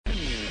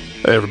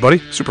Hey everybody,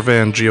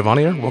 Superfan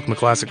Giovanni here. Welcome to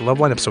Classic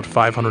Loveline, episode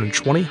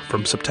 520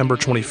 from September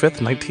 25th,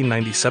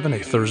 1997, a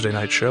Thursday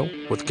night show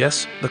with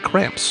guests, the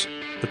Cramps.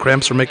 The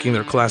Cramps are making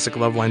their Classic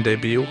Loveline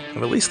debut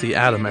of at least the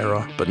Adam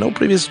era, but no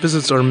previous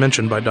visits are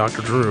mentioned by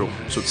Dr. Drew,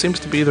 so it seems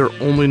to be their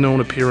only known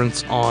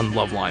appearance on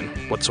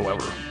Loveline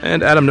whatsoever.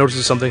 And Adam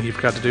notices something he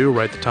forgot to do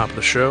right at the top of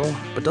the show,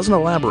 but doesn't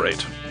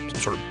elaborate. Some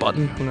sort of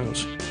button? Who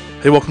knows?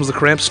 He welcomes the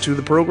Cramps to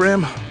the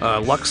program,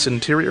 Lux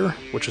Interior,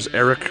 which is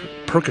Eric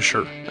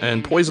Perkisher,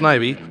 and Poison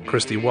Ivy,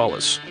 Christy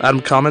Wallace.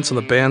 Adam comments on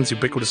the band's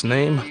ubiquitous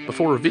name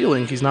before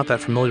revealing he's not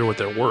that familiar with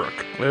their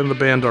work. And the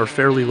band are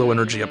fairly low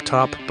energy up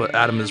top, but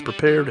Adam is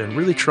prepared and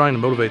really trying to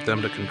motivate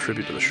them to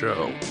contribute to the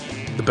show.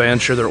 The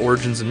band share their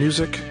origins in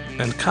music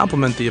and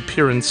complement the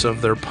appearance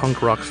of their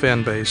punk rock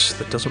fan base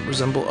that doesn't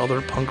resemble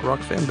other punk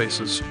rock fan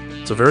bases.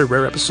 It's a very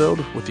rare episode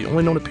with the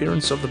only known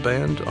appearance of the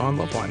band on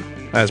Loveline.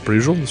 As per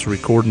usual, this was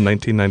recorded in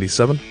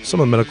 1997. Some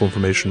of the medical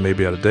information may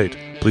be out of date.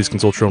 Please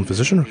consult your own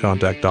physician or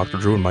contact Dr.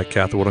 Drew and Mike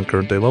Catherwood on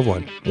Current Day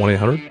Loveline,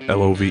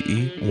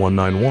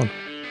 1-800-LOVE-191.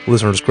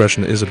 Listener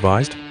discretion is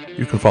advised.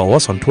 You can follow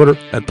us on Twitter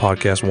at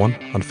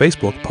Podcast1, on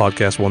Facebook,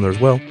 Podcast1 there as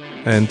well,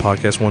 and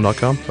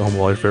Podcast1.com, the home of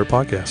all your favorite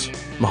podcasts.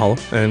 Mahalo,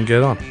 and get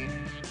it on.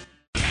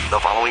 The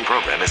following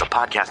program is a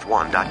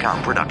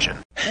Podcast1.com production.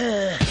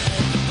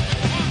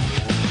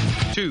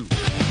 2.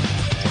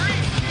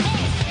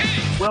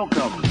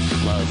 Welcome to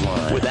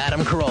Loveline with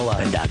Adam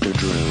Carolla and Dr.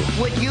 Drew.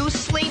 Would you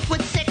sleep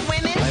with sick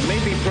women? I may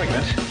be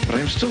pregnant, but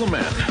I'm still a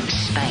man.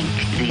 Spank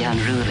the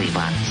unruly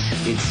ones.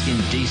 It's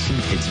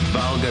indecent, it's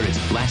vulgar, it's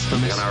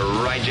blasphemous. I'm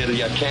gonna ride you till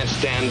you can't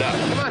stand up.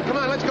 Come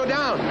on, let's go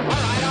down. All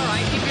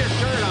right, keep your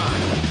shirt on.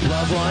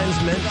 Loveline's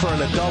meant for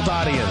an adult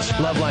audience.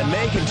 Loveline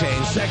may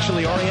contain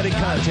sexually oriented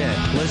content.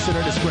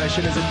 Listener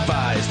discretion is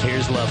advised.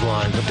 Here's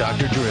Loveline with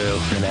Dr. Drew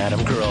and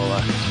Adam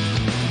Carolla.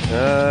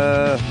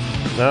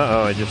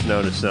 I just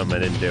noticed something I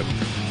didn't do.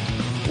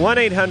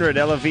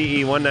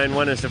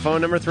 1-800-LOVE-191 is the phone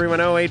number.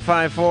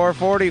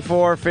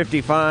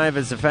 310-854-4455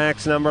 is the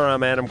fax number.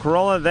 I'm Adam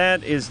Carolla.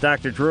 That is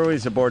Dr. Drew.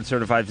 He's a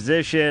board-certified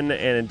physician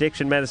and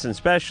addiction medicine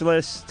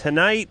specialist.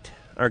 Tonight,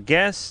 our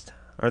guests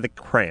are the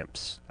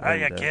Cramps.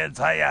 Hiya, kids.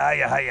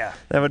 Hiya.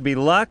 That would be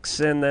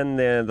Lux and then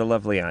the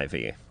lovely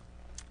Ivy.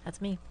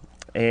 That's me.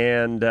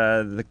 And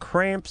the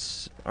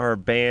Cramps are a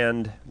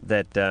band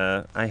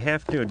that I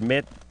have to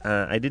admit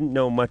I didn't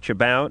know much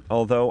about,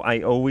 although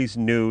I always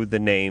knew the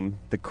name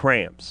The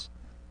Cramps.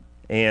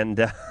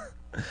 And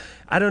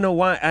I don't know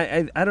why.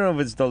 I don't know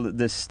if it's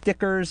the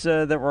stickers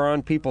that were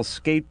on people's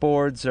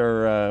skateboards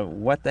or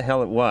what the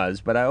hell it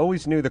was, but I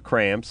always knew The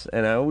Cramps,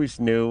 and I always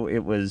knew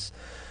it was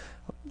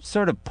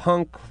sort of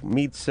punk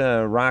meets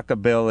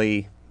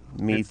rockabilly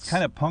meets... It's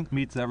kind of punk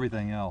meets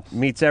everything else.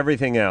 Meets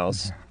everything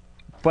else.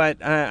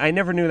 But I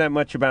never knew that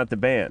much about the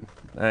band.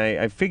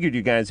 I figured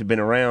you guys had been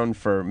around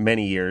for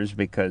many years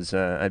because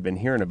I'd been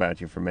hearing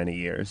about you for many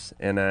years.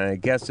 And I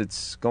guess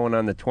it's going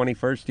on the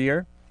 21st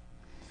year?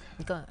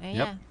 Yeah.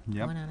 Yep.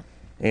 Going on it.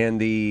 And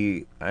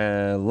the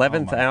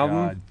 11th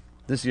album? God.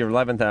 This is your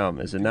 11th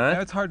album, is it not?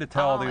 Yeah, it's hard to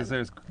tell.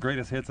 There's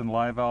greatest hits and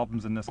live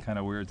albums and this kind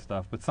of weird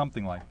stuff, but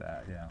something like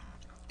that, yeah.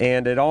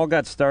 And it all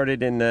got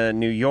started in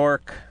New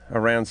York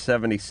around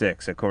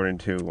 76, according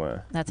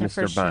to That's our Mr.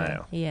 first Bio.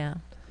 show. Yeah.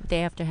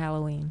 Day after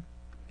Halloween.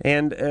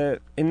 And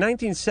in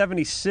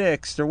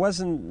 1976, there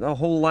wasn't a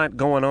whole lot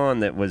going on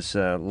that was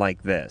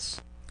like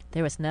this.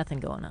 There was nothing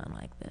going on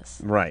like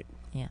this. Right.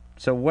 Yeah.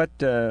 So what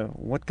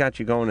got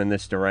you going in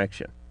this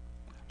direction?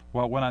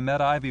 Well, when I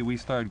met Ivy, we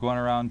started going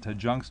around to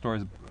junk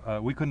stores.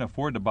 We couldn't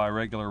afford to buy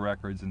regular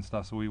records and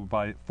stuff, so we would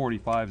buy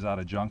 45s out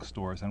of junk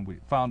stores, and we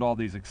found all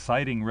these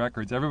exciting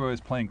records. Everybody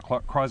was playing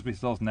Crosby,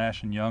 Stills,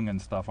 Nash and Young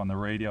and stuff on the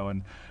radio,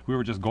 and we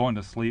were just going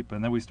to sleep.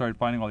 And then we started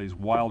finding all these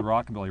wild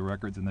rockabilly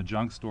records in the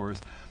junk stores,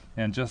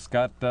 and just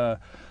got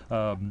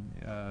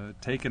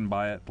taken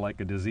by it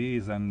like a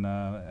disease, and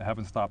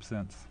haven't stopped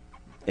since.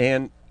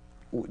 And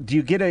do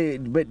you get a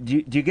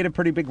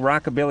pretty big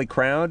rockabilly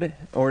crowd,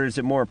 or is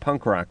it more a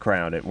punk rock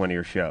crowd at one of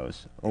your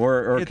shows,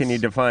 or can you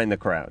define the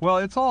crowd? Well,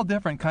 it's all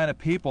different kind of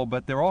people,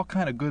 but they're all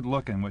kind of good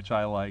looking, which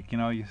I like. You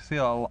know, you see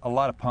a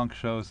lot of punk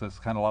shows that's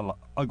kind of a lot of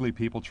ugly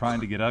people trying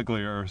to get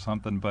uglier or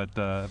something, but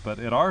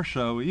at our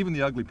show, even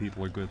the ugly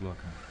people are good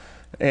looking.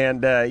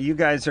 And you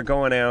guys are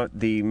going out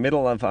the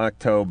middle of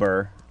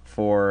October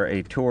for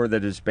a tour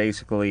that is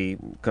basically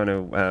going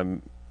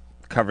to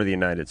cover the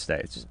United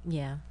States.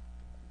 Yeah.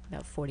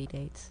 About 40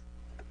 dates.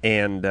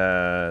 And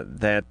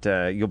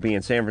you'll be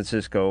in San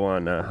Francisco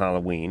on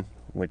Halloween,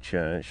 which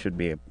should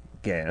be a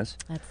gas.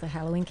 That's the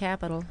Halloween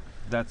capital.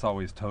 That's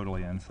always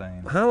totally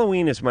insane.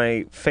 Halloween is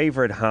my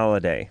favorite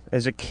holiday.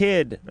 As a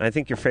kid, I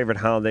think your favorite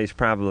holiday is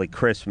probably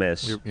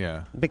Christmas.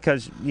 Yeah.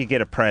 Because you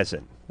get a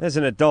present. As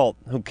an adult,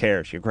 who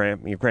cares? Your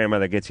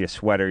grandmother gets you a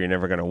sweater you're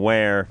never going to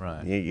wear.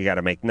 Right. You got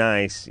to make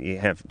nice. You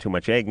have too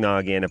much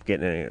eggnog. You end up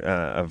getting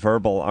a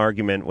verbal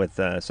argument with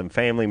some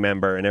family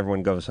member, and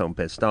everyone goes home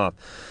pissed off.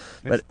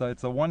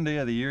 It's the one day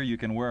of the year you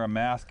can wear a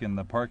mask in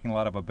the parking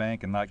lot of a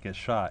bank and not get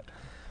shot.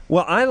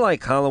 Well, I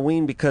like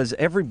Halloween because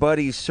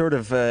everybody's sort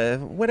of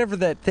whatever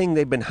that thing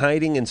they've been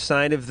hiding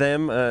inside of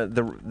them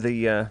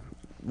the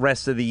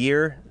rest of the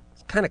year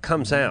kind of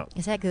comes out.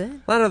 Is that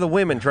good? A lot of the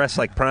women dress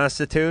like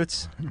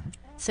prostitutes.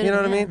 So You do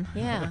know what I men.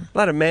 mean? Yeah. A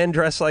lot of men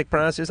dress like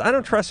prostitutes. I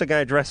don't trust a guy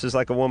who dresses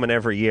like a woman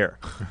every year.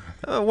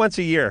 Once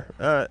a year.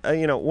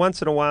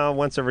 Once in a while,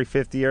 once every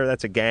fifth year,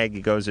 that's a gag.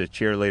 He goes as a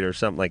cheerleader or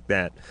something like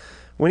that.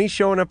 When he's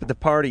showing up at the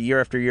party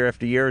year after year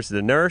after year as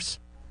the nurse,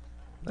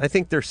 I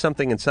think there's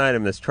something inside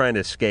him that's trying to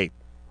escape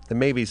that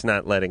maybe he's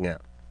not letting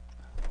out.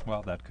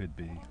 Well, that could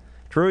be.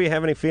 Drew, you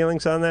have any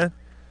feelings on that?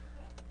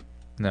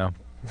 No.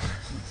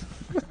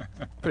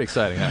 Pretty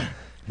exciting, huh?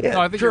 Yeah,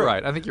 no, I think Drew. you're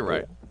right. I think you're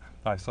right.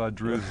 I saw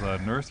Drew's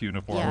nurse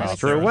uniform Yeah. out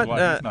Drew, there. what?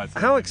 He's not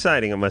saying How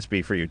exciting it must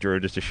be for you, Drew,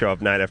 just to show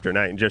up night after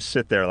night and just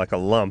sit there like a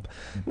lump,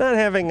 not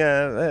having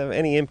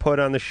any input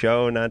on the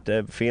show, not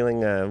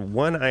feeling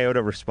one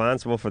iota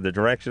responsible for the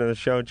direction of the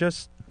show,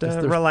 just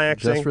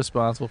relaxing. Just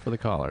responsible for the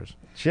callers.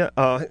 Okay.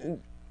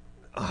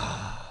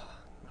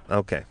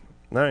 All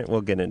right,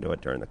 we'll get into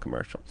it during the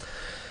commercial.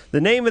 The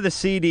name of the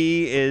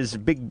CD is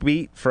Big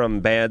Beat from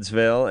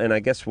Badsville, and I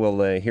guess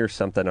we'll hear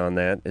something on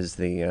that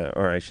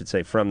or I should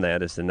say from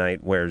that as the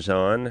night wears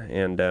on,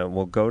 and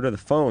we'll go to the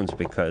phones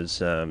because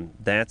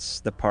that's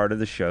the part of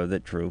the show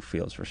that Drew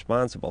feels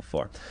responsible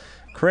for.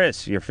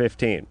 Chris, you're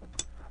 15.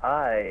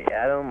 Hi,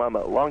 Adam. I'm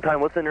a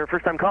long-time listener,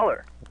 first-time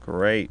caller.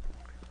 Great.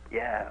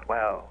 Yeah,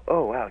 wow.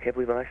 Oh, wow, can't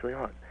believe I'm actually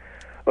on.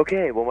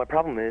 Okay, well, my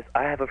problem is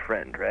I have a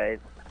friend,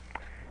 right?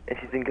 And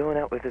she's been going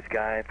out with this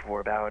guy for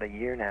about a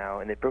year now,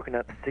 and they've broken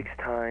up 6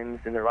 times,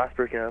 and their last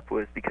breaking up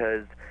was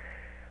because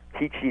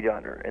he cheated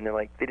on her, and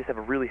they just have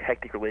a really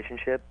hectic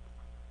relationship,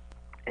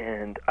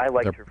 and I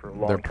liked her for a long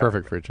time. They're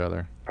perfect for each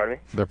other. Pardon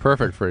me? They're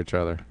perfect for each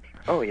other.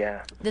 Oh,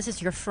 yeah. This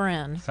is your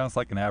friend. Sounds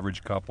like an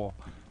average couple.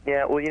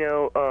 Yeah, well,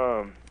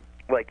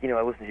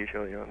 I listen to your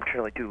show, I'm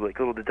trying to, do,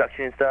 little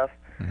deduction and stuff.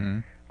 Mm-hmm.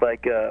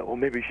 Well,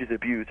 maybe she's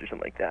abused or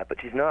something like that, but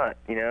she's not,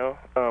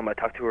 I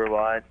talk to her a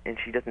lot, and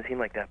she doesn't seem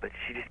like that, but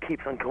she just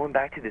keeps on going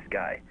back to this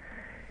guy,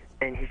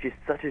 and he's just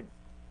such a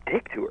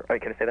dick to her.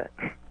 Can I say that?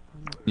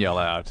 Yell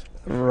out.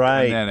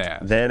 Right.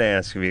 And then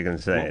ask. If you can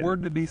say What it.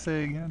 word did he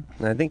say again?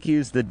 I think he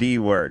used the D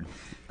word.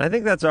 I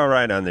think that's all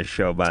right on this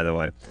show, by the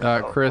way.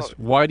 Chris,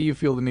 why do you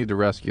feel the need to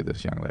rescue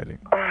this young lady?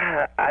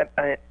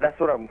 That's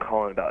what I'm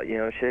calling about,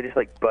 Should I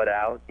just, butt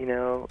out,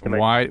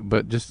 Why?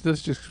 But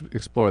let's just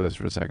explore this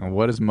for a second.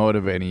 What is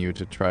motivating you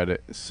to try to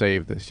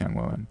save this young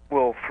woman?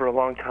 Well, for a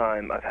long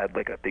time, I've had,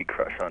 a big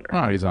crush on her.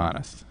 Oh, he's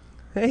honest.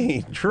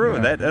 Hey, Drew,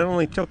 that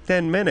only took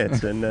 10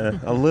 minutes and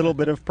a little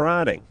bit of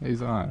prodding.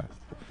 He's honest.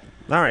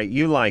 All right,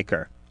 you like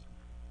her.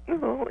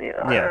 No,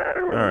 Yeah. I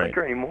don't really All right. like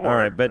her anymore. All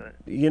right, but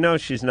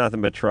she's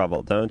nothing but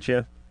trouble, don't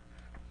you?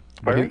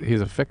 But he's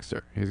a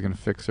fixer. He's going to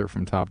fix her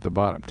from top to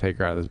bottom. Take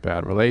her out of this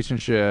bad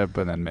relationship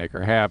and then make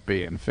her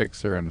happy and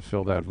fix her and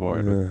fill that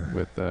void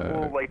with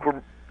Well,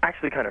 we're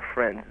actually kind of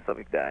friends and stuff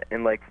like that.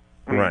 And,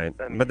 Right.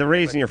 But the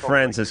reason you're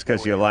friends is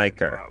because you like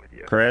her.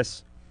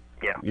 Chris?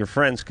 Yeah. You're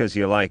friends because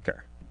you like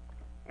her.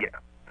 Yeah.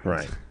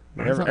 Right.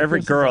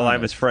 Every girl I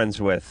was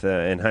friends with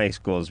in high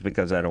school is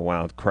because I had a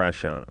wild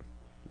crush on them.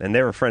 And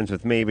they were friends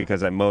with me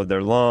because I mowed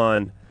their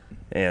lawn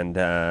and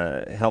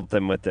helped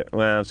them with their,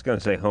 I was going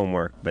to say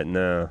homework, but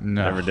no,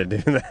 never did do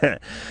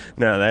that.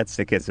 No, that's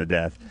the kiss of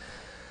death.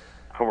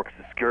 Homework's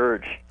a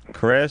scourge.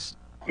 Chris?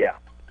 Yeah.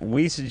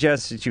 We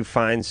suggest that you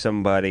find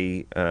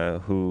somebody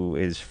who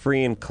is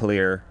free and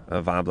clear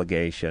of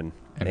obligation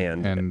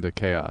and the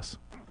chaos.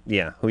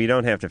 Yeah, who you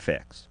don't have to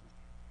fix.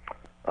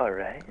 All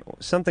right.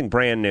 Something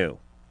brand new.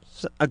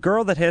 A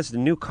girl that has the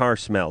new car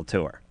smell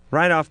to her,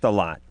 right off the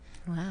lot.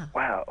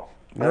 Wow.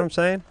 You know what I'm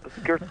saying?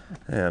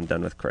 Yeah, I'm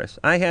done with Chris.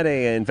 I had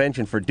an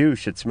invention for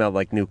douche that smelled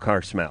like new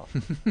car smell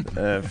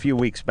a few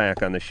weeks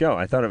back on the show.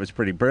 I thought it was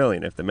pretty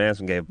brilliant if the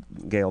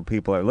Massengill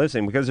people are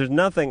listening, because there's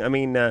nothing,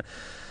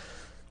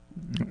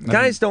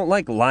 guys don't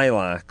like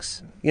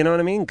lilacs. You know what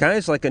I mean?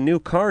 Guys like a new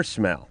car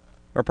smell.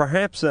 Or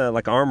perhaps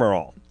like Armor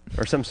All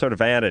or some sort of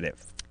additive.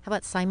 How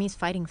about Siamese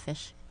fighting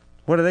fish?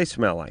 What do they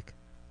smell like?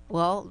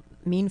 Well,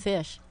 mean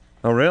fish.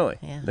 Oh, really?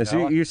 Yeah.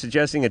 So you're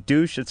suggesting a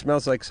douche that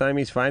smells like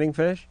Siamese fighting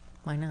fish?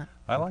 Why not?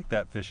 I like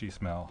that fishy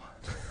smell.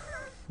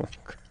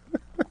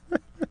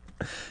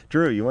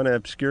 Drew, you want to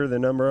obscure the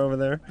number over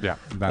there? Yeah.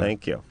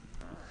 Thank you.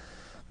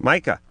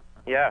 Micah.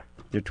 Yeah.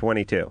 You're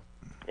 22.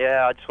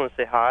 Yeah, I just want to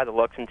say hi to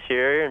Lux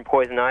Interior and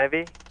Poison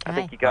Ivy. I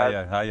think you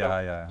guys...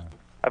 Hiya.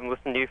 I've been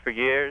listening to you for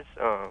years.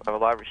 I have a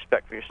lot of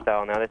respect for your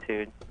style and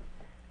attitude.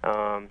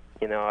 I'm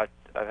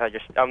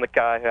the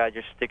guy who had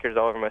your stickers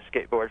all over my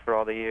skateboard for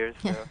all the years.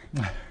 So.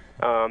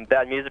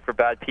 Bad music for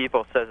bad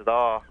people says it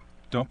all.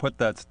 Don't put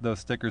those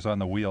stickers on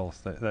the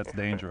wheels. That's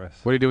dangerous.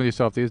 What are you doing with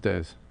yourself these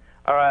days?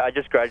 All right, I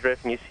just graduated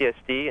from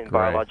UCSD in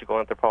biological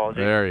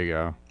anthropology. There you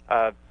go.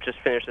 Just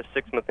finished a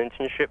 6-month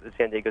internship at the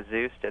San Diego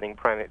Zoo studying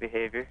primate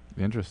behavior.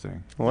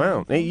 Interesting.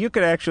 Wow. Hey, you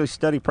could actually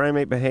study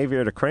primate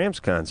behavior at a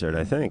Cramps concert,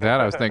 I think.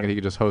 I was thinking he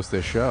could just host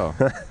this show.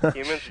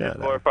 Humans are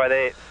glorified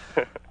apes.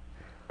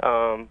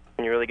 When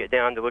you really get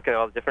down to looking at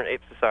all the different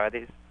ape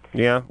societies.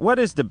 Yeah. What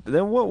is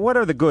what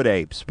are the good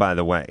apes, by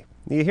the way?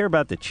 You hear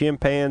about the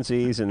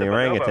chimpanzees and the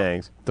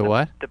orangutans. The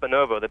what? The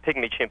bonobo, the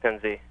pygmy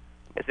chimpanzee.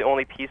 It's the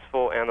only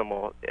peaceful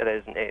animal that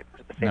is an ape.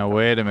 At the same Now time.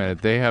 wait a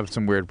minute. They have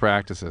some weird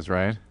practices,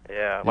 right?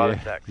 Yeah, a lot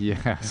of sex.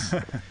 Yes.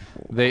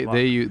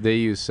 they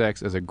use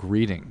sex as a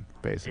greeting,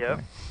 basically.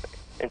 Yep,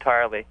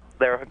 entirely.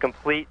 Their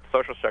complete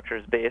social structure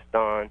is based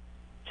on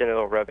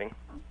genital rubbing.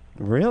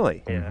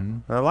 Really? Yeah.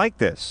 I like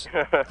this.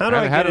 How do How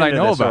I did get I into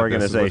know this about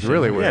organization? this? It was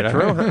really weird. Yeah,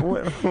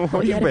 Drew,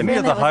 what you been? Any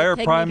of the higher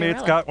pygmy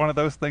primates gorilla. got one of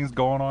those things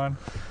going on?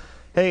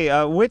 Hey,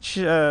 which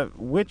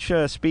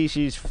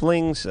species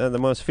flings the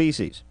most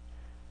feces?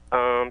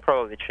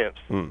 Probably chimps,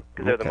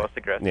 because they're the most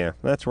aggressive. Yeah,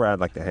 that's where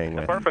I'd like to hang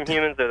with. Apart from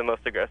humans, they're the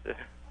most aggressive.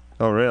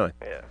 Oh, really?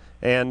 Yeah.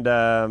 And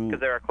Because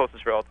they're our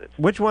closest relatives.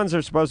 which ones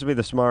are supposed to be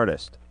the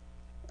smartest?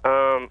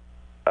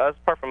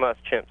 Apart from us,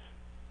 chimps.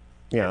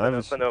 Yeah, I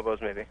was.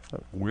 Bonobos, maybe.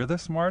 We're the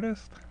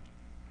smartest?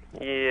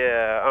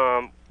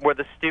 Yeah, we're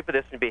the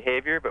stupidest in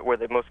behavior, but we're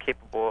the most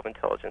capable of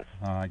intelligence.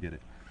 Oh, I get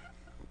it.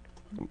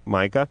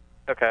 Micah,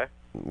 Okay.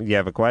 you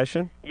have a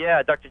question?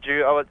 Yeah, Dr.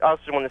 Drew, I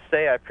also want to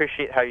say I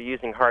appreciate how you're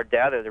using hard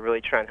data to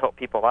really try and help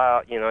people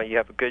out. You know, you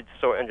have a good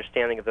sort of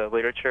understanding of the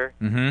literature.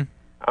 Mm-hmm.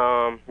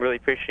 Really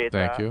appreciate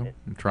that. Thank you.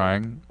 I'm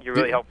trying. You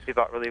really help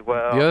people out really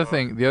well. The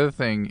other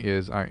thing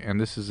is, and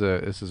this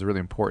is really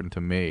important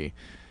to me,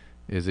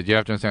 is that you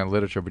have to understand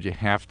literature, but you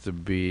have to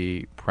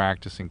be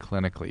practicing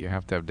clinically. You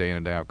have to have day in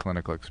and day out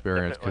clinical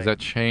experience, because that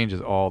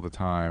changes all the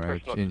time.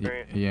 Personal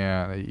experience.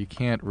 Yeah, you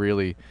can't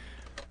really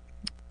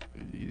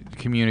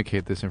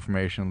communicate this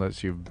information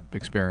unless you've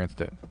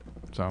experienced it.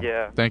 So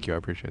Yeah. thank you. I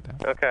appreciate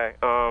that. Okay.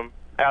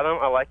 Adam,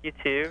 I like you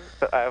too,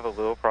 but I have a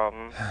little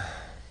problem.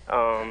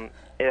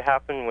 It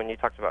happened when you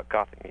talked about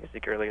gothic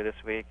music earlier this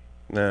week.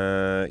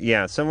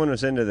 Yeah, someone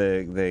was into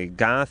the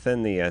goth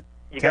and the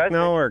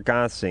techno or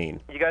goth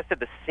scene. You guys said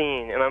the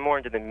scene, and I'm more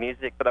into the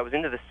music, but I was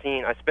into the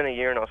scene. I spent a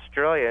year in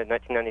Australia in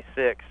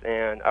 1996,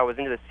 and I was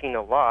into the scene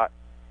a lot.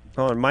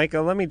 Hold on,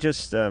 Micah. Let me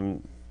just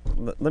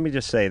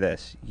say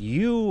this: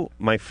 you,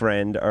 my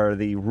friend, are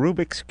the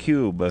Rubik's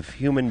cube of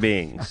human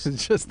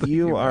beings.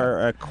 You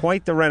are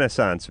quite the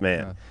Renaissance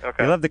man.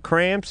 Okay. You love the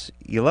Cramps.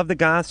 You love the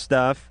goth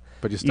stuff.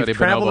 But you study You've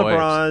traveled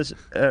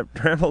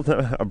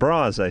bonobo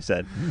abroad. I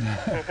said.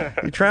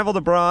 You traveled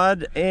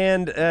abroad,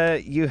 and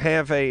you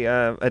have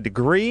a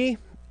degree,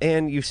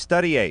 and you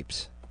study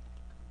apes.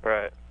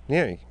 Right.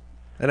 Yeah,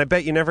 and I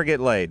bet you never get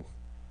laid.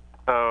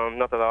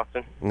 Not that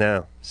often.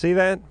 No. See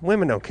that?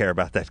 Women don't care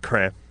about that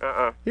crap.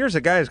 Here's a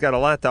guy who's got a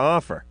lot to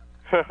offer.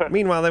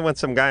 Meanwhile, they want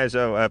some guy who's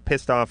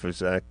pissed off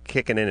who's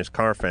kicking in his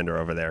car fender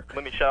over there.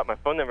 Let me shout out my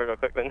phone number real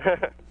quick then.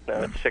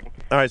 No, just checking.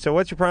 All right, so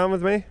what's your problem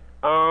with me?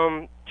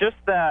 Just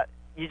that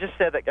you just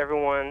said that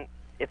everyone,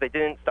 if they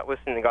didn't stop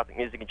listening to gothic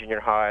music in junior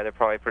high, they're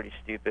probably pretty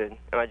stupid.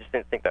 And I just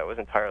didn't think that was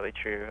entirely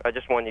true. I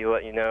just wanted to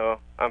let you know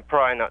I'm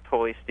probably not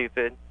totally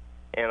stupid,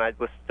 and I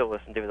still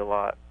listen to it a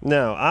lot.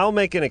 No, I'll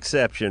make an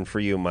exception for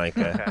you,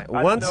 Micah. Okay.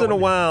 Once in a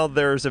while,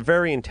 there's a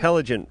very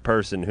intelligent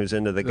person who's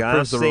into the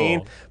goth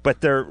scene, but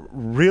they're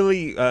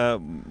really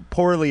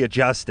poorly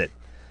adjusted.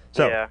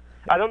 So, yeah.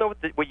 I don't know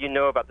what you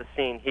know about the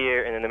scene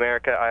here and in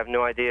America. I have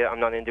no idea. I'm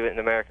not into it in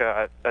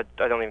America. I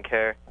don't even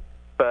care.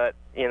 But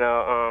you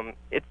know,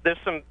 there's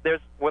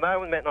when I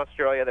met in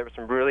Australia, there were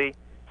some really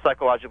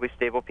psychologically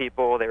stable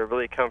people. They were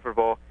really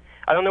comfortable.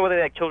 I don't know whether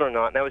they had children or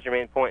not, and that was your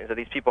main point, is that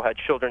these people had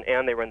children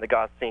and they were in the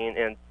goth scene,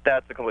 and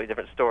that's a completely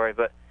different story.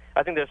 But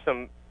I think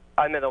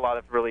I met a lot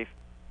of really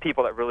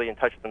people that really in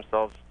touch with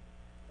themselves,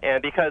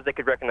 and because they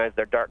could recognize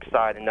their dark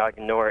side and not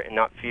ignore it and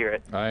not fear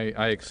it.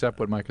 I accept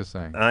what Mike is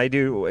saying. I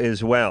do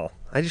as well.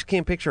 I just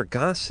can't picture a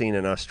goth scene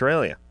in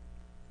Australia.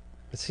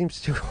 It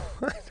seems too...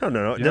 I don't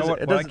know. It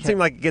doesn't seem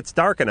like it gets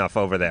dark enough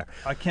over there.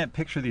 I can't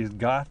picture these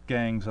goth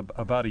gangs.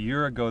 About a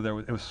year ago,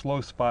 it was a slow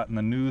spot in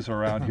the news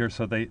around here,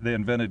 so they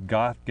invented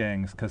goth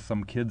gangs because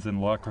some kids in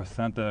La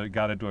Crescenta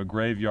got into a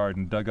graveyard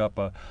and dug up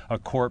a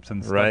corpse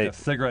and stuck a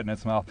cigarette in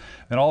its mouth.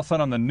 And all of a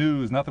sudden on the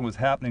news, nothing was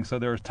happening, so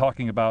they were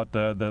talking about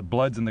the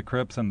Bloods and the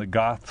Crips and the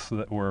goths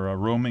that were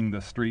roaming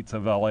the streets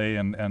of L.A.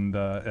 and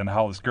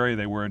how scary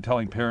they were, and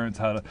telling parents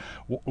how to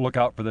look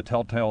out for the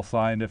telltale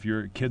sign if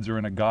your kids are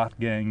in a goth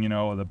gang, you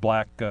know, the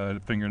black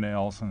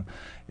fingernails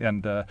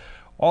and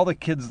all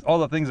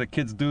the things that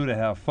kids do to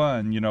have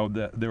fun. You know,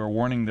 they were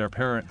warning their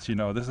parents. You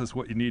know, this is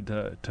what you need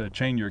to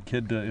chain your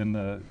kid in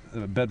the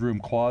bedroom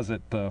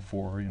closet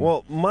for. You know?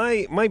 Well,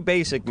 my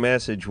basic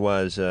message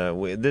was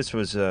this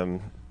was a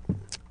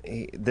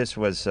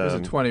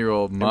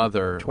 20-year-old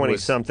mother,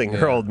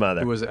 20-something-year-old mother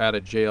who was out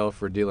of jail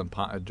for dealing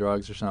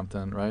drugs or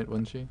something, right?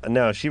 Wasn't she?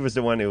 No, she was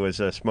the one who was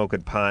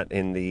smoking pot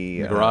in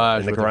the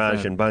garage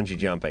and bungee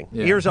jumping.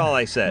 Yeah. Here's all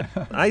I said.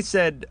 I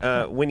said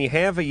when you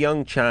have a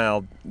young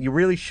child, you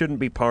really shouldn't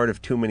be part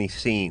of too many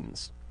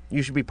scenes.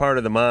 You should be part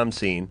of the mom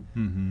scene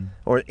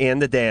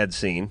and the dad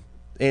scene,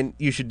 and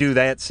you should do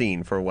that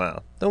scene for a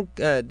while.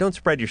 Don't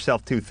spread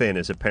yourself too thin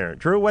as a parent.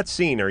 Drew, what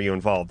scene are you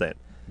involved in?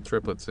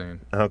 Triplet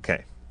scene.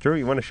 Okay. Drew,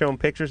 you want to show them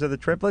pictures of the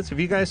triplets? Have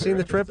you guys seen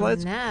the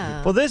triplets?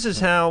 No. Well, this is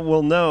how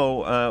we'll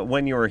know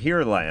when you were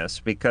here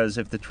last, because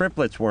if the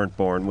triplets weren't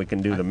born, we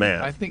can do the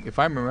math. I think, if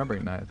I'm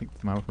remembering that, I think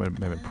my wife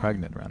might have been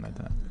pregnant around that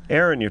time.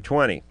 Aaron, you're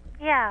 20.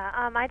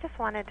 Yeah, I just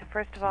wanted to,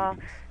 first of all,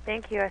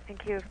 thank you. I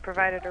think you've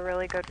provided a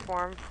really good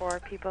forum for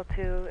people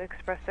to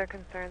express their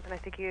concerns, and I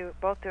think you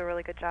both do a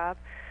really good job.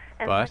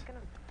 And But? second,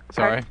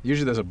 Sorry? pardon?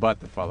 Usually there's a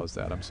but that follows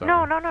that. I'm sorry.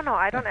 No.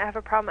 I don't have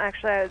a problem.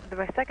 Actually,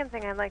 my second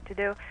thing I'd like to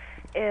do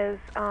is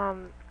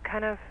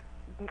kind of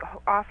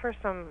offer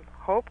some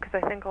hope,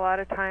 because I think a lot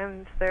of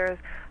times there's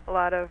a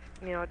lot of,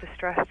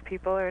 distressed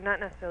people, or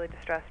not necessarily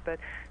distressed, but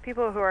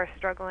people who are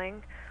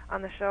struggling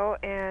on the show,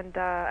 and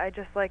I'd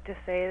just like to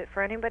say that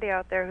for anybody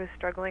out there who's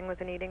struggling with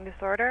an eating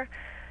disorder,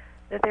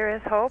 that there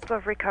is hope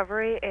of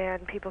recovery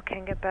and people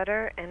can get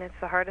better, and it's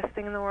the hardest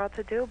thing in the world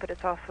to do, but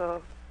it's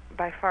also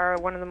by far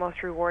one of the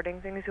most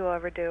rewarding things you'll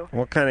ever do.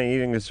 What kind of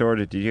eating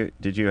disorder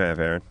did you have,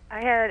 Aaron?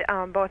 I had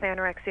both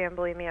anorexia and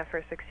bulimia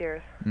for 6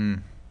 years.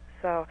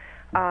 So,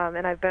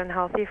 and I've been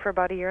healthy for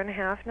about a year and a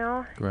half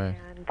now. Great.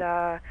 And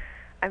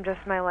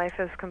my life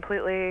is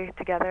completely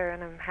together,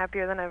 and I'm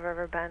happier than I've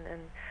ever been.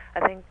 And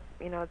I think,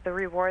 the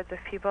rewards, if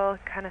people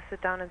kind of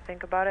sit down and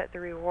think about it, the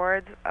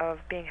rewards of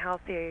being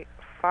healthy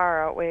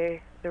far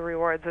outweigh the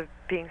rewards of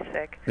being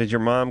sick. Did your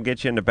mom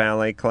get you into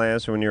ballet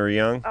class when you were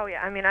young? Oh,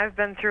 yeah. I've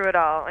been through it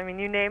all.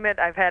 You name it,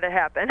 I've had it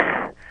happen.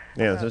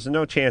 Yeah, there's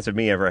no chance of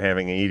me ever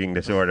having an eating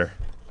disorder.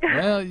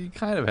 Well, you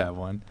kind of have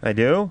one. I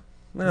do?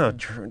 No,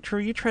 True.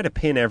 You try to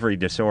pin every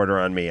disorder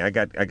on me. I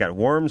got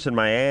worms in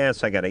my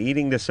ass. I got an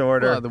eating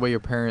disorder. Well, the way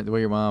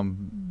your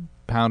mom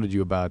pounded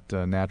you about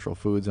natural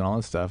foods and all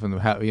that stuff, and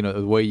how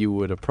the way you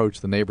would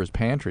approach the neighbor's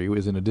pantry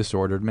was in a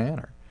disordered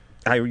manner.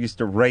 I used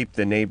to rape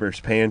the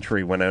neighbor's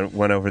pantry when I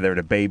went over there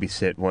to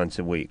babysit once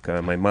a week.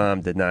 My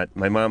mom did not.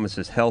 My mom was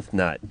this health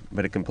nut,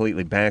 but it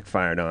completely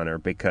backfired on her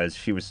because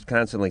she was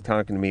constantly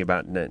talking to me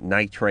about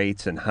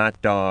nitrates and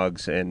hot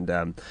dogs and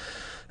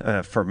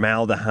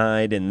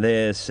formaldehyde and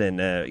this and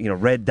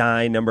red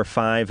dye number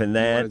 5 and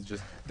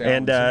that.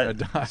 And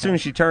as soon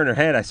as she turned her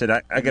head, I said,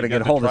 I got to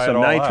get hold of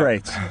some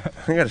nitrates.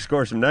 I got to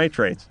score some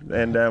nitrates.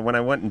 And when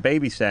I went and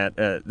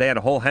babysat, they had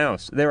a whole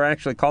house. They were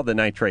actually called the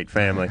Nitrate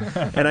Family.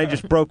 And I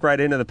just broke right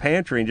into the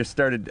pantry and just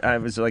started. I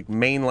was like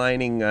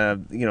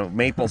mainlining,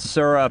 maple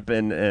syrup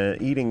and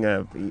eating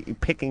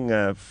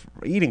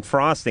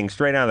frosting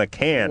straight out of the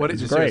can. What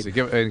did you seriously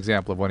give an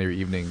example of one of your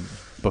evening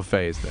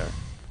buffets there?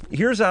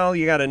 Here's all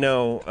you got to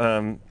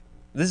know.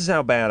 This is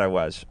how bad I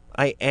was.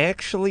 I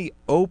actually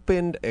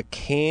opened a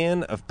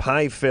can of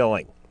pie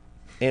filling.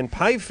 And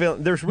pie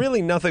filling, there's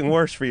really nothing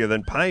worse for you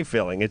than pie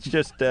filling. It's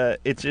just,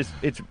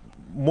 it's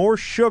more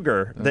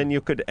sugar than you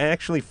could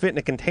actually fit in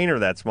a container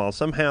that small.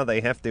 Somehow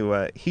they have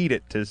to heat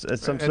it to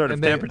some sort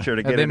of temperature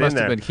to get it in there. And they must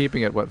have been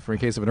keeping it, for in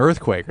case of an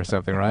earthquake or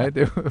something, right?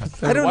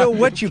 I don't know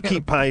what you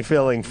keep pie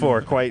filling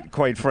for,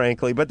 quite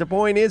frankly. But the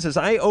point is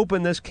I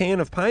opened this can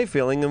of pie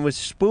filling and was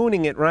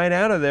spooning it right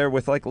out of there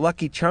with like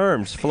Lucky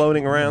Charms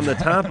floating around the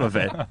top of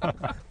it.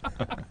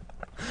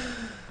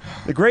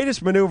 The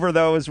greatest maneuver,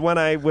 though, is when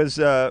I was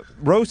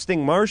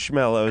roasting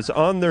marshmallows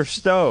on their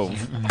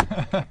stove.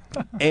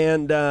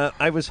 And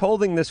I was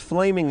holding this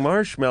flaming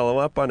marshmallow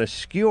up on a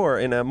skewer.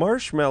 And a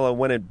marshmallow,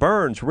 when it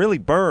burns, really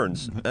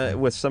burns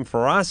with some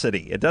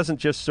ferocity. It doesn't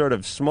just sort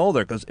of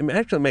smolder, because it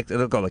actually makes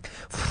it go like...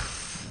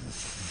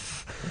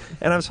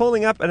 And I was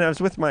holding up, and I was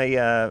with my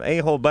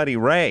a-hole buddy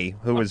Ray,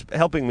 who was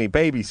helping me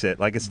babysit.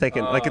 Like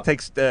it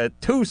takes 2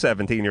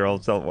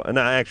 17-year-olds. No,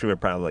 actually we're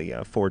probably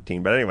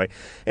 14. But anyway,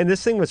 and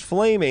this thing was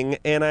flaming,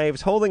 and I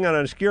was holding on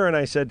a skewer, and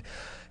I said,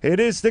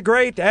 "It is the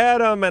great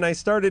Adam," and I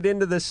started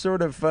into this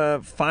sort of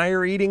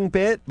fire-eating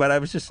bit, but I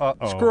was just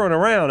screwing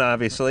around,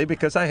 obviously,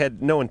 because I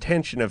had no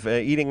intention of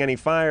eating any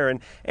fire. And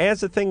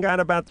as the thing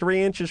got about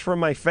 3 inches from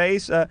my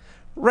face,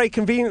 Ray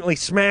conveniently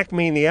smacked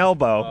me in the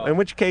elbow, in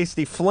which case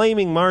the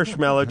flaming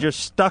marshmallow just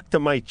stuck to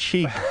my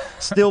cheek,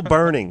 still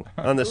burning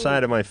on the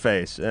side of my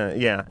face.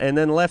 And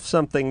then left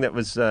something that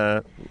was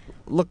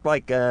looked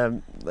like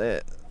I'd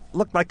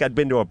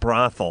been to a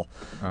brothel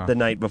the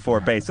night before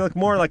base. It looked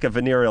more like a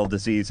venereal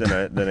disease than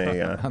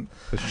a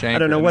I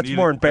don't know what's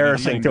more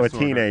embarrassing to a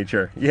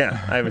teenager.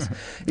 Yeah, I was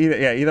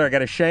either I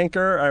got a chancre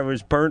or I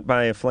was burnt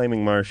by a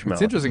flaming marshmallow.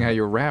 It's interesting how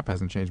your rap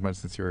hasn't changed much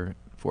since you were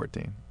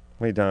 14.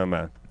 What are you talking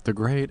about? The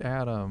great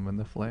Adam and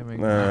the flaming.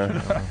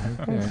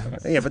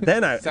 Yeah, but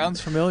then sounds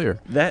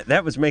familiar.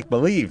 That was make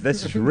believe.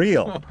 This is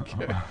real.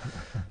 Okay.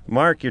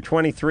 Mark, you're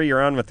 23.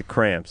 You're on with the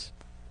Cramps.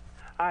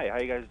 Hi, how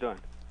you guys doing?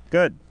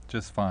 Good.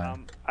 Just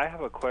fine. I have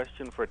a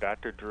question for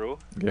Dr. Drew.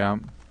 Yeah.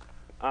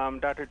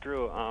 Dr.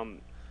 Drew, I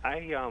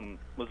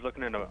was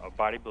looking at a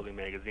bodybuilding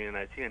magazine, and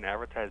I see an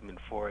advertisement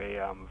for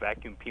a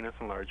vacuum penis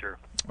enlarger.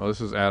 Well, this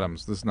is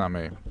Adam's. This is not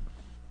me.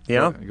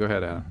 Yeah? Go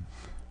ahead,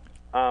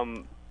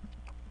 Adam.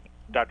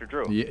 Dr.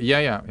 Drew.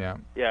 Yeah.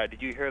 Yeah,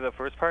 did you hear the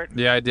first part?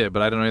 Yeah, I did,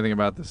 but I don't know anything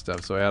about this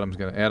stuff, so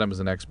Adam is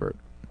an expert.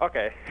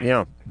 Okay.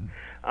 Yeah.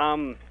 I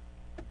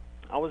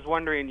was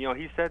wondering,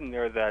 he said in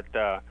there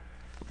that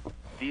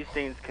these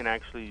things can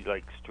actually,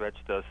 stretch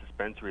the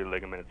suspensory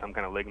ligament, some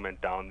kind of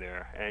ligament down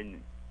there.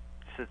 And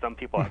some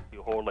people actually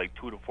hold like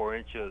 2 to 4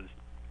 inches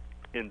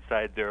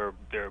inside their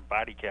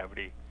body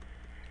cavity.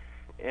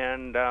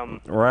 And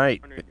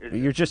Right.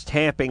 You're just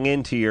tapping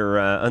into your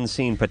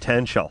unseen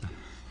potential.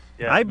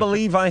 Yeah. I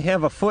believe I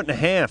have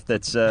 1.5 feet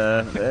that's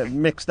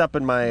mixed up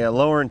in my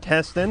lower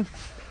intestine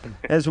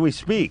as we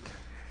speak.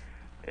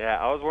 Yeah,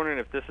 I was wondering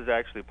if this is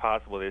actually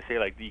possible. They say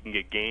like you can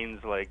get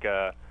gains like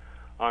I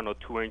don't know,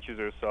 2 inches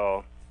or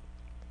so,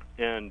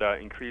 and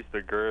increase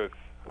the girth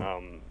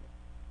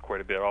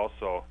quite a bit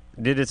also.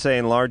 Did it say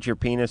enlarge your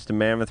penis to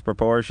mammoth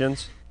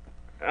proportions?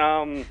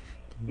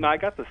 No, I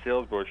got the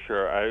sales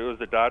brochure. It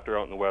was a doctor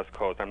out in the West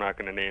Coast. I'm not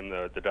going to name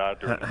the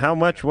doctor. How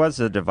much was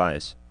the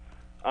device?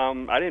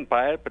 I didn't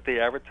buy it, but they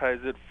advertise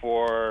it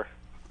for,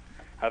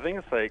 I think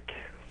it's like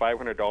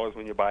 $500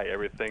 when you buy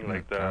everything,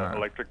 like the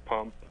electric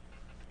pump.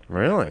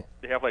 Really?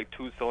 They have like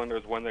 2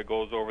 cylinders, one that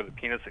goes over the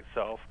penis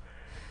itself,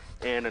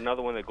 and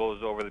another one that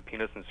goes over the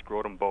penis and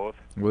scrotum both.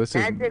 Well, this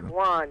isn't, Magic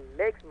wand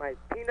makes my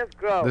penis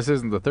grow. this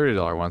isn't the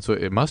 $30 one, so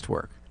it must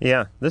work.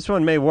 Yeah, this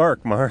one may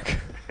work, Mark.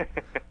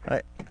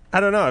 I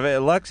don't know.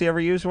 Lux, you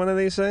ever used one of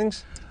these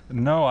things?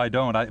 No, I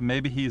don't.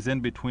 Maybe he's in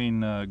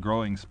between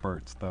growing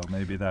spurts, though.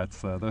 Maybe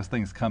that's those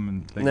things come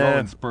and they grow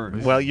in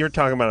spurts. Well, you're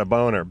talking about a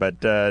boner,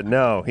 but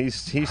no,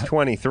 he's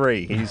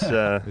 23. He's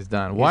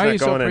done. Why are you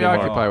so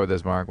preoccupied with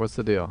this, Mark? What's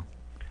the deal?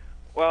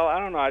 Well, I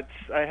don't know.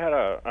 I had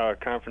a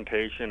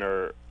confrontation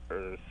or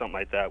something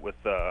like that with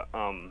a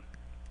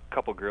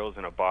couple girls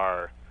in a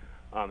bar.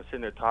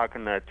 Sitting there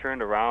talking, and I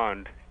turned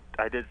around.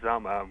 I did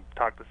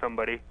talk to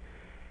somebody,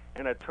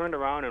 and I turned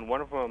around, and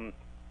one of them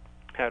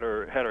had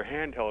her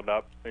hand held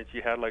up, and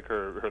she had like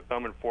her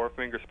thumb and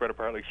forefinger spread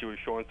apart, like she was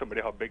showing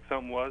somebody how big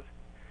something was.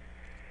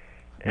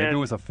 Maybe it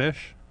was a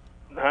fish.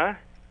 Huh?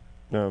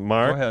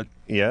 Mark? Go ahead.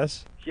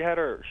 Yes? She had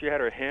her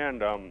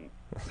hand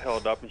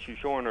held up, and she was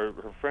showing her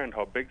friend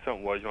how big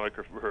something was, like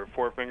her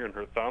forefinger and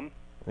her thumb.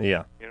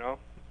 Yeah.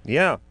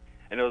 Yeah.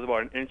 And it was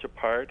about an inch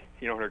apart,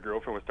 and her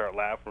girlfriend would start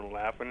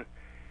laughing.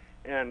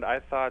 And I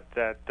thought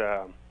that,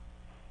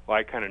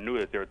 I kind of knew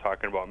that they were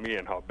talking about me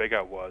and how big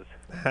I was.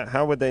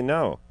 How would they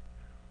know?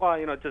 Well,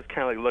 just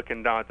kind of like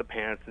looking down at the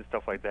pants and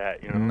stuff like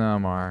that, No,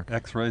 Mark.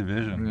 X-ray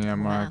vision. Yeah,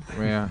 Mark.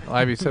 Yeah.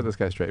 Ivy, set this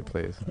guy straight,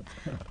 please.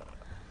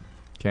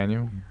 Can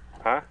you?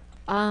 Huh?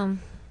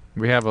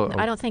 We have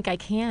I don't think I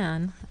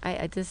can.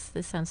 This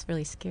sounds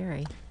really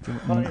scary.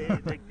 Well,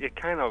 it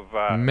kind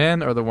of...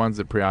 Men are the ones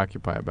that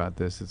preoccupy about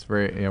this. It's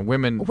very...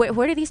 women...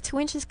 Where do these 2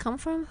 inches come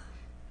from?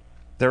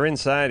 They're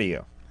inside of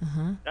you.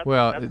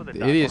 Well,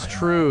 it is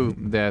true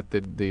that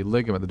the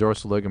ligament, the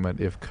dorsal ligament,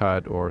 if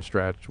cut or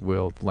stretched,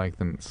 will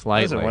lengthen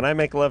slightly. Listen, when I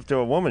make love to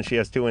a woman, she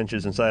has 2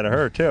 inches inside of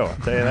her, too. I'll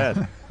tell you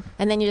that.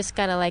 And then you just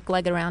got to, leg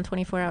it around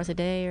 24 hours a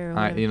day or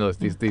whatever?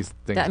 These things...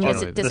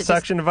 The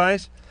suction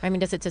device? I mean,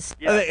 does it just...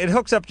 It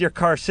hooks up to your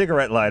car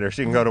cigarette lighter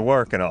so you can go to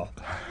work and all.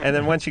 And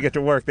then once you get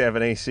to work, they have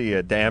an AC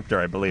adapter,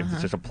 I believe.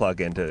 It's just a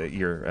plug into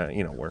your,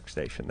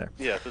 workstation there.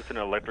 Yes, it's an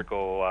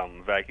electrical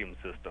vacuum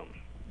system.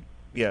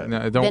 Yeah.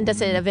 No, then does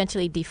it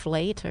eventually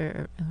deflate,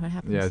 or what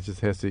happens? Yeah, it just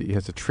he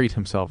has to treat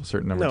himself a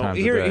certain number of times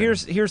a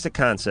day. Here's the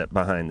concept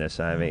behind this,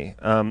 Ivy.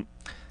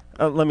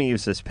 Let me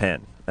use this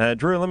pen.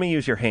 Drew, let me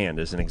use your hand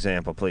as an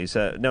example, please.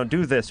 No,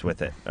 do this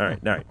with it. All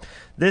right.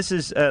 This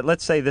is,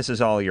 let's say this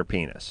is all your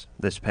penis,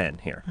 this pen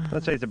here.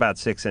 Let's say it's about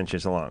 6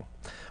 inches long.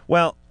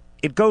 Well,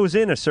 it goes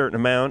in a certain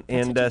amount.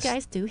 That's and what you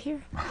guys do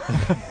here?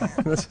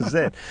 This is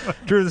it.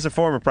 Drew, this is a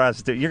former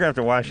prostitute. You're going to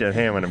have to wash that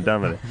hand when I'm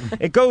done with it.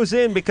 It goes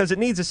in because it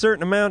needs a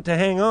certain amount to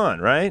hang on,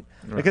 right?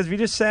 Because if you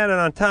just sat it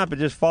on top, it'd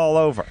just fall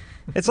over.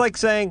 It's like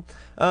saying,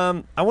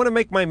 I want to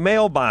make my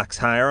mailbox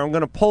higher. I'm going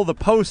to pull the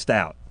post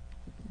out.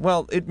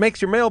 Well, it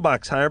makes your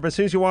mailbox higher, but as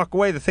soon as you walk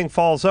away, the thing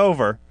falls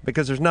over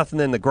because there's nothing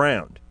in the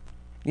ground.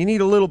 You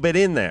need a little bit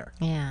in there.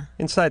 Yeah.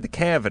 Inside the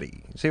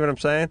cavity. See what I'm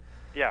saying?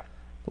 Yeah.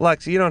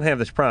 Lux, you don't have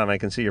this problem. I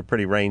can see you're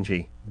pretty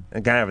rangy.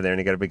 A guy over there, and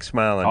you got a big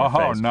smile on your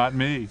face. Oh, not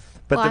me.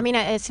 But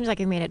it seems like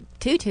if you made it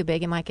too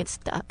big, it might get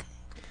stuck.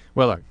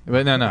 Well, look,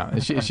 but no.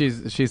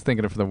 She's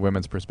thinking of from the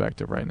women's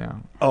perspective right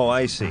now. Oh,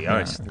 I see. All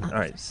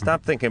right.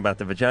 Stop thinking about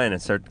the vagina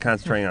and start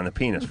concentrating on the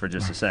penis for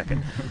just a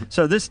second.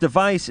 So this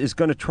device is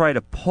going to try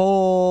to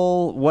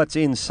pull what's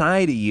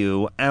inside of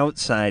you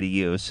outside of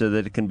you so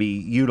that it can be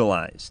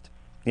utilized.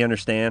 You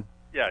understand?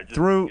 Yeah.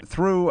 Through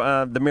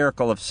the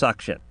miracle of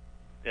suction.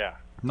 Yeah.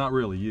 Not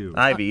really you.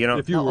 Ivy,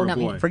 If you were a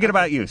boy. Forget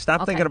about you.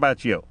 Stop thinking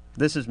about you.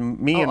 This is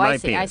me and my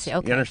penis. I see.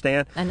 Okay. You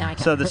understand? I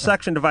So the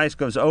suction device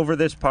goes over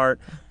this part,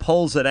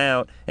 pulls it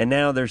out, and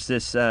now there's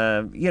this.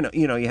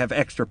 You have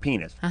extra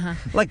penis.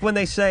 Like when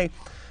they say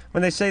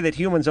that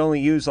humans only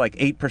use like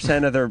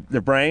 8% of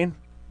their brain.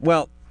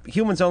 Well,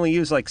 humans only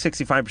use like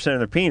 65% of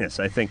their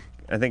penis. I think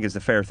is the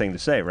fair thing to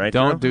say, right?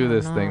 Don't do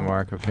this thing,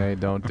 Mark, okay?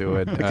 Don't do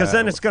it. Because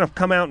then it's going to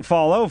come out and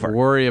fall over.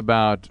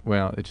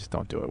 Just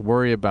don't do it.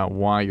 Worry about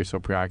why you're so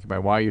preoccupied,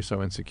 why you're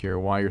so insecure,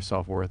 why your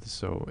self-worth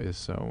is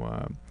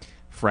so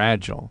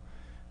fragile.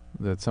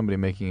 that somebody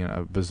making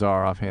a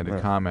bizarre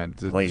offhanded comment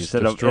Please,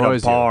 destroys in a you.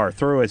 bar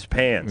through his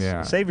pants.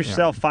 Yeah, Save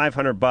yourself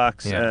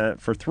 $500. Yeah.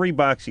 For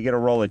 $3, you get a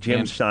roll of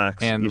gym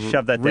socks. And you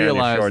shove that down your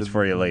realize shorts that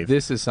before you leave.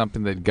 This is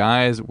something that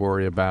guys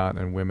worry about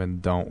and women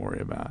don't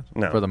worry about,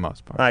 for the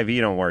most part. Ivy,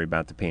 you don't worry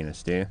about the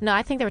penis, do you? No,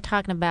 I think they were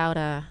talking about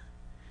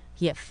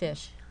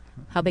fish.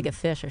 How big a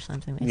fish or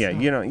something. They Yeah,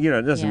 said.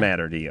 it doesn't Yeah.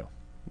 matter to you.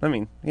 I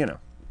mean,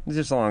 just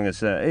as long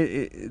as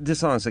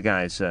the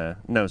guys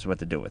knows what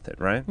to do with it,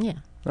 right? Yeah.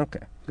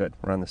 Okay, good.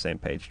 We're on the same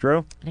page.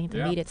 Drew? I think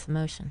the meat, it's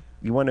emotion.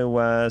 You want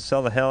to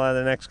sell the hell out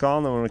of the next call,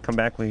 and then when we come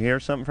back, we hear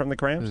something from the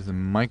Cramps? There's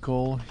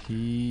Michael.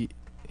 He's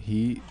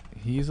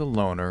a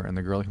loner, and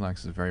the girl he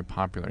likes is very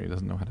popular. He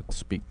doesn't know how to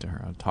speak to her,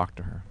 how to talk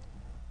to her.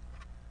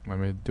 Want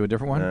me to do a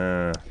different one?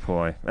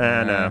 Boy.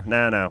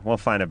 No. We'll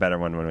find a better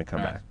one when we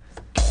come back.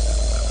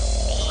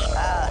 People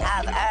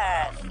of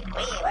Earth, we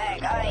were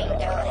going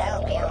to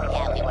help you.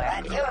 Yeah, we were.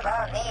 But you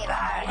don't need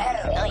our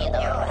help. No, you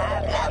don't. You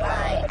have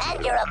Loveline,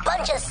 and you're a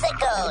bunch of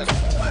sickos.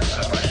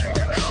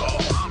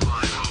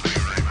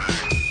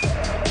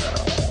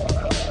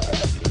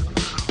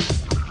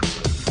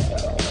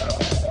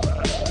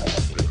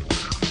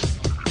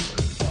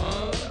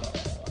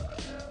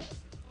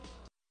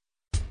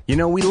 You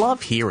know, we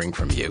love hearing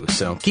from you,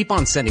 so keep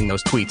on sending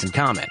those tweets and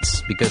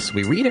comments, because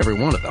we read every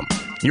one of them.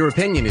 Your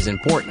opinion is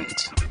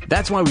important.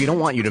 That's why we don't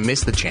want you to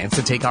miss the chance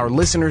to take our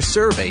listener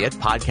survey at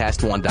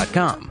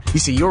podcast1.com. You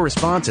see, your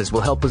responses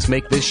will help us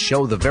make this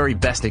show the very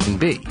best it can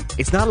be.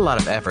 It's not a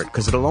lot of effort,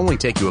 because it'll only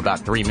take you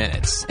about 3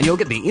 minutes, and you'll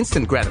get the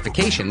instant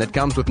gratification that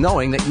comes with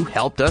knowing that you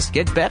helped us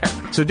get better.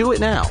 So do it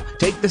now.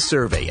 Take the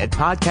survey at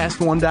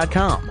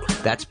podcast1.com.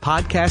 That's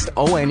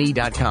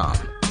podcastone.com.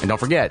 And don't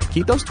forget,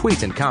 keep those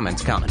tweets and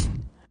comments coming.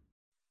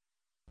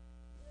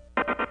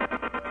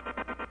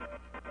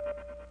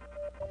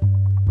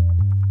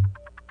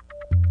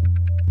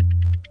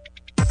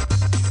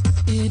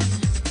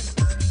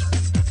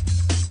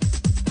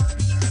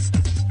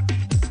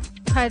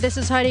 Hi, this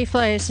is Heidi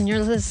Fleiss, and you're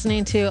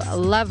listening to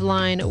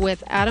Loveline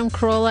with Adam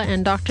Carolla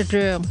and Dr.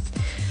 Drew.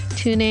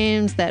 Two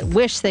names that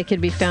wish they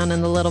could be found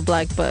in the Little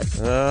Black Book.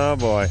 Oh,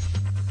 boy.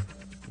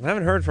 I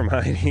haven't heard from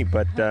Heidi,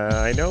 but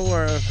I know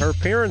her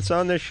appearance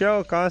on this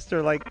show cost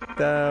her like,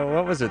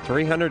 what was it,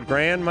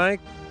 $300,000,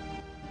 Mike?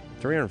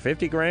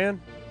 $350,000?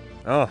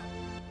 Oh,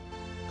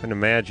 couldn't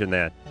imagine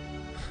that.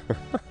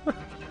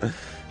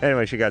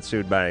 Anyway, she got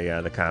sued by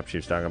the cops she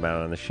was talking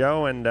about on the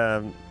show, and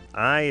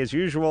I, as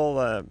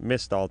usual,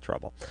 missed all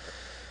trouble.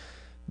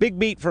 Big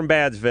Beat from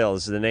Badsville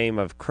is the name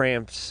of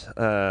Cramps,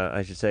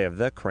 I should say of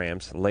the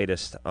Cramps'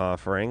 latest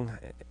offering.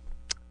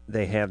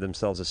 They have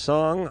themselves a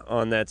song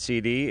on that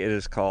CD. It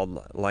is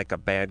called Like a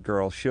Bad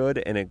Girl Should,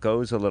 and it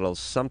goes a little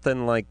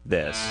something like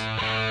this.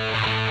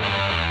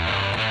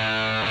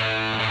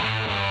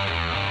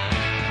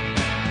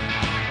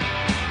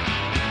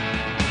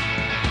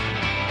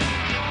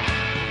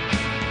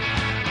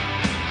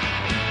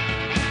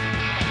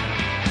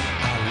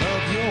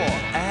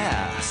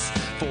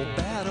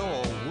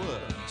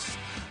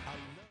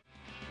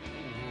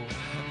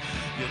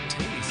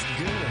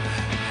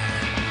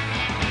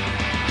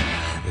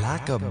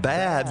 Like a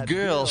bad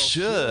girl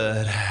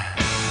should.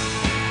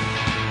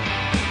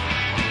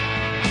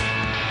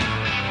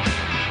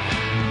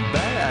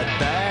 Bad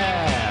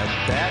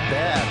girl.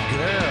 Bad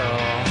girl.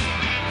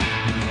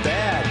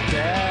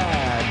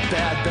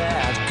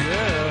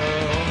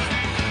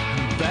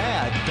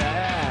 Bad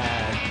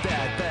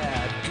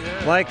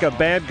girl. Like a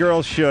Bad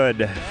Girl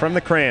Should from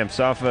the Cramps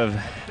off of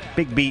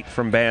Big Beat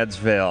from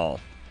Badsville.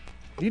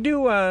 Do you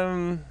do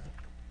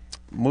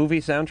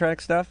movie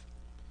soundtrack stuff?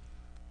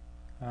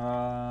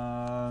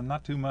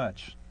 Not too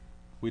much.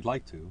 We'd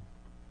like to,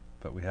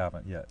 but we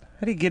haven't yet.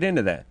 How do you get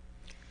into that?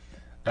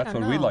 That's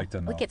what we'd like to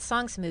know. We get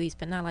songs to movies,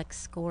 but not like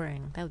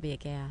scoring. That would be a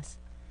gas.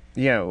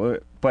 Yeah,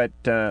 but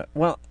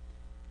well,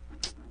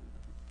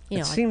 You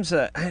know, it seems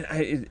I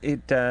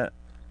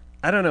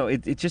don't know.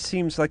 It just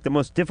seems like the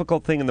most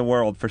difficult thing in the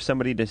world for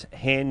somebody to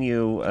hand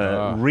you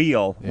a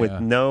reel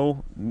with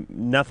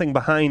nothing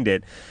behind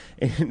it,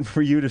 and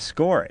for you to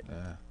score it.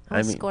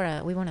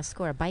 We want to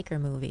score a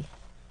biker movie.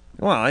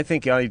 Well, I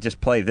think you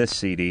just play this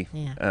CD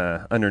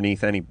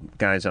underneath any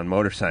guys on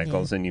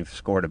motorcycles, and you've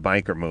scored a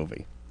biker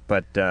movie.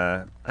 But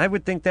I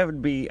would think that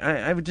would be.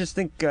 I would just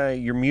think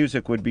your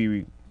music would be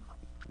a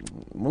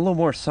little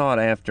more sought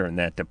after in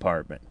that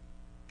department.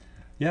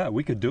 Yeah,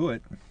 we could do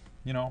it.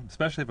 You know,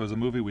 especially if it was a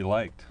movie we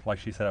liked, like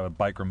she said, a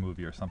biker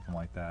movie or something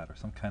like that, or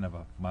some kind of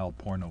a mild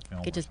porno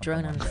film. Could just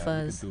drone on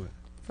fuzz We could do it.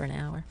 for an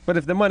hour. But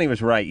if the money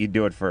was right, you'd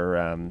do it for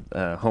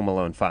Home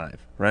Alone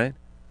 5, right?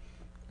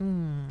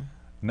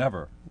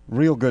 Never.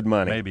 Real good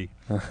money. Maybe.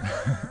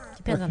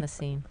 Depends on the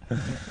scene.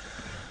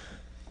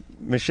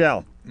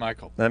 Michelle.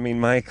 Michael.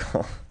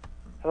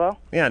 Hello?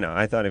 Yeah, no,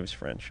 I thought it was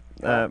French.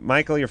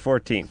 Michael, you're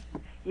 14.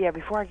 Yeah,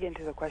 before I get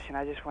into the question,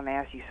 I just want to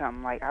ask you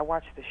something. Like, I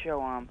watched the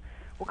show.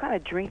 What kind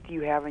of drink do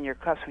you have in your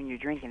cups when you're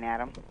drinking,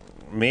 Adam?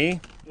 Me?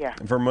 Yeah.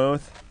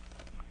 Vermouth?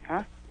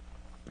 Huh?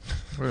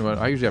 Wait a minute,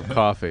 I usually have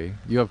coffee.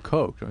 You have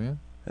Coke, don't you?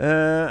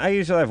 I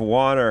usually have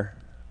water.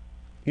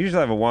 Usually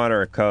I have a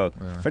water or Coke.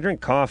 If I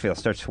drink coffee, I'll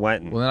start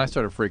sweating. Well, then I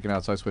started freaking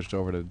out, so I switched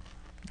over to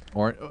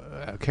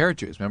carrot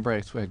juice. Remember,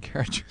 I had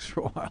carrot juice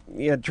for a while.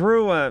 Yeah,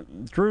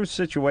 Drew's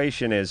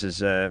situation is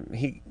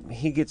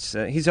he gets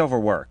he's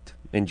overworked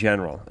in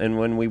general, and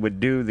when we would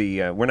do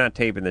the we're not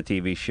taping the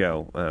TV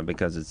show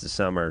because it's the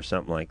summer or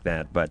something like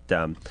that, but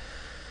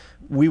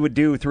we would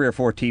do 3 or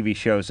 4 TV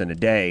shows in a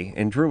day,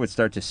 and Drew would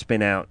start to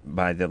spin out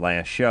by the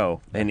last show,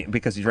 and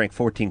because he drank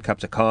 14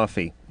 cups of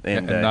coffee.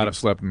 And not have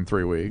slept in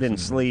 3 weeks. Didn't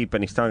sleep,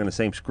 and he's talking to the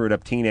same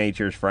screwed-up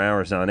teenagers for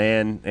hours on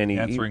end. And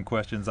answering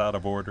questions out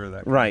of order.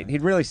 That right.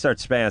 He'd really start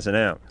spazzing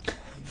out.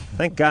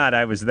 Thank God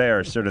I was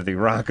there, sort of the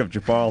Rock of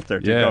Gibraltar,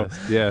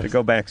 to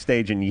go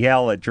backstage and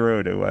yell at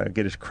Drew to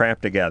get his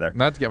crap together.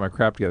 Not to get my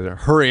crap together.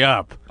 Hurry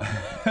up.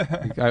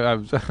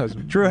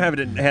 Drew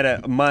had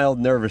a mild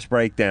nervous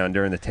breakdown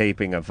during the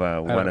taping of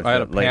one of the later shows. I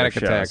had a panic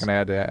attack, and I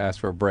had to ask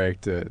for a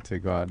break to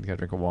go out and get a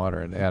drink of water.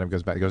 And Adam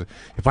goes back. He goes,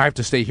 if I have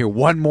to stay here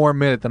one more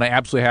minute, then I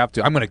absolutely have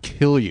to. I'm going to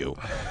kill you.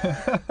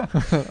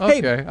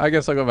 Okay, I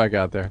guess I'll go back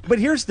out there. But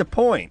here's the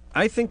point.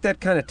 I think that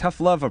kind of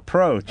tough love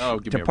approach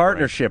to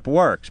partnership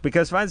works.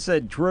 Because if I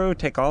said, Drew,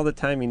 take all the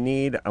time you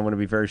need. I want to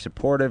be very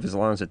supportive as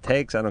long as it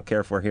takes. I don't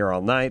care if we're here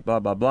all night, blah,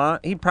 blah, blah.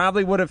 He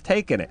probably would have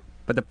taken it.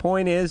 But the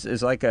point is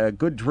like a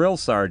good drill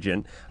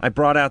sergeant, I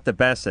brought out the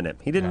best in him.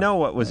 He didn't know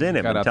what was in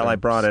him until I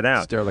brought it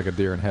out. Stare like a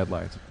deer in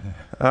headlights.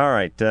 All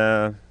right.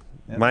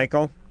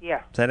 Michael? Yeah.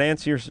 Does that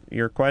answer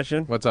your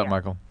question? What's up,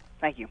 Michael?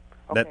 Thank you.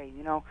 Okay,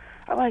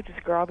 I like this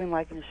girl. I've been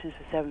liking her since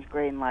the 7th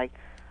grade, and,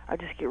 I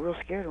just get real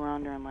scared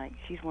around her, and,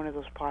 she's one of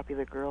those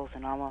popular girls,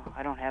 and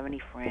I don't have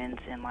any friends,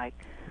 and,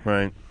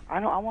 Right. I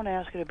want to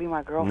ask her to be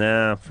my girlfriend.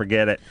 No,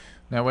 forget it.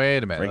 Now,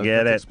 wait a minute.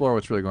 Let's explore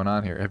what's really going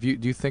on here. Do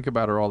you think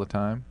about her all the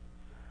time?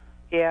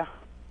 Yeah.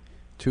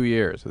 2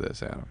 years of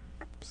this, Adam.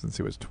 Since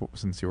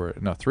you were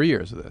 3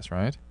 years of this,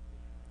 right?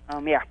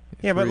 Yeah.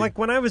 Yeah, but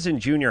when I was in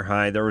junior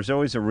high, there was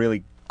always a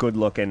really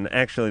good-looking.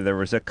 Actually, there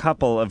was a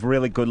couple of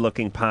really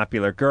good-looking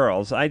popular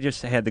girls. I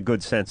just had the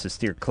good sense to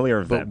steer clear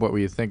of them. But were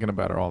you thinking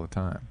about her all the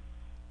time?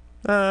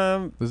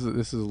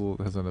 This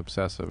has an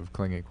obsessive,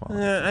 clingy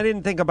quality. I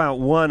didn't think about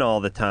one all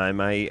the time.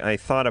 I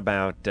thought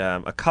about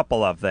a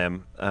couple of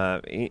them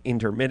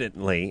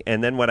intermittently,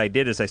 and then what I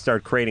did is I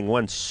started creating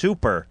one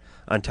super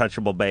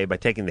untouchable babe by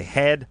taking the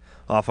head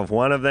off of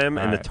one of them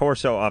and the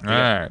torso off the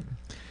other. Right.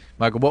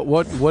 Michael,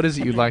 what is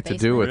it you'd like to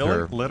do with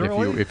her?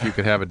 Literally? If you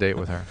could have a date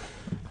with her?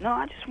 No,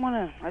 I just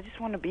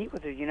want to be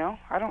with her.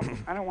 I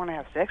don't want to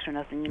have sex or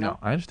nothing. No,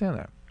 I understand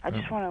that. I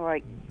just want to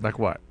Like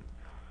what?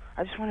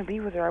 I just want to be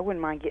with her. I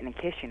wouldn't mind getting a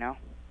kiss.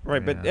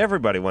 Right, but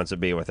everybody wants to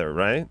be with her,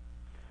 right?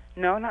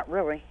 No, not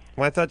really.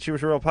 Well, I thought she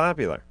was real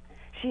popular.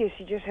 She is.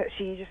 She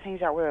just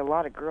hangs out with a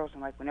lot of girls,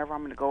 and whenever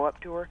I'm going to go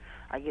up to her,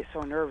 I get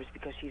so nervous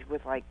because she's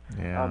with a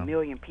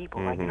million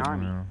people, like an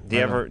army. Do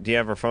you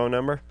have her phone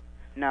number?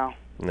 No.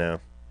 No.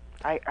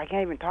 I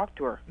can't even talk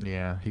to her.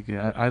 Yeah,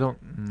 I don't.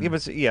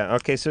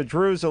 Okay. So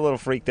Drew's a little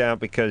freaked out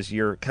because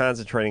you're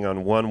concentrating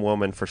on one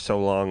woman for so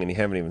long, and you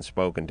haven't even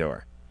spoken to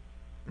her.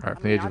 Right,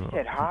 from the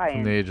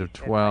age of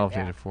 12 to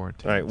the age of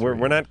 14. All right,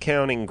 we're not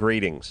counting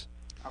greetings.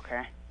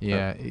 Okay.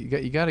 Yeah,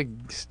 you got to.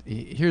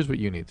 Here's what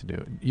you need to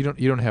do. You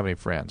don't have any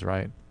friends,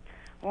 right?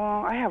 Well,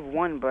 I have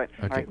one, but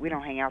we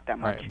don't hang out that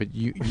much. Right, but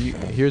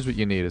here's what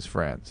you need is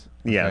friends.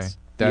 Okay? Yes,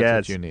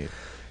 that's what you need.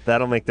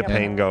 That'll make the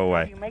pain go away.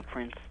 How do you make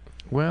friends?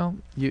 Well,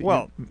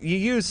 you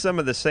use some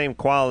of the same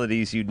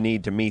qualities you'd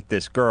need to meet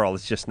this girl.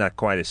 It's just not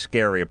quite as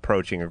scary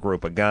approaching a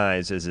group of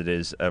guys as it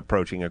is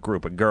approaching a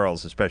group of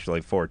girls,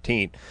 especially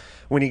 14.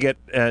 When you get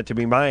to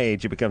be my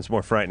age, it becomes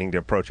more frightening to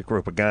approach a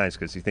group of guys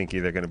because you think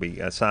you're either going to be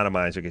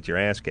sodomized or get your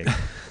ass kicked,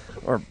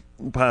 or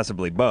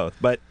possibly both.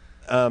 But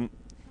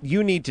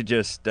you need to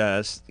just,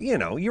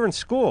 you're in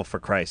school, for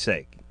Christ's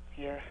sake.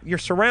 Yeah. You're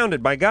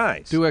surrounded by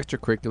guys. Do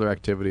extracurricular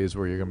activities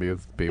where you're going to be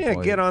with people.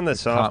 Yeah, get on the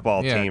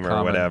softball team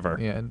or whatever.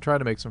 Yeah, and try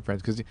to make some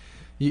friends because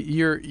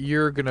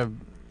you're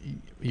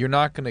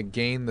not going to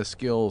gain the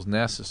skills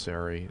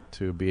necessary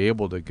to be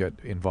able to get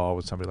involved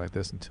with somebody like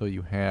this until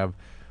you have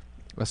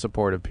a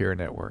supportive peer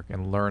network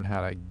and learn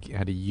how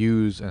to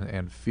use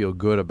and feel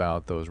good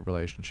about those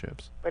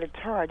relationships. But it's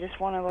her. I just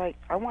want to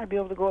I want to be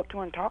able to go up to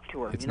her and talk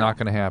to her. It's not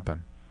going to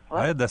happen.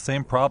 I had the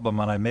same problem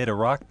when I made a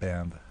rock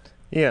band.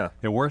 Yeah.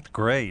 It worked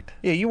great.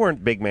 Yeah, you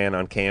weren't big man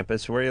on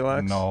campus, were you,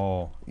 Lex?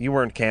 No. You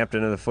weren't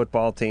captain of the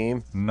football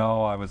team?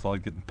 No, I was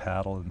like getting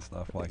paddled and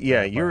stuff like that.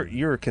 Yeah,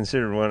 you were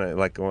considered one of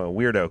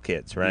weirdo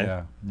kids,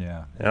 right?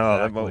 Yeah.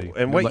 Exactly.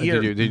 And what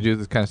year? Did you do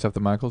the kind of stuff that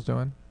Michael's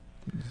doing?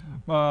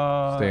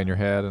 Stay in your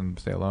head and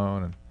stay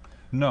alone? And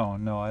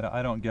No,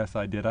 I don't guess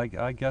I did.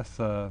 I guess...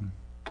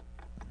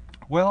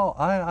 Well,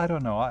 I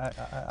don't know. I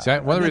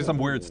did some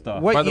weird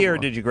stuff. What year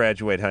did you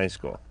graduate high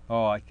school?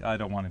 Oh, I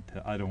don't want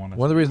to. I don't want to.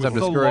 One of the reasons I'm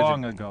discouraging. So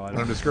long ago.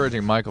 I'm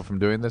discouraging Michael from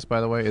doing this, by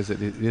the way, is that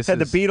Had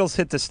the Beatles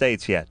hit the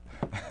States yet?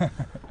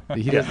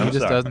 He just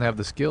doesn't have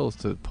the skills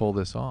to pull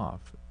this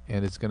off.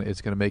 and it's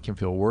gonna make him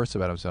feel worse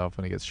about himself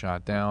when he gets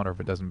shot down, or if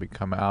it doesn't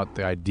come out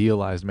the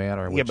idealized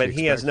manner. In Yeah, which but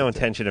he has expects no it to.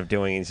 intention of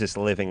doing it. He's just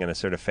living in a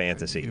sort of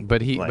fantasy.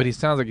 But he life.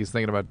 sounds like he's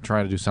thinking about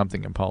trying to do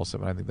something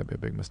impulsive, and I think that'd be a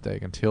big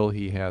mistake until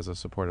he has a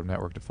supportive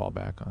network to fall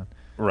back on.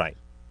 Right.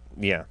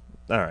 Yeah.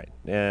 All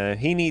right.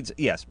 He needs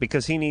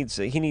because he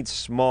needs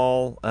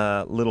small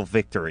little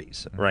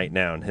victories right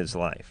now in his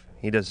life.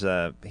 He does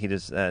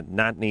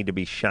not need to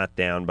be shot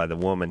down by the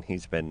woman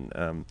he's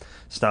been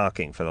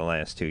stalking for the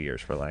last 2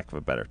 years, for lack of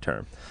a better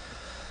term.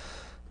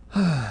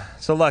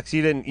 So, Lux,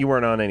 you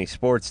weren't on any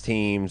sports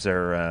teams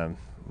or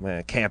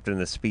captain of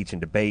the speech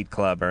and debate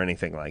club or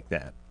anything like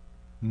that.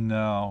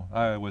 No,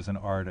 I was an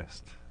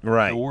artist.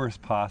 Right. The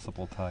worst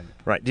possible type.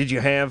 Right. Did you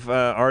have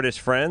artist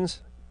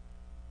friends?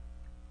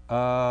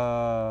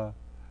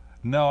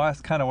 No, I was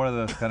kind of one of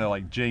those kind of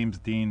like James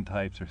Dean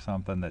types or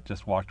something that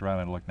just walked around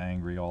and looked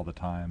angry all the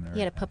time.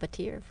 You had a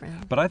puppeteer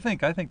friend. But I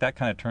think that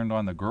kind of turned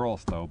on the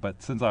girls, though.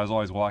 But since I was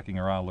always walking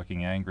around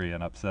looking angry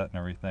and upset and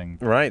everything,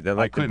 right? They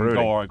like I couldn't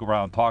go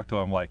around and talk to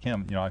him like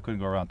him. I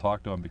couldn't go around and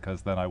talk to him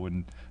because then I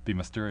wouldn't be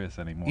mysterious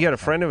anymore. You had a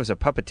friend who was a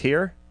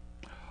puppeteer?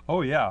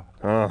 Oh yeah.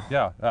 Oh.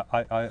 Yeah.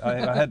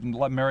 I had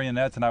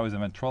marionettes and I was a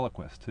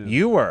ventriloquist too.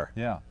 You were?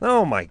 Yeah.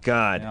 Oh my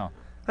God. Yeah.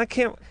 I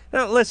can't.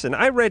 Now listen,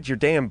 I read your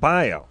damn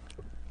bio.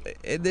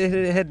 It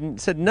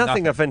had said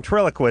nothing of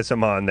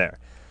ventriloquism on there.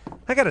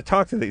 I got to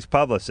talk to these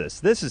publicists.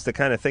 This is the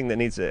kind of thing that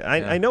needs to...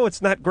 I know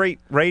it's not great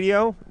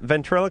radio,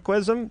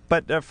 ventriloquism,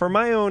 but for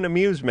my own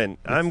amusement,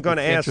 I'm going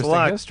to ask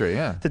Lux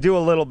to do a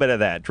little bit of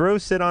that. Drew,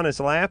 sit on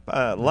his lap.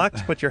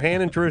 Lux, put your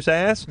hand in Drew's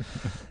ass.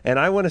 And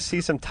I want to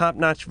see some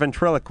top-notch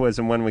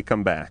ventriloquism when we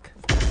come back.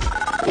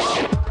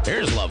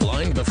 Here's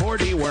Loveline before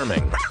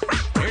deworming.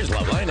 Here's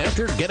Loveline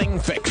after getting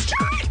fixed.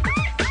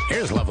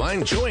 Here's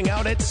Loveline chewing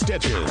out its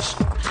stitches.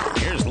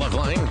 Here's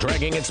Loveline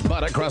dragging its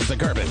butt across the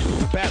carpet.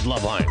 Bad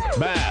Loveline.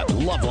 Bad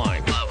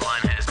Loveline.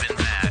 Loveline has been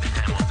bad,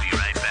 and we'll be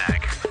right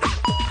back.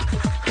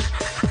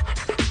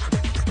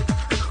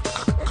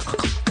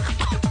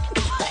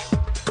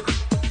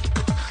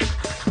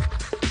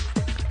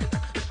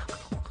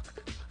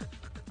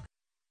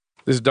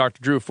 This is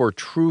Dr. Drew for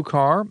True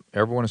Car.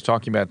 Everyone is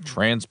talking about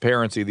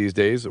transparency these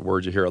days, a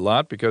word you hear a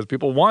lot because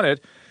people want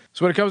it.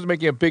 So when it comes to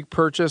making a big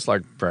purchase,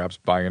 like perhaps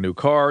buying a new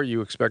car,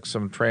 you expect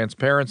some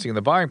transparency in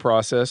the buying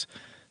process.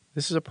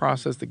 This is a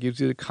process that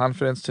gives you the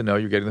confidence to know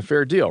you're getting the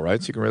fair deal,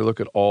 right? So you can really look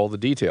at all the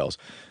details.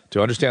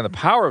 To understand the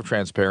power of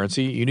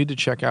transparency, you need to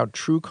check out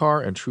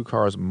TrueCar and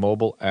TrueCar's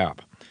mobile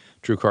app.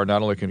 TrueCar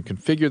not only can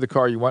configure the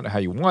car you want and how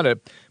you want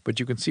it, but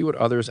you can see what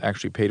others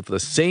actually paid for the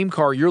same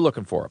car you're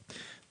looking for,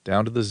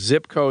 down to the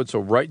zip code. So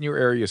right in your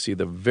area, you see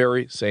the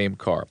very same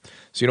car.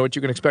 So you know what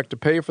you can expect to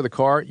pay for the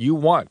car you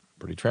want.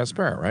 Pretty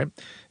transparent, right?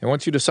 And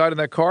once you decide on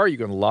that car, you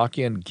can lock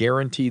in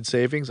guaranteed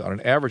savings on an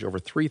average over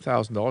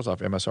 $3,000 off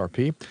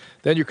MSRP.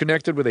 Then you're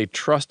connected with a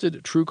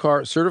trusted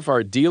TrueCar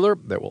certified dealer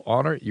that will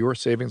honor your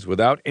savings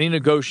without any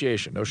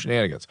negotiation, no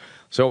shenanigans.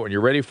 So when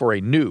you're ready for a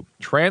new,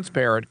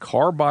 transparent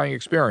car buying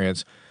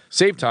experience,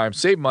 save time,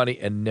 save money,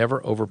 and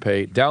never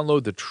overpay,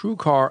 download the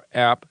TrueCar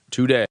app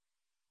today.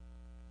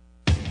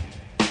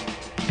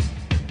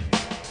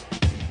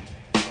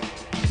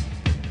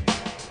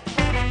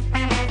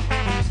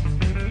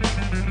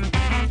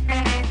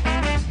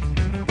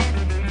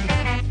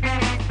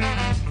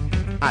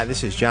 Hi,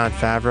 this is John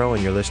Favreau,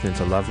 and you're listening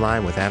to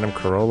Loveline with Adam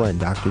Carolla and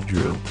Dr.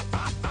 Drew.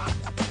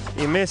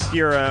 You missed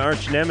your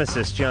arch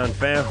nemesis, John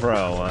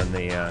Favreau, on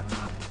the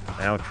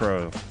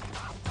outro.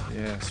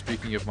 Yeah,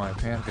 speaking of my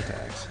panic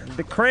attacks.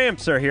 The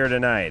Cramps are here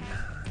tonight.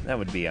 That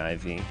would be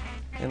Ivy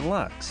and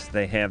Lux.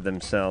 They have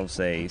themselves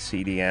a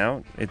CD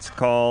out. It's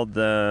called,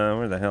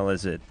 where the hell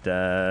is it?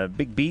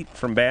 Big Beat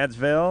from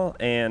Badsville,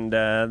 and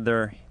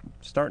they're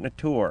starting a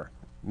tour.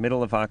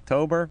 Middle of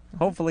October,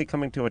 hopefully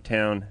coming to a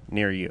town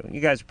near you. You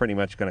guys are pretty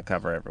much going to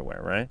cover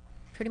everywhere, right?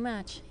 Pretty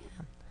much,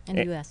 yeah. In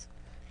the U.S.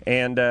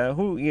 And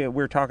we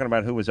were talking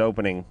about who was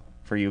opening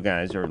for you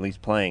guys, or at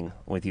least playing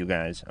with you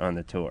guys on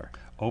the tour.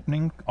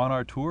 Opening on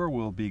our tour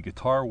will be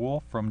Guitar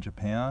Wolf from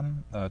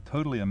Japan, a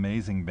totally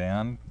amazing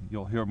band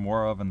you'll hear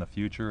more of in the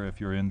future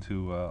if you're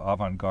into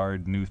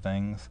avant-garde new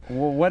things.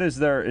 Well, what is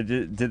their...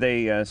 Do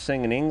they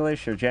sing in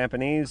English or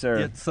Japanese? Or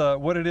it's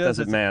what it is. Does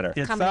it matter?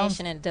 It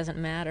combination, it doesn't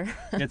matter.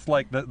 It's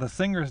like the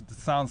singer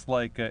sounds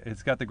like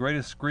it's got the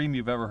greatest scream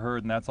you've ever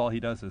heard, and that's all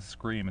he does is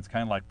scream. It's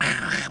kind of like...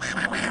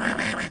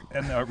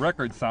 And the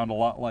records sound a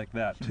lot like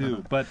that,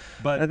 too. But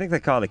I think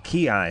they call it a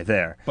ki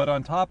there. But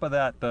on top of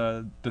that,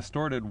 the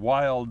distorted,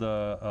 wild,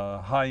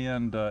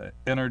 high-end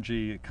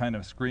energy kind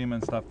of scream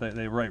and stuff,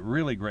 they write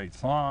really great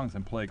songs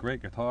and play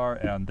great guitar,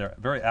 and they're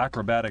very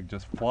acrobatic,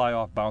 just fly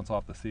off, bounce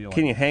off the ceiling.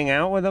 Can you hang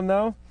out with them,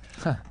 though?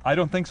 I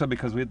don't think so,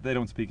 because they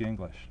don't speak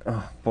English.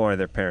 Oh, boy,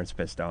 their parents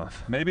pissed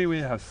off. Maybe we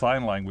have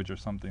sign language or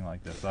something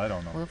like this. I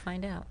don't know. We'll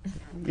find out.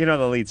 You know,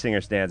 the lead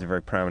singer's dad's a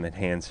very prominent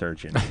hand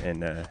surgeon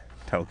in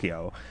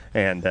Tokyo,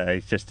 and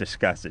he's just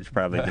disgusted. He's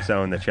probably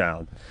disowned the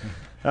child.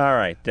 All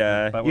right.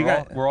 But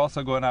we're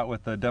also going out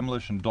with the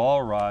Demolition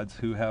Doll Rods,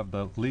 who have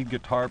the lead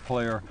guitar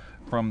player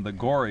from the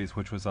Gories,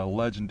 which was a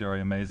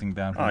legendary, amazing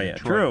band from Oh, yeah.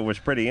 Detroit. Drew was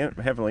pretty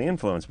heavily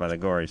influenced by the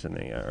Gories in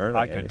the early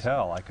I 80s.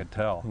 could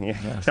tell. Yeah, you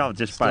could tell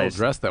just by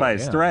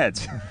his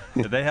threads.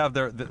 They have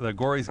the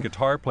Gories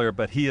guitar player,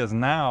 but he has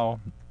now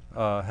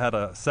had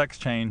a sex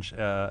change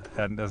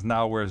and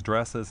now wears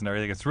dresses and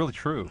everything. It's really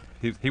true.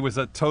 He was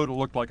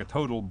looked like a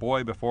total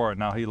boy before, and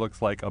now he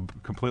looks like a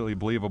completely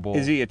believable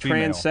Is he a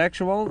female.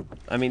 transsexual?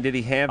 I mean, did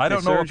he have I the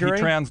don't know surgery? if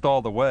he transed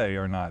all the way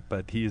or not,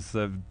 but he's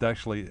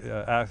actually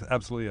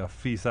absolutely a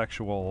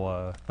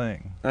phisexual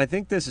thing. I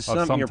think this is of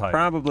something some you're type.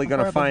 probably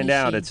going to find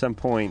out he. at some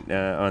point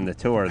on the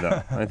tour,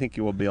 though. I think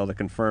you will be able to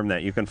confirm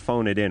that. You can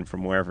phone it in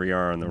from wherever you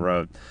are on the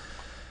road.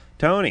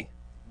 Tony.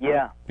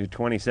 Yeah. You're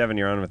 27.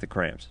 You're on with the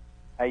Cramps.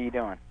 How you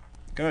doing?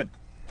 Good.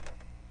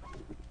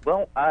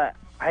 Well, I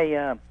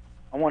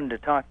wanted to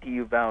talk to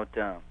you about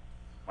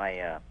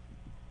my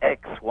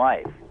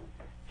ex-wife.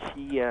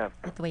 She That's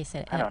the way you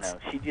said I don't ex. know.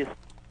 She just,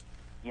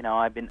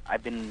 I've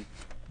been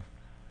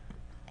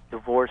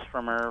divorced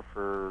from her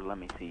for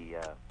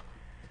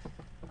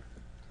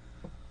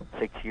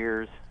 6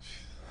 years.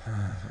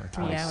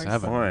 3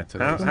 hours. Boy,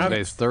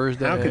 Today's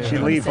Thursday. How could she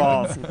leave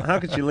all? How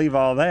could she leave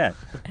all that?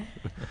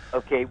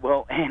 Okay,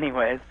 well,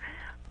 anyways,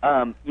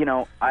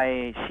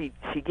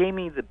 she gave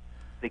me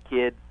the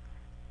kid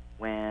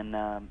when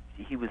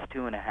he was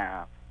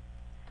 2.5,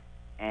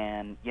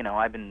 and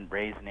I've been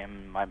raising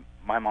him.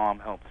 My mom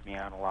helps me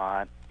out a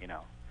lot.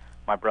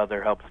 My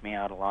brother helps me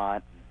out a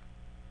lot,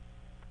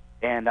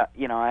 and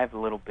I have a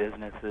little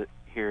business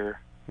here.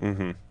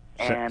 Mm-hmm.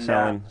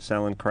 And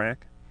selling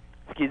crack?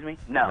 excuse me?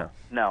 No.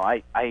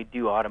 I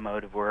do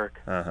automotive work.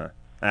 Uh-huh.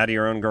 Out of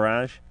your own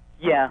garage?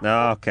 Yeah.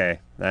 No, okay.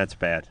 That's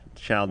bad.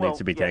 Child Well, needs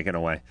to be yeah. taken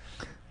away.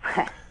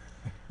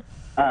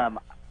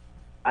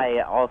 I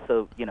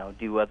also,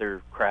 do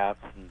other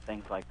crafts and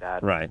things like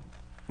that. Right.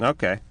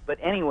 Okay. But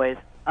anyways,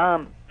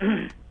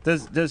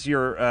 Does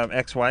your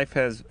ex-wife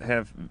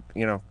have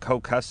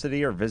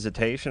co-custody or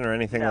visitation or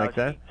anything like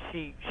that?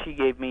 She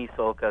gave me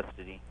sole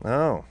custody.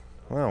 Oh,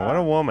 well, what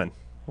a woman!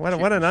 What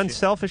an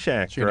unselfish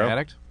act, She an Drew.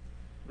 addict?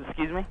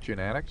 Excuse me? Is she an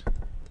addict?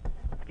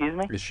 Excuse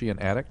me? Is she an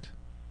addict?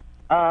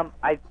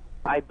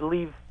 I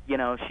believe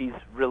she's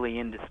really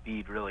into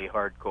speed, really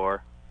hardcore.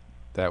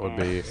 That would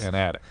be an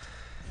addict.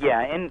 Yeah,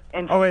 and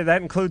Oh wait,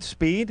 that includes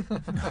speed?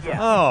 Yeah.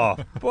 Oh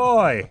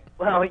boy!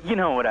 Well, you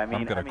know what I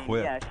mean. gonna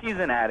quit. Yeah, she's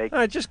an addict. All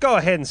right, just go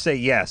ahead and say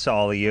yes,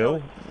 all of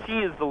you. She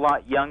is a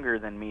lot younger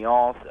than me,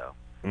 also.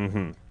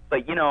 Mm-hmm.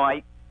 But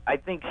I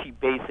think she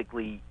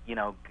basically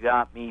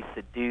got me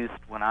seduced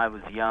when I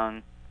was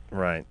young.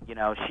 Right.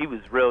 She was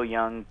real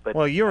young, but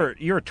Well, you're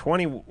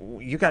 20.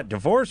 You got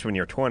divorced when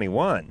you're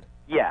 21.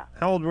 yeah,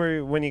 How old were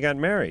you when you got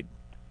married?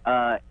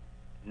 19.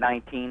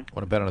 Want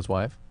to bet on his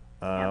wife?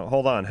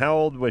 Hold on. How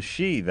old was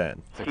she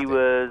then? She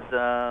was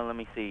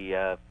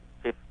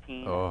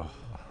 15. Oh.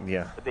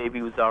 Yeah. The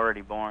baby was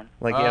already born.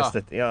 Like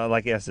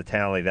he has to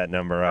tally that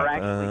number up. Or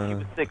actually, she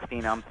was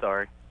 16. I'm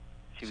sorry.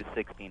 She was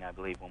 16, I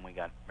believe, when we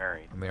got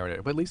married. And they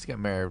already, but at least get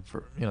married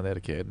for they had a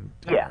kid. And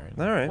got Yeah. married.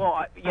 All right.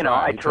 Well,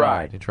 I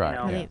tried. You tried.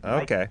 Yeah.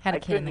 Okay. Had a I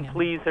kid in the couldn't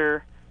please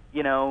her,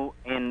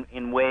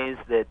 in ways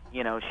that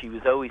she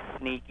was always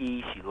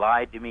sneaky. She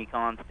lied to me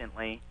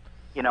constantly,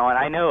 and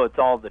I know it's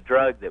all the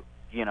drug that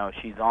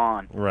she's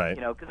on. Right.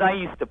 Because I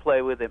used to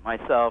play with it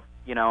myself.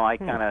 I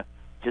kind of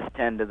just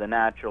tend to the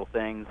natural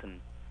things and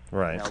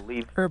Right.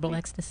 leave Herbal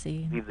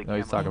ecstasy. leave the No,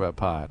 he's talking about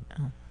pot.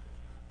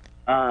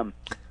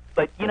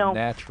 But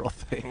Natural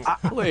things,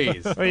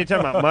 please. What are you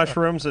talking about?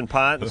 Mushrooms and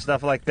pot and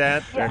stuff like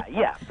that?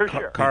 yeah, for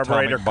sure.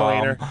 Carburetor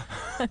Atomic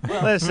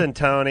cleaner. Listen,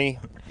 Tony,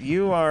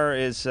 you are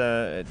as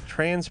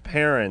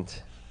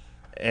transparent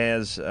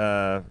as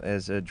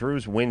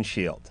Drew's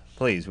windshield.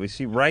 Please, we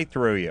see right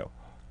through you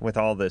with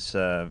all this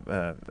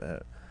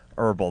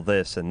herbal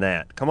this and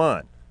that. Come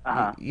on.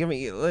 Uh-huh.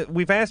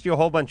 We've asked you a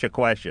whole bunch of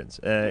questions.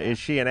 Is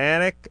she an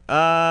addict?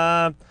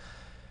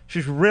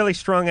 She's really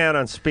strung out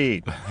on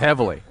speed.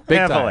 Heavily. Big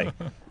Heavily.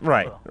 time.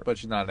 Right. But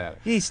she's not an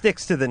addict. He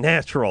sticks to the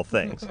natural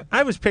things.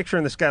 I was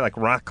picturing this guy like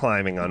rock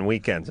climbing on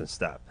weekends and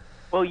stuff.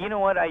 Well, you know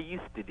what? I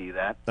used to do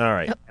that. All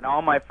right. And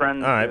all my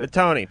friends. All right, but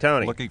Tony.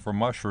 Looking for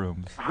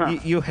mushrooms.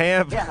 You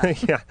have,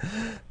 yeah.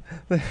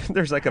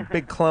 There's like a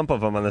big clump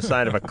of them on the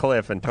side of a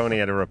cliff, and Tony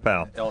had to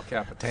rappel. El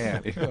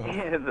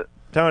Capitan.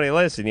 Tony,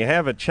 listen, you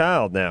have a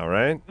child now,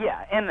 right?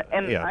 Yeah, and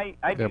Yeah. I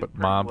Yeah, do but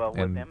pretty mom well with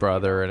and them.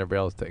 brother and everybody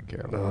else taken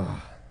care of.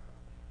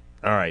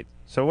 All right.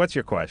 So what's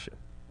your question?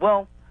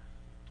 Well,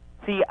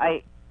 see,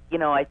 I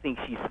think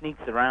she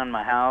sneaks around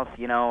my house.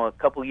 A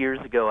couple years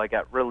ago, I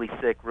got really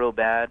sick, real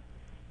bad,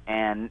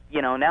 and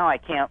now I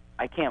can't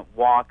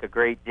walk a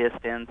great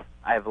distance.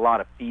 I have a lot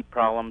of feet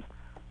problems.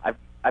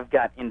 I've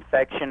got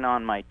infection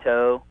on my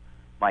toe.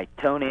 My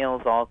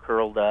toenails all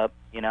curled up.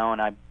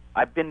 And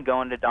I've been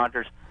going to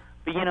doctors,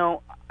 but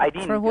I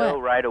didn't For what? go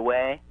right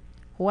away.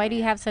 Why do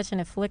you have such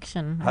an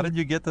affliction? How did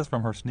you get this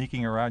from her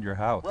sneaking around your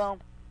house? Well,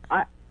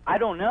 I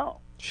don't know.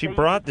 She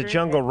brought the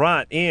jungle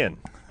rot in.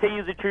 Tell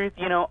you the truth,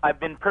 I've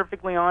been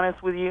perfectly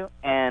honest with you,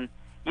 and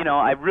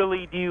I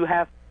really do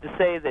have to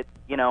say that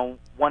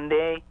one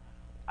day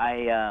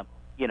I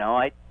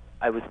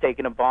I was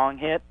taking a bong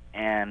hit,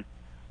 and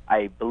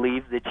I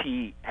believe that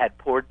she had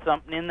poured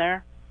something in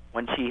there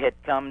when she had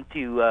come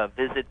to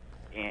visit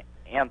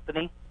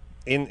Anthony.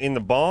 In the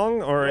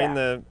bong or in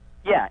the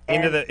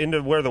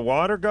into where the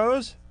water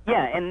goes?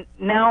 Yeah, and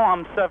now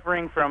I'm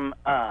suffering from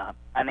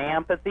an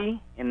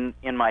ampathy in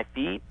my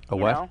feet. A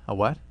you what? know? A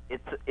what?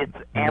 It's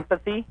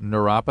ampathy,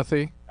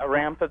 Neuropathy? a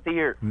rampathy,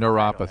 or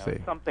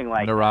Neuropathy. something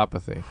like that.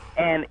 Neuropathy.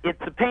 And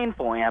it's a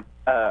painful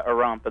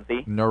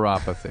neuropathy.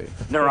 Neuropathy.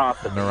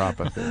 Neuropathy.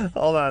 Neuropathy.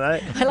 Hold on.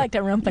 I like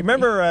that rumpathy.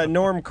 Remember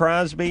Norm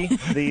Crosby,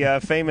 the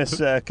famous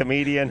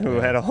comedian who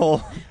had a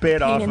whole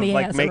bit Pain off in of the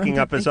like ass, making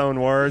up his own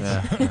words?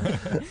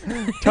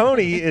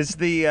 Tony is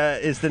the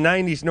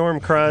 '90s Norm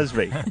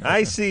Crosby.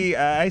 I see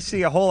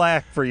a whole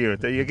act for you.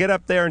 You get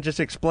up there and just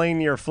explain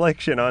your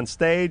affliction on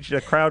stage. The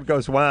crowd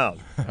goes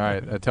wild. All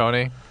right,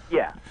 Tony.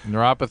 Yeah.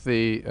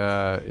 Neuropathy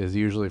is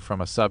usually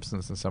from a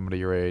substance in somebody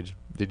your age.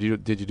 Did you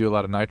do a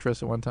lot of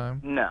nitrous at one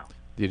time? No.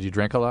 Did you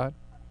drink a lot?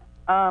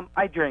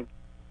 I drink,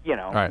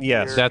 All right.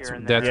 beer That's here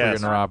and where there. your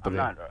neuropathy. I'm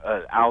not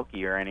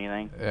alky or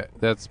anything.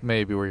 That's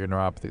maybe where your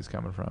neuropathy is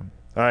coming from.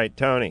 All right,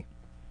 Tony.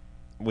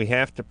 We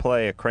have to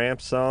play a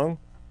Cramps song,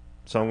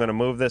 so I'm going to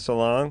move this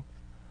along.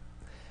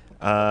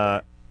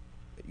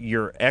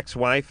 Your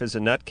ex-wife is a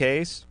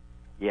nutcase.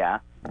 Yeah.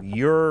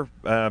 You're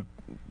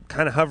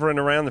kind of hovering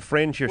around the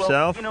fringe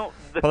yourself.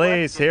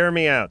 Please hear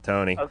me out,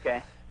 Tony.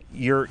 Okay.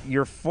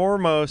 Your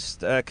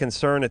foremost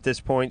concern at this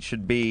point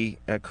should be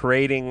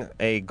creating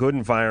a good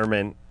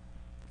environment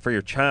for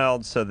your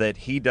child so that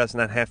he does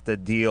not have to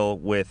deal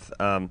with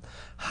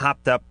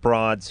hopped-up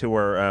broads who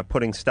are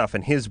putting stuff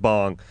in his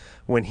bong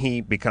when he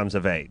becomes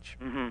of age.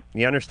 Mm-hmm.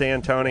 You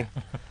understand, Tony?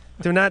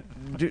 do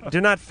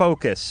not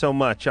focus so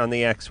much on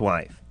the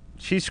ex-wife.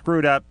 She's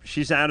screwed up.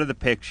 She's out of the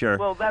picture.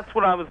 Well, that's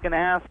what I was going to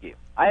ask you.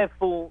 I have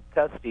full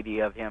custody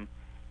of him.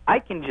 I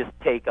can just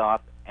take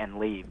off and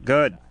leave.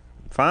 Good.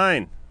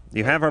 Fine.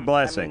 You have our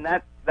blessing. I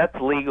mean, that's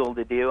legal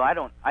to do. I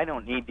don't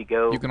need to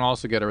go. You can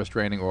also get a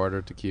restraining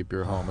order to keep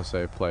your home a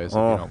safe place if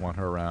you don't want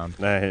her around.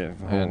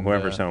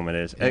 Whoever's home it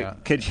is. Yeah.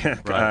 Could you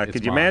Right,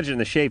 could you mom. imagine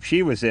the shape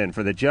she was in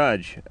for the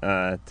judge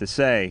to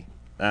say,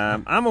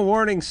 I'm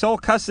awarding sole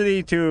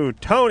custody to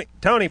Tony.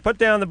 Tony, put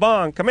down the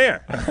bong. Come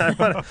here.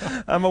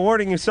 I'm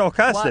awarding you sole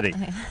custody.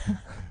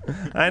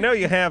 I know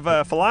you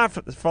have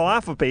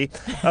philosophy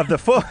of the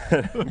foot.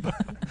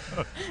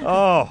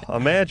 Oh,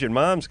 imagine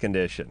Mom's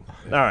condition.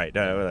 All right,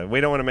 we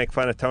don't want to make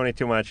fun of Tony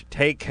too much.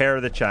 Take care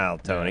of the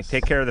child, Tony. Yes.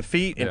 Take care of the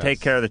feet and Yes. take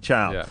care of the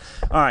child. Yes.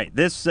 All right,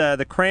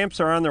 the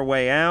Cramps are on their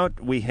way out.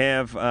 We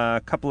have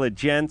a couple of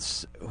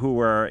gents who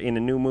are in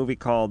a new movie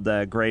called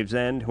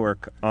Gravesend who are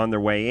on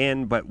their way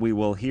in, but we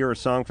will hear a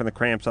song from the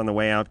Cramps on the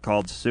way out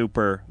called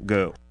Super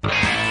Goo.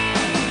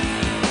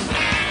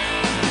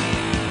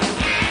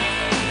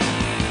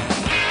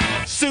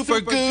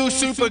 Super goo,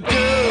 super goo. Oh,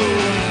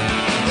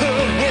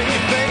 hey,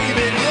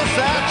 baby, yes,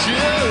 I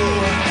do.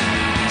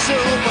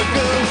 Super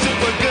goo,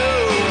 super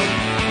goo.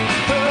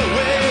 Oh,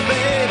 hey,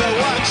 baby,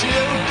 what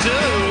you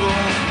do?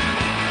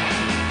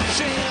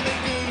 Shimmy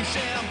goo,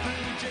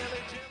 shampoo,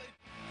 jelly, jelly.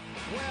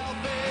 Well,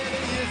 baby,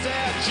 is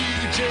that you?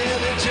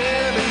 Jelly,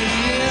 jelly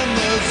in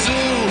the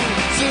zoo.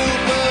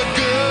 Super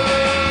goo.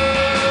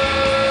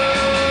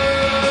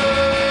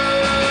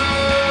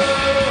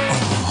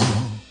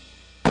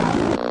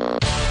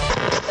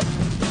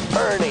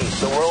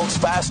 The world's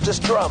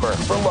fastest drummer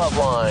for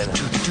Loveline.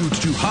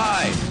 Too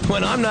high.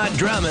 When I'm not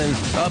drumming,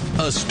 up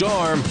a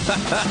storm.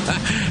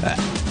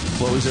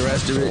 What was the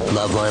rest of it?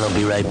 Loveline will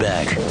be right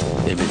back.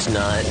 If it's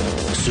not,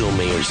 sue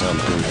me or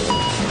something.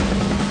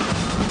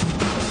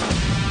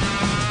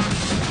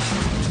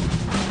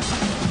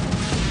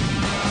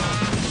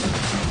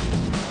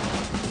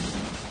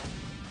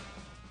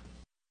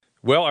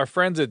 Well, our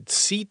friends at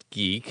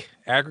SeatGeek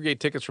aggregate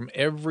tickets from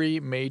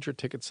every major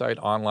ticket site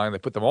online. They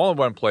put them all in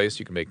one place.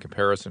 You can make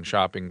comparison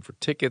shopping for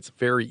tickets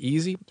very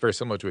easy. It's very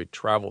similar to a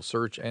travel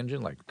search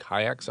engine like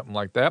Kayak, something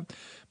like that.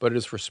 But it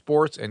is for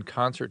sports and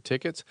concert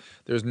tickets.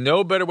 There's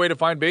no better way to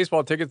find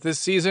baseball tickets this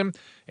season.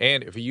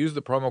 And if you use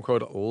the promo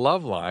code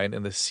LOVELINE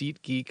in the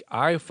SeatGeek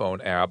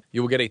iPhone app,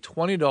 you will get a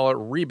 $20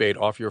 rebate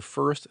off your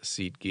first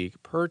SeatGeek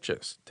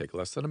purchase. Take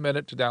less than a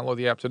minute to download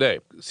the app today.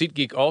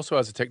 SeatGeek also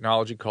has a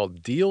technology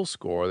called Deal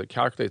Score that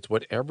calculates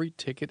what every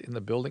ticket in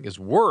the building is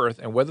worth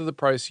and whether the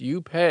price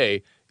you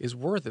pay is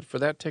worth it for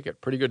that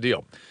ticket. Pretty good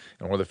deal.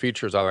 And one of the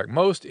features I like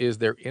most is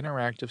their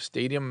interactive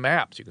stadium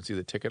maps. You can see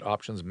the ticket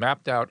options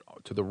mapped out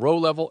to the row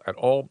level at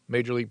all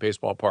Major League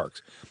Baseball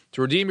parks.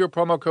 To redeem your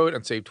promo code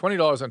and save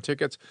 $20 on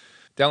tickets,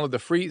 download the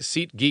free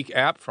SeatGeek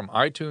app from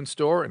iTunes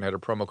Store and enter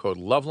promo code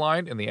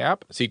LOVELINE in the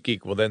app.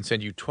 SeatGeek will then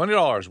send you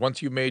 $20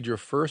 once you've made your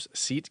first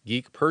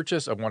SeatGeek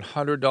purchase of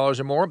 $100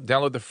 or more.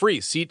 Download the free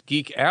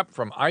SeatGeek app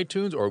from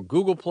iTunes or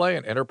Google Play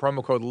and enter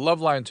promo code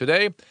LOVELINE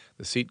today.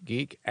 The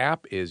SeatGeek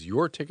app is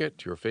your ticket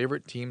to your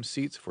favorite team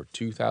seats for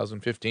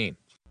 2015.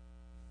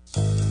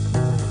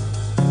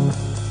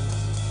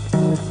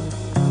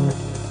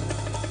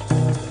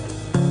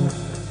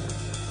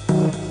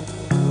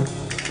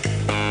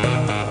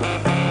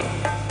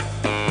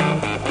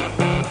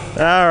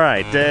 All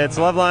right, it's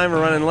Loveline.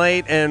 We're running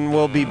late, and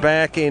we'll be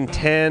back in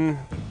 10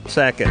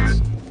 seconds.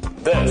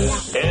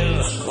 This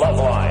is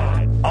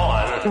Loveline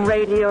on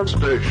Radio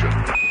Station.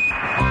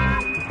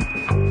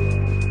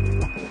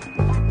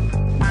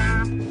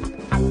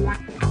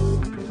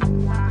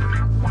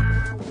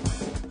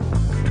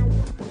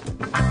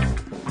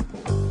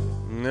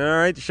 All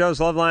right, the show's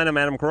Loveline. I'm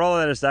Adam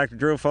Carolla. That is Dr.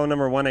 Drew. Phone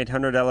number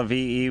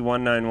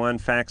 1-800-LOVE-191.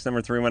 Fax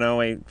number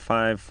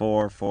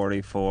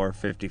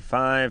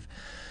 310-854-4455.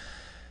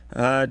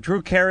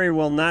 Drew Carey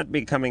will not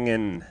be coming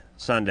in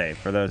Sunday.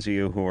 For those of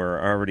you who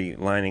are already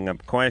lining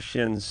up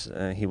questions,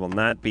 he will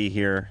not be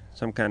here.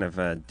 Some kind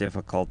of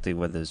difficulty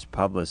with his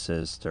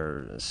publicist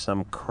or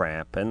some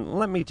crap. And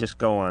let me just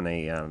go on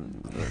a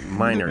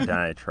minor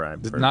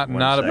diatribe. For Not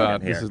one second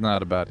about. here. This is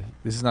not about.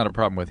 This is not a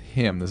problem with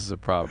him. This is a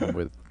problem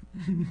with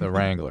the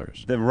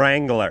Wranglers. The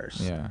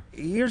Wranglers. Yeah.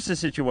 Here's the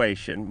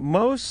situation.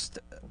 Most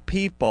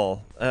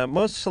people,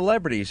 most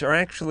celebrities are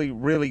actually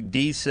really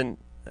decent,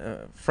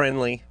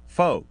 friendly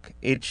folk.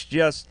 It's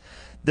just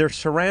they're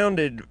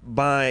surrounded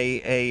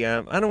by a,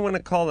 I don't want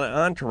to call it an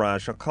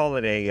entourage, I'll call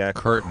it a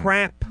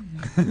crap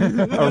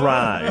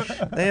arrage.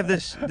 They have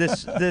this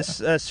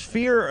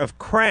sphere of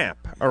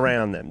crap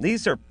around them.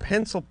 These are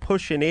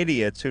pencil-pushing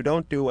idiots who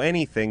don't do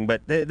anything,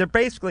 but they're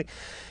basically,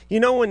 you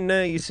know when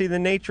you see the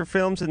nature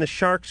films and the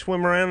sharks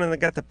swim around and they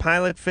got the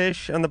pilot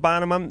fish on the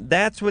bottom of them?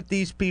 That's what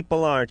these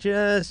people are.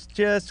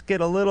 Just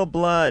get a little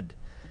blood.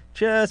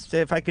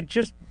 If I could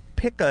just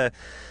pick a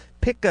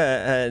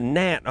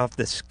gnat off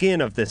the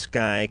skin of this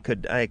guy,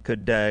 I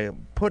could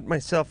put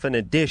myself an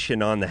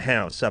addition on the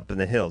house up in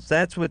the hills.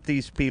 That's what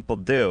these people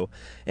do.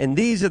 And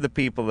these are the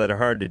people that are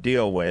hard to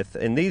deal with,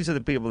 and these are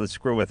the people that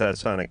screw with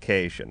us on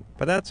occasion.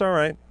 But that's all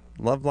right.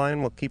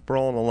 Loveline will keep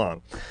rolling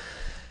along.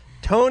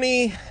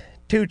 Tony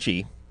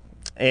Tucci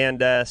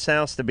and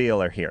Sal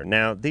Stabile are here.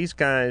 Now, these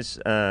guys,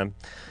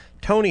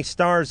 Tony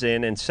stars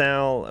in, and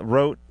Sal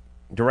wrote,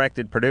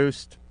 directed,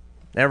 produced,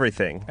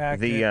 everything.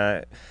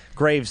 The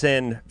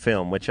Gravesend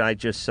film, which I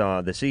just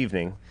saw this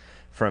evening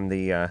from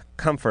the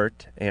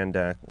comfort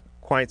and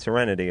quiet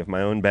serenity of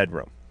my own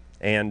bedroom.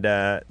 And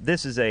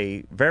this is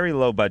a very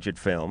low-budget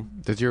film.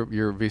 Does your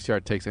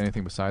VCR takes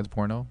anything besides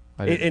porno?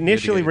 It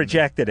initially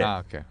rejected it. Ah,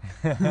 okay.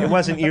 It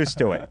wasn't used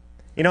to it.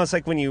 You know, it's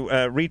like when you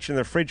reach in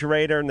the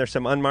refrigerator and there's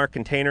some unmarked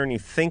container and you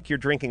think you're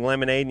drinking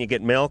lemonade and you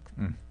get milk,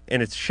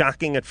 and it's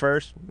shocking at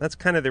first. That's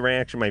kind of the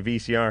reaction my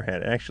VCR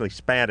had. It actually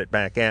spat it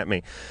back at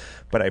me.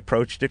 But I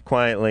approached it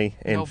quietly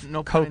and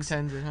no pun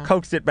intended, huh?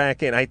 coaxed it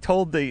back in. I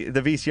told the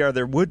VCR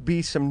there would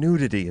be some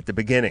nudity at the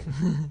beginning,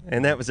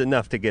 and that was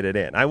enough to get it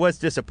in. I was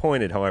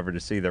disappointed, however,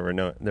 to see there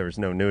was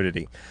no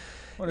nudity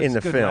in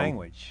the good film.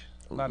 Language.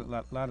 A lot of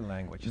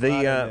language.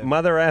 The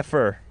mother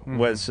effer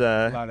was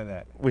a lot of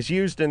that was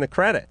used in the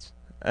credits.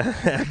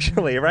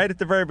 Actually, right at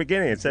the very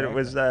beginning, it said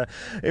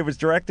it was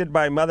directed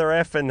by Mother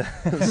F and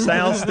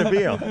Sal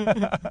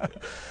Stabile.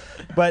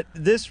 But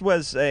this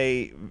was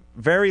a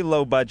very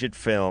low budget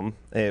film.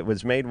 It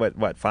was made what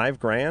 $5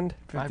 grand?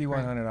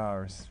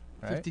 $5,100.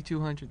 Right?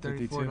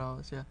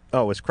 $5,234. Yeah.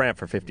 Oh, it was crap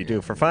for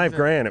 52. For $5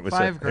 grand, it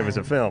was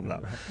a film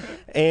though.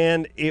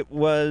 And it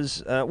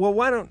was well.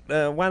 Why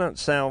don't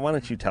Sal? Why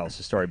don't you tell us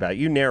a story about it?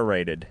 You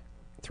narrated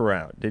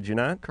throughout, did you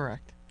not?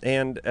 Correct.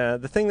 And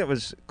the thing that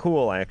was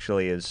cool,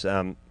 actually, is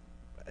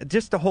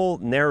just the whole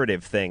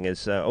narrative thing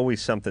is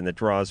always something that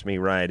draws me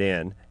right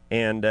in.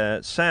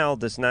 And Sal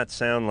does not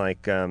sound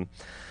like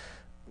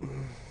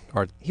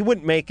he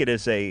wouldn't make it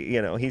as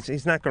a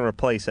he's not going to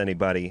replace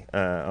anybody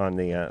on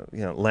the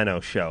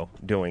Leno show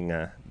doing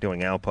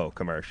Alpo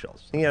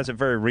commercials. He has a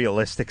very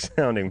realistic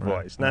sounding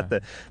voice, not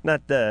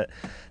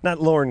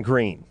Lorne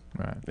Green,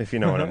 if you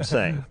know what I'm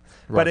saying.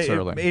 But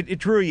it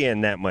drew you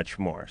in that much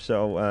more.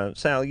 So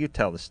Sal, you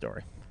tell the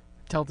story.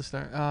 Tell the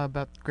story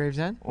about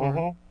Gravesend?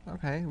 Mm-hmm.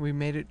 Okay, we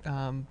made it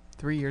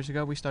 3 years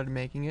ago. We started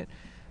making it.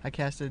 I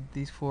casted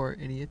these 4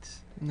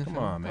 idiots in the film.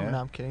 Come on, man. Oh, no,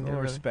 I'm kidding. No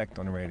respect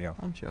on the radio.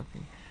 I'm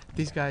joking.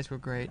 These guys were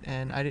great,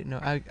 and I didn't know.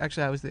 I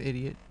was the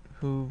idiot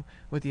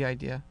with the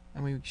idea,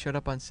 and we showed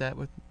up on set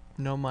with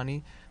no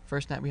money.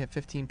 First night we had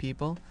 15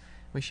 people.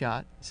 We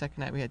shot.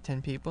 Second night we had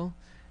 10 people,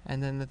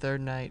 and then the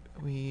third night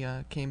we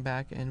came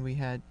back and we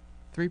had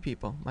 3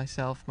 people: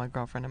 myself, my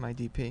girlfriend, and my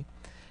DP.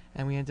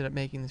 And we ended up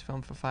making this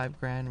film for $5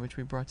 grand, which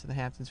we brought to the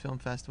Hamptons Film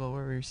Festival,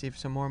 where we received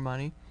some more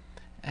money.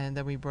 And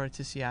then we brought it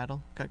to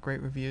Seattle, got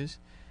great reviews,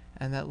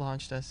 and that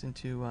launched us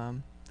into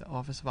the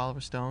office of Oliver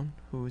Stone,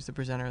 who was the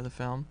presenter of the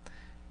film,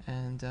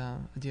 and a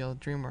deal at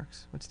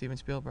DreamWorks with Steven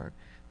Spielberg.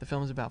 The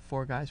film is about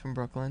 4 guys from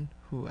Brooklyn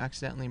who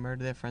accidentally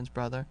murder their friend's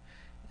brother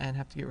and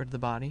have to get rid of the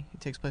body.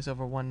 It takes place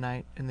over one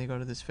night, and they go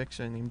to this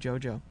fixer named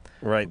Jojo.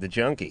 Right, the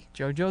junkie.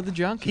 Jojo the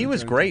junkie. He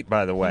was great,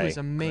 by the way. He was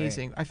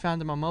amazing. Great. I found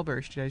him on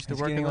Mulberry Street. I used to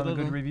work in all the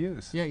good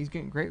reviews. Yeah, he's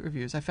getting great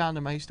reviews. I found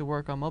him. I used to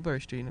work on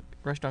Mulberry Street in a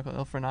restaurant called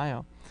Il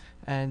Fornaio.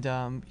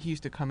 And he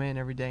used to come in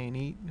every day and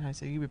eat. And I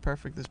said, you'd be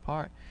perfect this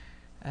part.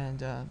 And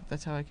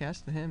that's how I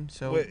casted him.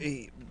 So,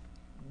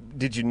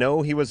 did you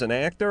know he was an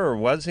actor, or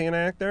was he an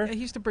actor? Yeah,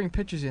 he used to bring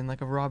pictures in, like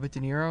of Robert De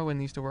Niro, when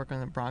he used to work on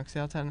the Bronx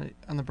Tale.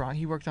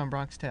 He worked on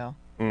Bronx Tale.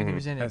 And he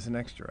was in it As an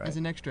extra, right? As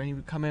an extra, and he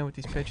would come in with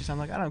these pictures. I'm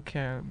like, I don't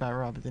care about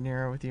Robert De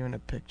Niro with you in a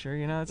picture.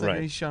 You know, it's like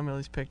Right. he's showing me all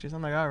these pictures.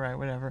 I'm like, all right,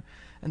 whatever.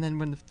 And then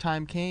when the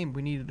time came,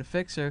 we needed a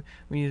fixer.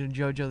 We needed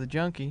JoJo the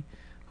Junkie.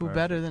 Who Perfect.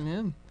 better than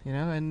him? You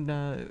know, and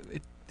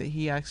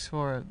he asked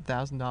for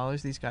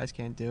 $1,000. These guys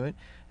can't do it.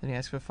 And he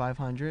asked for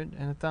 $500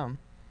 and a thumb.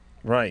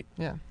 Right.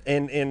 Yeah.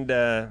 And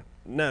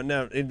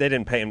no, they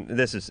didn't pay him.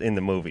 This is in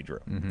the movie, Drew.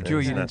 Drew,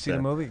 It's you not didn't see the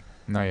that- movie?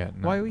 Not yet.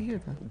 Why are we here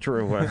then?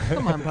 Drew.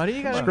 Come on, buddy.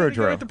 You gotta Screw get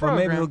Drew. with the Well,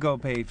 program. maybe we'll go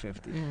pay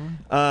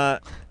 $50.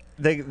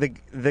 The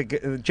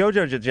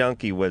JoJo the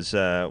Junkie was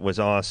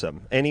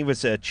awesome, and he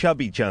was a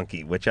chubby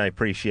junkie, which I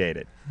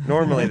appreciated.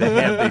 Normally they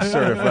have these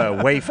sort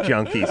of waif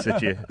junkies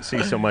that you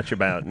see so much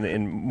about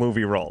in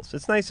movie roles.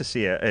 It's nice to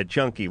see a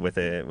junkie with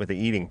a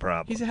eating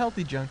problem. He's a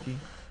healthy junkie.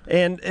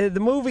 And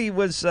the movie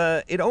was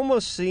it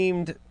almost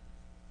seemed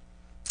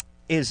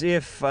as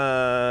if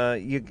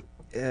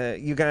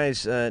you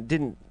guys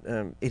didn't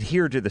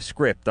adhere to the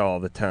script all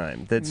the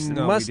time. That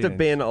No, must we have didn't.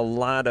 been a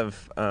lot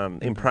of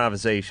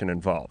improvisation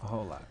involved. A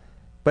whole lot.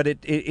 But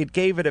it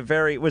gave it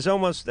it was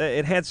almost,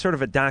 it had sort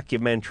of a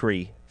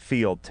documentary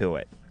feel to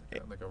it.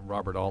 Like a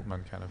Robert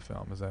Altman kind of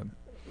film, is that?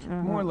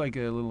 More like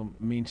a little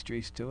mean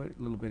streaks to it,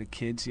 a little bit of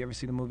Kids. You ever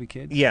see the movie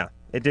Kids? Yeah,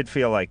 it did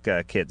feel like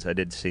Kids. I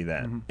did see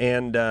that.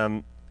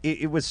 And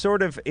it was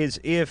sort of as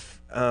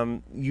if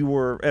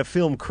a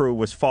film crew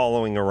was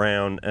following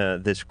around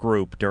this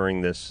group during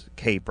this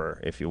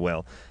caper, if you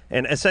will.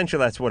 And essentially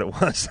that's what it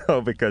was,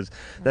 though, because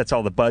that's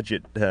all the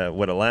budget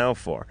would allow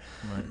for.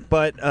 Right.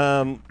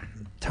 But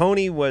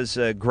Tony was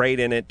great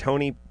in it.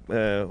 Tony,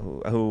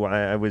 who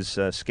I was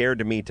scared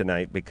to meet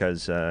tonight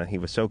because he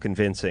was so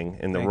convincing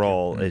in the Thank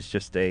role, you. is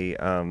just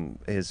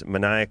as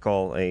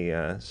maniacal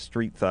a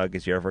street thug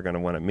as you're ever going to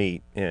want to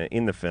meet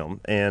in the film,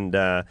 and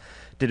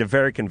did a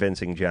very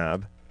convincing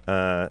job.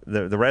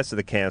 The rest of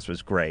the cast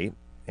was great,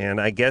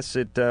 and I guess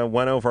it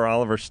won over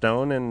Oliver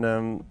Stone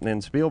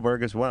and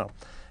Spielberg as well.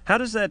 How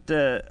does that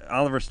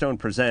Oliver Stone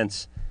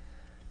Presents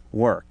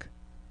work?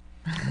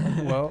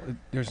 Well,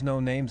 there's no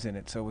names in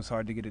it, so it was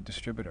hard to get a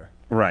distributor.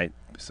 Right.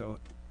 So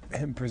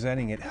him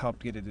presenting it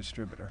helped get a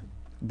distributor.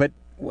 But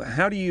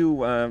how do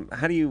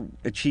you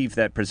achieve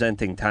that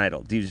presenting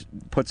title? Do you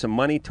just put some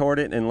money toward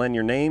it and lend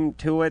your name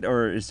to it,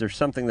 or is there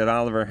something that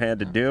Oliver had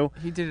to do?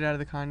 He did it out of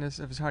the kindness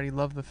of his heart. He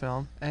loved the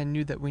film and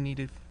knew that we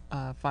needed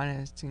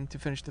financing to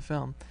finish the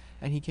film.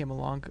 And he came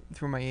along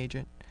through my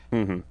agent.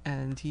 Mm-hmm.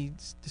 And he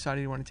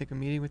decided he wanted to take a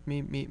meeting with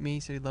me, meet me. He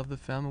said he loved the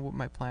film and what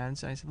my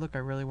plans. And I said, look, I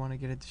really want to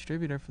get a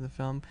distributor for the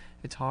film.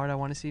 It's hard. I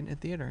want to see it in a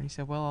theater. And he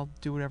said, well, I'll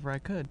do whatever I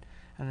could.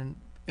 And then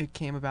it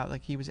came about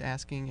like he was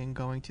asking and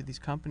going to these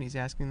companies,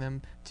 asking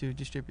them to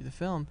distribute the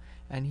film.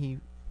 And he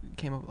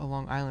came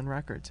along Island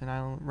Records. And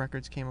Island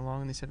Records came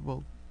along and they said,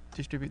 well,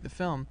 distribute the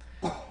film.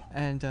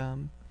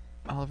 And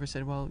Oliver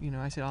said, well,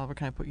 I said, Oliver,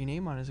 can I put your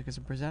name on it as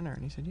a presenter?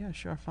 And he said, yeah,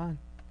 sure, fine.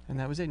 And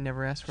that was it.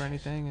 Never asked for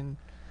anything. And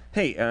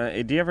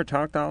Hey, do you ever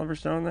talk to Oliver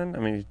Stone then? I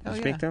mean, Oh,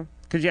 speak yeah. to him?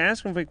 Could you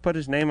ask him if we could put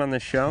his name on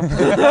this show?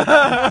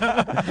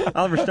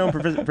 Oliver Stone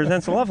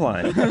presents a Love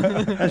Line.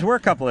 As we're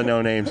a couple of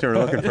no names who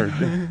are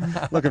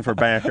looking for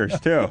backers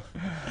too.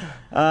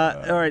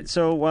 All right,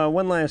 so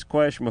one last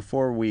question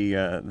before we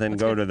then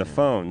go to the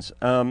phones.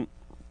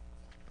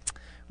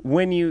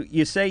 When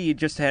you say you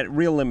just had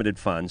real limited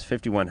funds,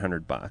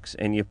 $5,100,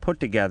 and you put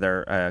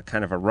together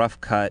kind of a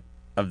rough cut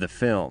of the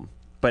film.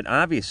 But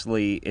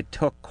obviously, it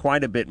took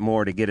quite a bit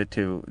more to get it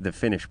to the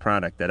finished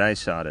product that I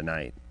saw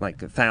tonight, like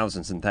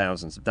thousands and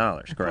thousands of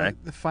dollars,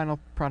 correct? The final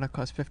product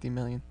cost $50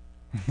 million.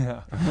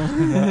 Yeah.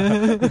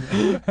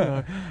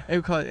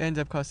 It ended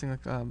up costing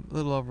like a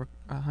little over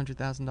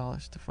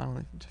 $100,000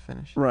 to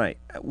finish. Right.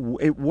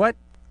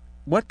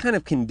 What kind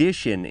of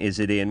condition is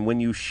it in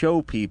when you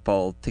show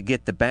people to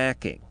get the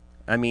backing?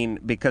 I mean,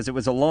 because it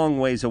was a long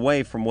ways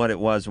away from what it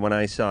was when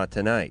I saw it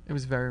tonight. It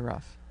was very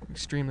rough.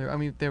 Extremely. I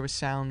mean, there was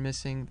sound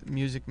missing,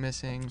 music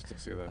missing.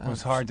 It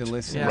was hard to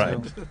listen yeah,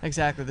 to.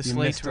 Exactly. The You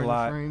slates missed were a in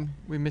lot. the frame.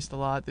 We missed a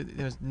lot.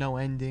 There was no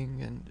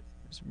ending, and it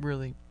was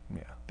really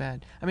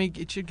bad. I mean,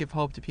 it should give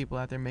hope to people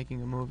out there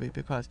making a movie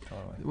because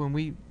when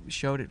we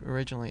showed it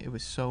originally, it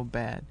was so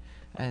bad,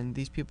 and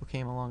these people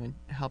came along and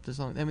helped us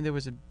along. I mean, there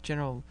was a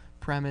general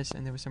premise,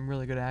 and there was some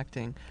really good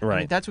acting. I Right.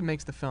 mean, that's what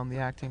makes the film, the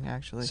acting,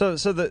 actually. So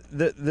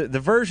the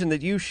version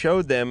that you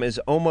showed them is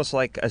almost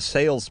like a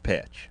sales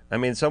pitch. I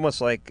mean, it's almost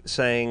like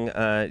saying,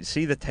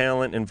 see the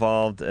talent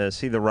involved,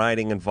 see the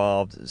writing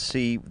involved,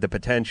 see the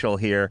potential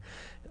here,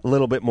 a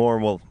little bit more,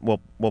 and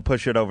we'll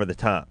push it over the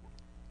top.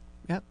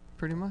 Yep,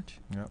 pretty much.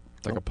 Yep.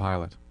 Like a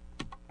pilot.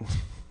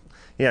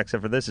 Yeah,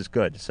 except for this is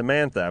good.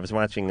 Samantha, I was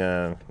watching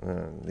the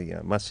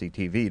must-see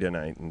TV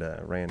tonight and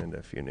ran into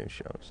a few new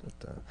shows.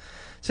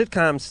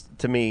 Sitcoms,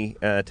 to me,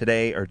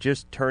 today are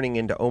just turning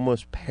into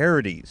almost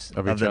parodies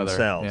Of of each other,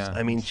 themselves. yeah.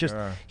 I mean, just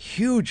Sure.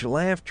 huge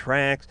laugh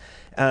tracks.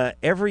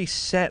 every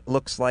set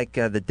looks like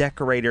the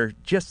decorator,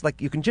 just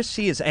like you can just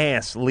see his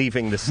ass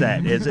leaving the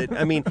set. Is it?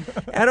 I mean,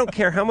 I don't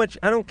care how much.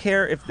 I don't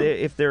care if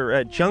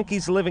they're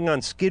junkies living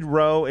on Skid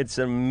Row. It's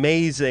an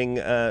amazing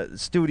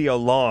studio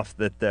loft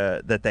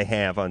that they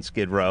have on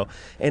Skid Row,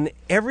 and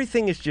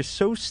everything is just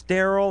so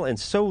sterile and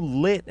so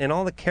lit, and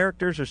all the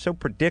characters are so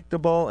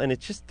predictable, and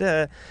it's just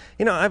I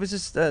was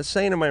just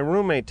saying to my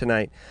roommate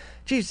tonight,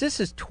 geez, this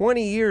is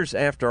 20 years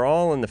after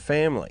All in the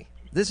Family.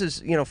 This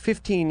is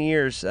 15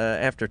 years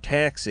after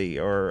Taxi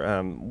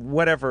or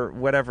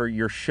whatever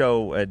your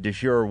show du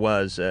jour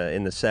was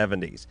in the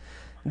 70s.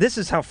 This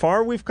is how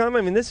far we've come.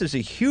 I mean, this is a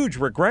huge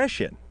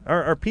regression.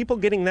 Are people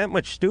getting that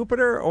much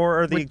stupider,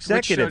 or are the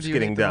executives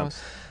getting dumb?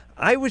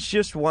 I was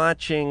just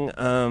watching.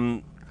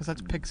 Because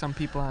let's pick some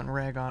people out and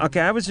rag on. Okay,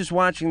 I was just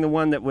watching the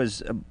one that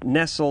was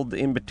nestled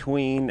in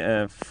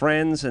between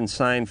Friends and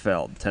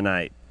Seinfeld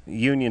tonight,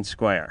 Union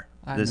Square.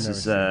 This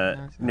is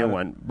a new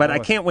one, but I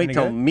can't wait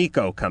till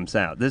Miko comes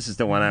out. This is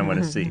the one I want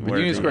to see. But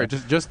Union Square,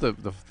 just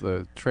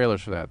the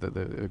trailers for that,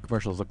 the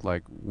commercials look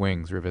like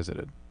Wings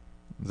revisited.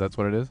 That's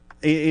what it is.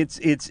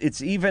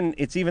 It's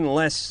even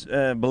less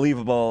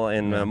believable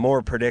and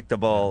more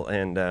predictable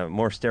and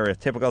more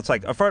stereotypical. It's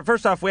like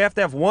first off, we have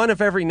to have one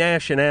of every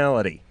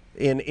nationality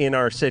in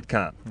our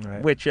sitcom,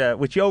 which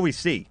you always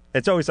see.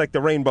 It's always like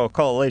the Rainbow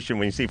Coalition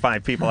when you see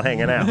 5 people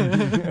hanging out.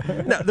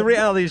 No, the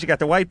reality is you got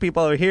the white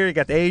people over here, you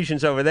got the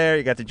Asians over there,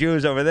 you got the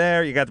Jews over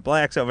there, you got the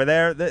blacks over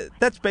there.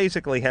 That's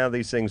basically how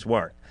these things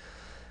work.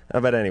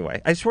 But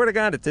anyway, I swear to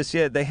God, at this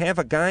they have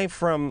a guy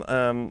from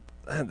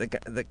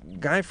the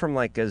guy from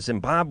like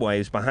Zimbabwe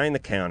is behind the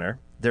counter.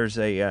 There's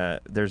a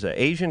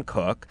Asian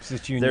cook.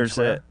 There's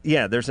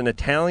an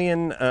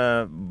Italian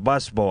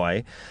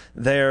busboy.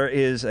 There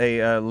is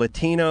a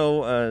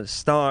Latino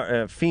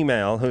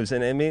female who's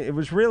in. I mean, it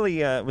was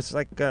really it was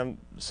like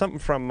something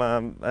from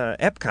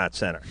Epcot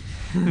Center.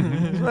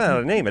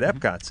 Well, the name it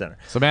Epcot Center.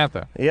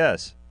 Samantha.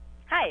 Yes.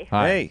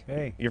 Hi.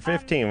 Hey. You're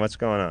 15. What's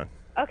going on?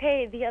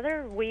 Okay, the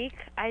other week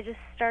I just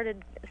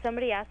started.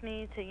 Somebody asked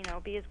me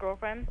to be his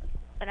girlfriend,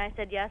 and I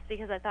said yes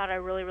because I thought I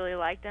really, really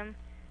liked him.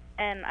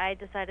 And I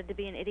decided to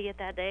be an idiot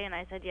that day, and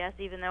I said yes,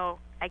 even though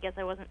I guess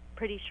I wasn't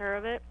pretty sure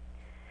of it.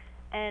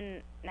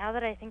 And now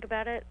that I think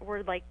about it,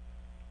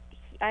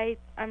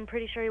 I'm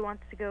pretty sure he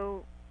wants to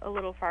go a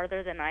little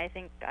farther than I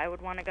think I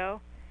would want to go.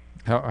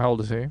 How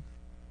old is he?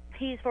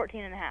 He's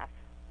 14 and a half.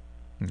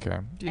 Okay.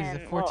 Jeez,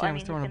 at 14, I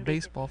was throwing a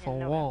baseball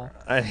for a wall.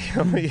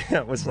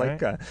 It was like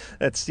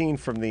that scene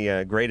from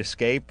the Great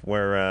Escape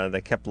where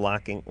they kept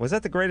locking. Was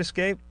that the Great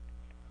Escape?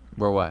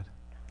 Where what?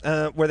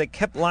 Where they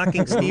kept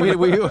locking Steve.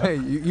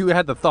 You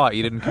had the thought.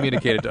 You didn't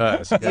communicate it to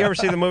us. You ever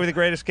see the movie The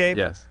Great Escape?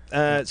 Yes.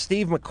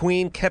 Steve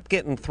McQueen kept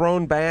getting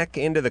thrown back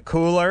into the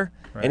cooler,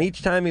 and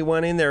each time he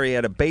went in there, he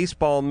had a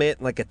baseball mitt,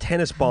 like a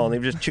tennis ball, and he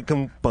would just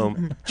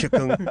chicken-bunk,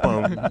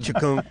 chicken-bunk,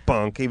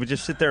 chicken-bunk. He would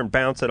just sit there and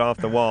bounce it off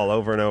the wall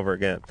over and over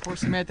again. Poor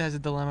Samantha has a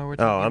dilemma. We're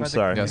talking I'm about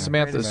sorry. Yeah,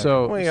 Samantha,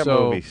 we got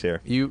movies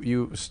here.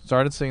 You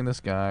started seeing this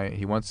guy.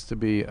 He wants to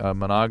be a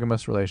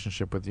monogamous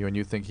relationship with you, and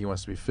you think he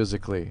wants to be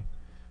physically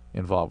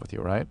involved with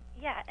you, right?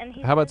 Yeah, and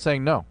he. How about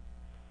saying no?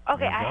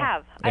 Okay, I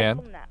have. I And?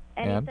 told him that,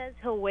 and he says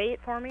he'll wait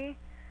for me.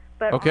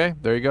 But Okay,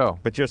 there you go.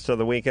 But just till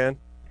the weekend?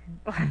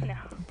 No.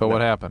 But what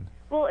happened?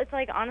 Well, it's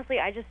like honestly,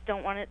 I just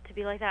don't want it to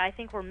be like that. I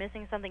think we're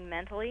missing something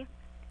mentally.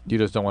 You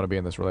just don't want to be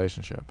in this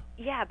relationship.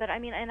 Yeah, but I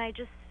mean, and I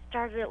just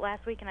started it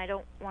last week, and I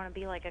don't want to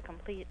be like a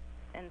complete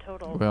and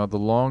total. Well, the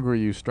longer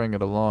you string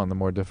it along, the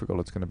more difficult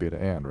it's going to be to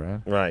end,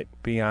 right? Right.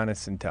 Be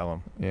honest and tell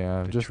them.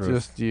 Yeah, the just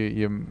truth.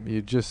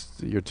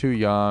 you're too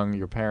young.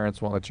 Your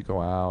parents won't let you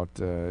go out.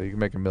 You can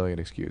make a million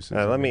excuses.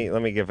 Let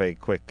me give a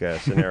quick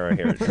scenario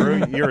here.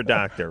 Drew, you're a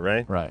doctor,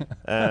 right? Right.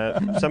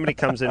 Somebody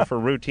comes in for a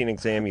routine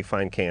exam. You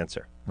find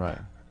cancer. Right.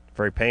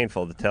 Very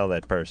painful to tell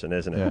that person,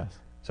 isn't it? Yes.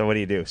 So what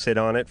do? Sit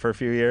on it for a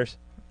few years?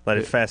 Let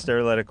it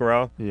fester? Let it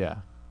grow? Yeah.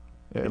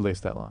 At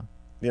least that long.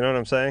 You know what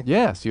I'm saying?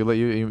 Yes,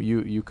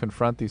 you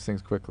confront these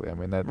things quickly. I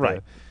mean that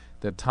right.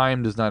 The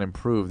time does not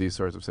improve these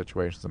sorts of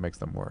situations; it makes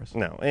them worse.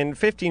 No, and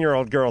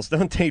 15-year-old girls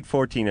don't date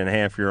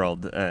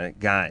 14-and-a-half-year-old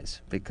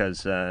guys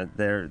because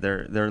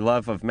their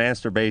love of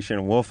masturbation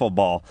and wiffle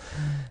ball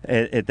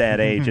at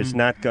that age is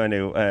not going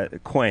to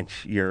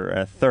quench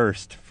your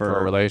thirst for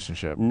a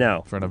relationship.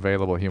 No, for an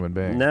available human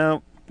being.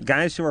 No,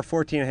 guys who are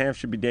 14-and-a-half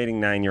should be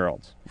dating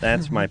 9-year-olds.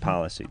 That's my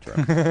policy,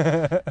 Drew.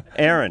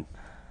 Aaron.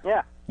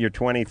 Yeah. You're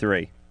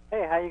 23.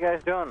 Hey, how you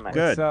guys doing, man?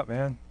 Good. What's up,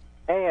 man?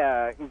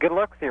 Hey, good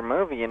luck with your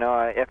movie. You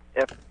know, if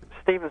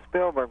Steven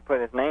Spielberg put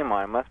his name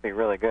on it, must be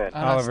really good.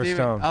 Oliver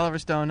Stone. Oliver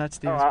Stone, not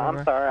Steven Oh, Spielberg.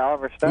 I'm sorry,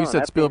 Oliver Stone. You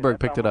said That Spielberg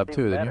seems- picked it up that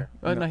too, almost didn't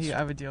seems you? Oh, no, I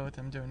have a deal with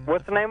him doing.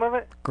 What's the name of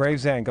it?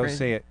 Gravesend. Go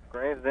see it.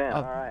 Gravesend.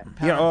 All right.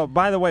 Yeah. Oh,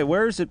 by the way,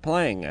 where is it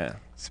playing?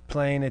 It's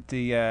playing at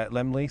the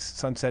Lemley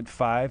Sunset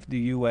 5, the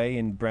UA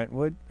in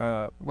Brentwood.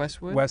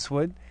 Westwood.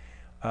 Westwood.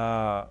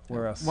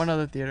 Where else? One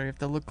other theater. You have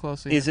to look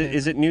closely. Is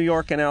it New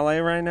York and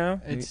L.A. right now?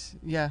 It's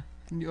yeah.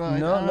 Well, I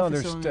don't know no.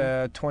 if it's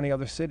There's 20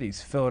 other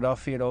cities.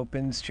 Philadelphia it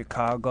opens.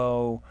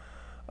 Chicago.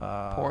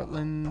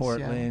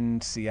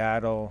 Portland,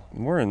 Seattle.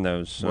 We're in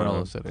those One of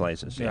those cities.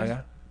 places. Yeah, yes.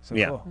 yeah. So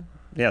yeah. cool.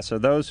 Yeah, so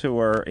those who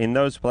are in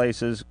those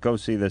places, go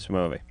see this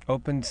movie.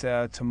 Opens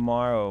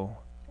tomorrow,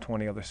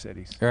 20 other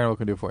cities. Aaron, what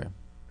can I do for you?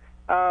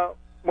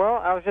 Well,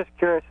 I was just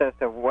curious as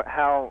to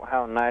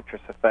how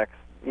nitrous affects,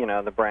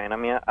 the brain. I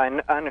mean, I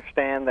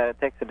understand that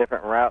it takes a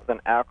different route than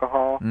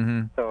alcohol,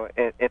 so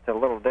it's a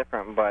little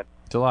different, but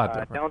it's a lot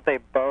different. Don't they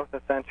both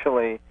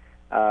essentially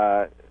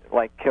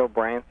kill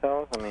brain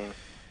cells? I mean,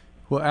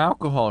 well,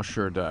 alcohol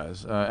sure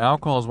does.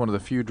 Alcohol is one of the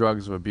few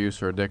drugs of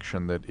abuse or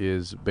addiction that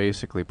is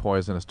basically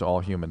poisonous to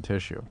all human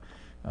tissue,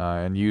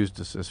 and used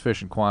a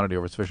sufficient quantity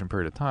over a sufficient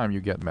period of time,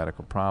 you get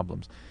medical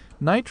problems.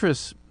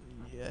 Nitrous,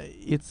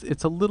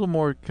 it's a little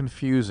more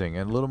confusing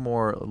and a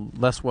little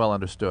less well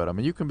understood. I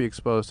mean, you can be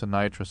exposed to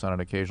nitrous on an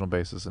occasional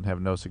basis and have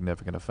no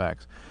significant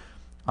effects.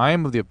 I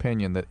am of the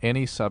opinion that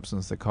any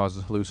substance that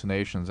causes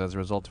hallucinations as a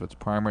result of its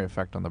primary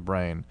effect on the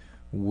brain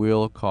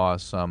will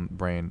cause some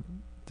brain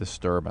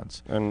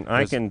disturbance. And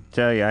I can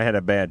tell you, I had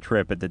a bad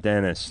trip at the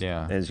dentist,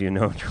 as you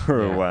know,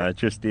 Drew,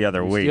 just the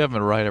other week. You haven't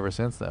been right ever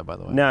since that, by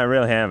the way. No, I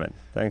really haven't.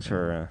 Thanks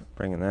for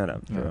bringing that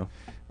up, Drew.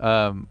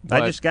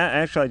 I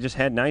just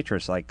had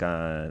nitrous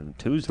Tuesday.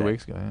 2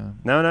 weeks ago, yeah.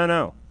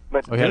 No.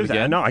 But you had it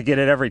again? No, I get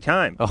it every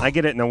time. I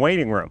get it in the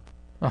waiting room.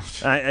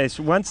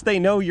 Once they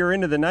know you're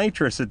into the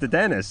nitrous at the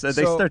dentist, they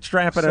start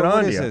strapping it on you. So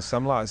what is this?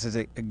 I'm lost. Is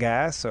it a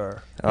gas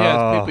or?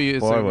 Yeah,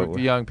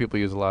 young people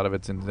use a lot of it.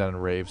 It's done in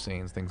rave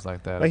scenes, things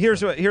like that. Well,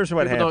 here's what people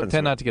happens. People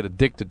tend not to get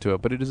addicted to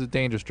it, but it is a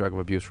dangerous drug of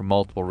abuse for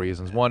multiple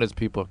reasons. One is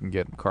people can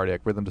get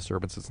cardiac rhythm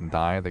disturbances and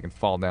die. They can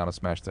fall down and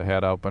smash their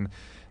head open.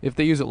 If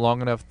they use it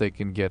long enough, they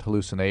can get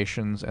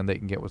hallucinations, and they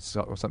can get what's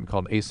something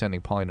called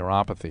ascending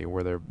polyneuropathy,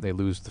 where they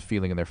lose the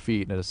feeling in their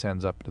feet, and it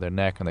ascends up to their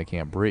neck, and they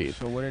can't breathe.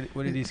 So what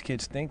are these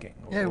kids thinking?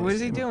 Yeah, what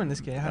is he doing,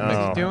 this kid?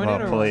 Is he doing it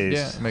or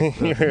please.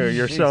 what? Yeah,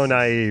 you're so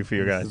naive,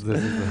 you guys.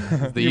 This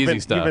is the easy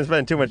stuff. You've been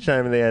spending too much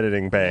time in the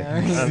editing bay.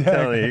 Yeah, I'm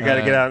telling you got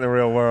to get out in the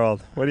real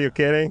world. What are you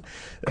kidding?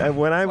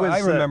 When I was, I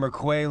remember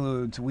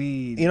Quaaludes,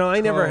 weed. I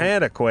never Coke.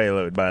 had a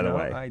Quaalude, by the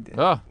way. I did.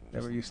 Oh.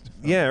 Never used to.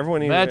 Yeah,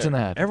 everyone. Imagine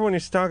that. Everyone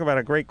used to talk about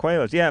a great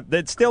Quaaludes. Yeah,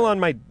 that's still on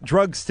my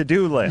drugs to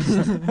do list.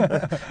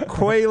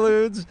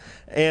 Quaaludes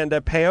and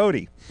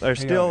peyote are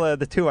still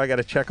the two I got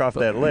to check off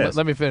that list.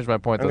 Let me finish my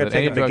point. I'm though, going to that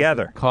take any them drug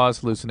together. that cause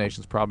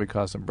hallucinations probably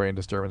cause some brain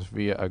disturbance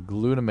via a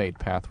glutamate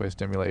pathway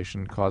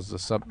stimulation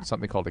causes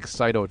something called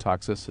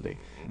excitotoxicity.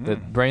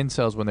 That brain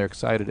cells, when they're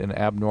excited in an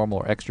abnormal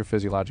or extra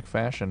physiologic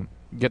fashion,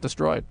 get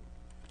destroyed.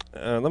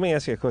 Let me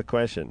ask you a quick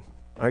question.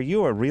 Are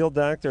you a real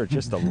doctor or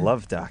just a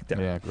love doctor?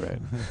 Yeah, great.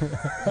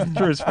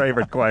 Drew's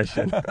favorite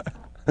question.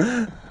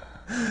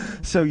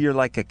 So you're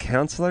like a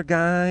counselor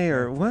guy,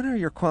 or what are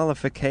your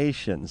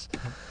qualifications?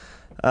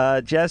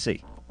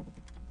 Jesse.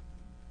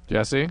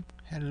 Jesse?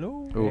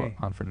 Hello. Ooh, Hey.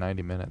 on for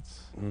 90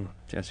 minutes.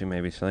 Jesse may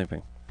be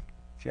sleeping.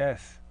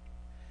 Jess.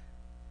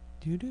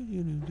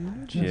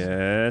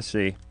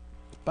 Jesse.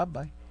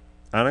 Bye-bye.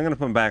 I'm going to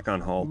put him back on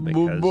hold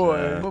because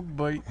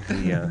Bye-bye.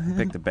 he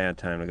picked a bad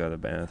time to go to the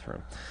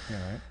bathroom.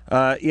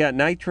 All right.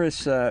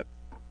 Nitrous.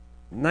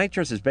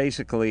 Nitrous is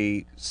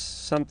basically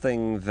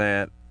something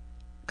that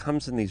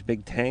comes in these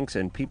big tanks,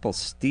 and people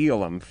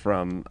steal them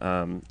from.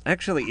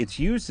 Actually, it's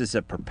used as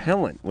a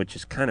propellant, which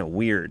is kind of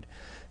weird.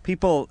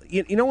 People,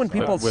 you know, when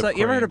people,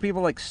 you ever heard of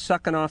people like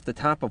sucking off the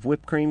top of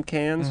whipped cream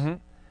cans? Mm-hmm.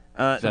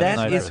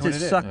 That is to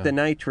That's suck the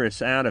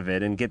nitrous out of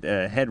it and get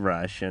a head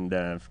rush. And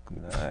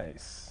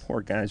Nice.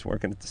 poor guys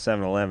working at the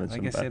 7-Eleven. I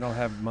guess they don't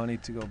have money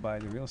to go buy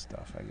the real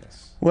stuff, I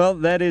guess. Well,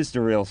 that is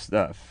the real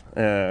stuff,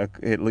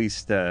 at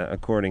least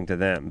according to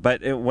them.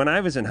 But when I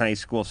was in high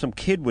school, some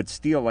kid would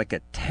steal like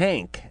a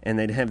tank, and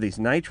they'd have these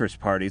nitrous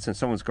parties in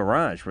someone's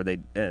garage where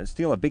they'd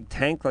steal a big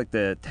tank like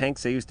the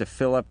tanks they used to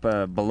fill up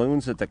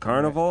balloons at the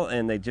carnival,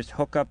 and they'd just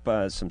hook up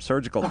some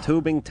surgical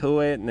tubing to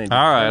it. And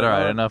all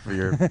right, enough of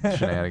your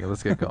shenanigans.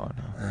 Let's get going.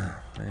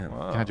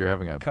 Wow. God,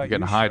 you're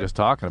getting high just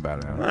talking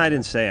about it. Well, I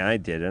didn't say I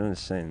did. I'm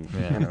just saying,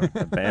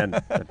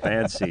 the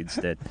bad seeds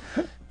did.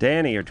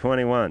 Danny, you're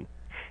 21.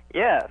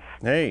 Yes.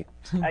 Hey.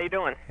 How you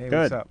doing? Hey,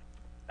 Good. what's up?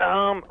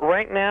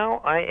 Right now,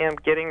 I am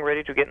getting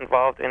ready to get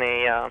involved in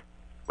a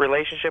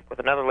relationship with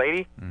another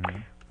lady. Mm-hmm.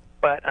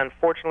 But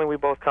unfortunately, we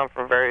both come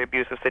from very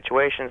abusive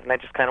situations, and I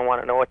just kind of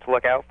want to know what to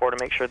look out for to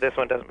make sure this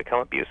one doesn't become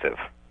abusive.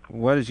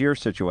 What is your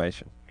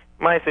situation?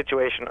 My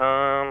situation,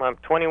 I'm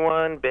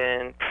 21,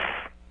 been,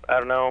 I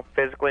don't know,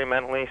 physically,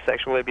 mentally,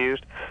 sexually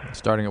abused.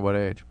 Starting at what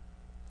age?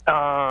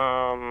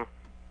 I'm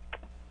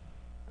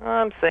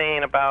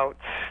saying about,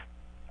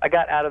 I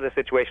got out of the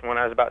situation when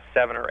I was about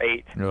 7 or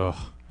 8. Ugh.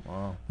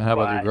 Wow. And how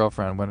about your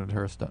girlfriend? When did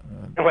her start?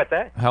 What's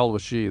that? How old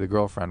was she, the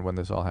girlfriend, when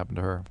this all happened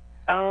to her?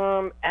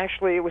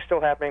 Actually, it was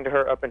still happening to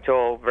her up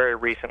until very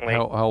recently.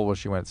 How old was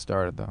she when it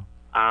started, though?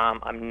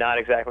 I'm not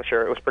exactly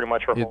sure. It was pretty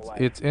much her whole life.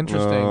 It's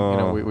interesting. You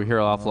know, we hear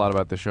an awful lot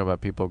about this show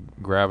about people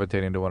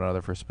gravitating to one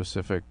another for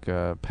specific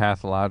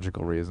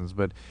pathological reasons,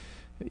 but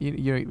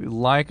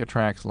like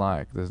attracts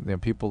like. There's,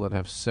 people that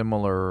have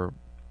similar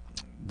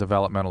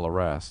developmental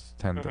arrests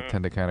tend to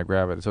kind of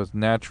gravitate. So it's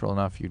natural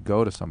enough you'd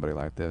go to somebody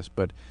like this.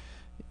 But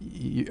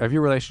have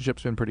your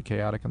relationships been pretty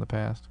chaotic in the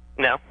past?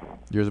 No.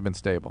 Yours have been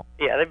stable.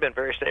 Yeah, they've been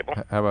very stable.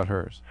 How about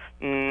hers?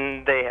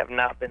 They have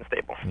not been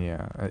stable.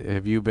 Yeah.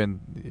 Have you been?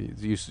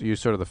 You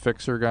sort of the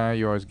fixer guy?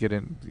 You always get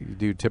in.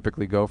 Do you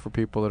typically go for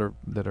people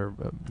that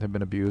have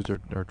been abused or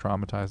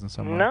traumatized in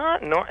some way?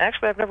 No.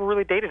 Actually, I've never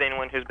really dated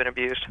anyone who's been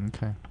abused.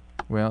 Okay.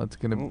 Well, it's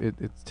gonna.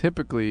 It's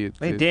typically.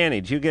 Hey,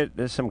 Danny, did you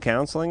get some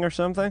counseling or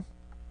something?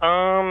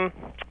 Well,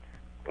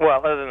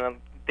 other than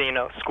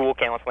the school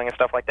counseling and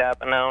stuff like that,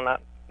 but no,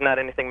 not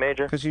anything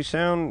major. Because you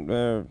sound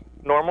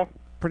normal.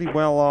 Pretty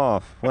well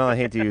off. Well, I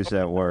hate to use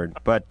that word,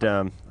 but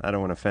I don't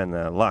want to offend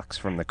Lux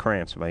from the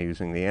Cramps by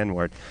using the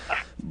N-word.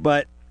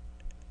 But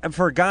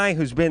for a guy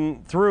who's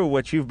been through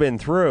what you've been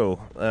through,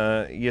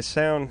 you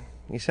sound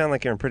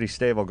like you're on pretty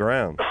stable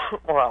ground.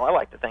 Well, I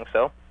like to think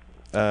so.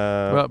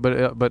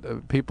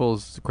 But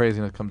people's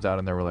craziness comes out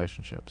in their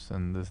relationships,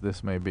 and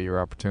this may be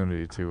your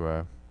opportunity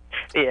to.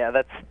 Yeah,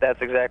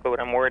 that's exactly what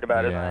I'm worried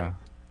about. Yeah.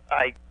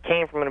 I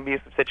came from an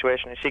abusive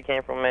situation, and she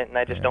came from it, and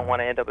I just don't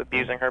want to end up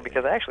abusing her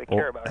because I actually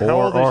care about her.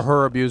 Or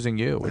her abusing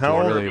you, which How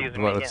is old really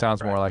what it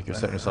sounds more like you're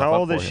setting yourself How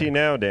up old for is she here.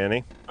 now,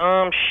 Danny?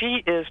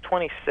 She is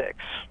 26.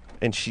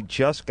 And she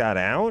just got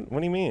out? What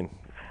do you mean?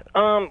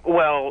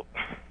 Well,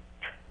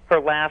 her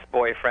last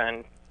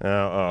boyfriend.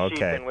 Oh, okay. She's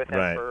been with him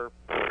right. for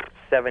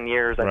 7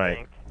 years, I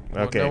think.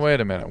 Okay. No, wait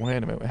a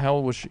minute. How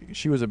old was she?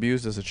 She was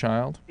abused as a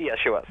child? Yeah,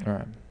 she was. All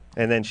right.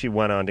 And then she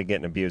went on to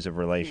get in abusive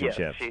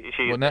relationships.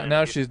 Well,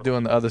 now she's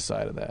doing the other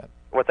side of that.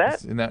 What's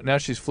that? Now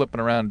she's flipping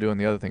around and doing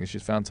the other thing.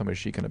 She's found somebody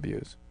she can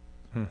abuse.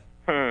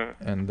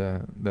 And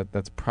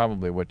that's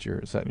probably what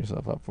you're setting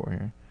yourself up for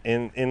here.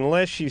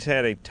 Unless she's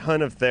had a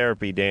ton of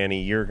therapy,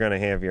 Danny, you're going to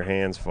have your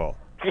hands full.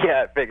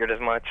 Yeah, I figured as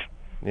much.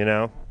 You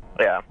know?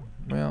 Yeah.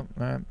 Well,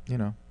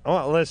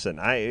 Oh, listen,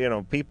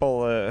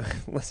 people,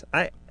 listen,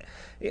 I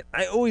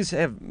always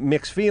have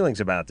mixed feelings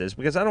about this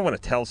because I don't want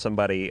to tell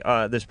somebody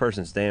this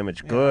person's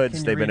damaged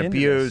goods, they've been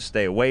abused,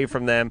 stay away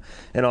from them,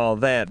 and all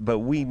that. But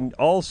we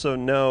also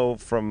know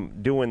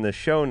from doing the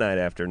show night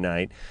after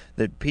night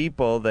that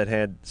people that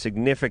had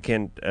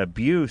significant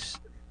abuse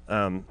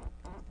done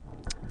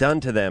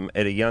to them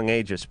at a young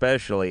age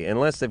especially,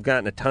 unless they've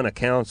gotten a ton of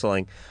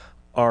counseling,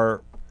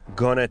 are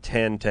going to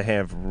tend to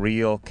have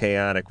real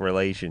chaotic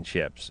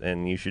relationships.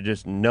 And you should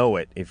just know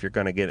it if you're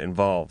going to get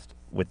involved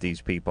with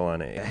these people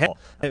on it. Hell,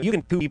 you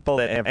can do people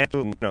that have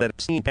that have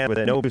seen with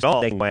no abuse,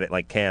 they can bite it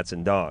like cats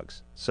and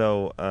dogs.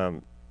 So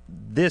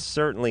this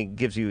certainly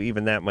gives you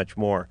even that much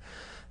more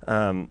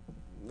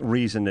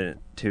reason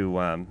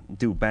to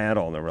do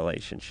battle in a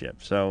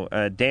relationship. So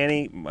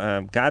Danny,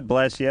 God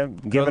bless you.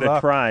 Give it a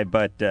try,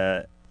 but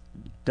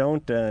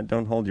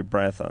don't hold your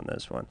breath on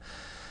this one.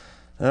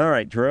 All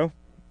right, Drew,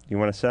 you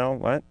want to sell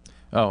what?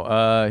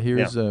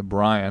 Here's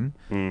Brian.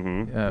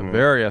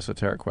 Very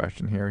esoteric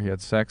question here. He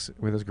had sex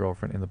with his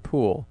girlfriend in the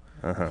pool.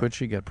 Could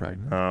she get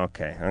pregnant?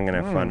 Okay, I'm going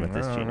to have fun with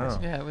this, genius.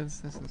 Yeah,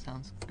 this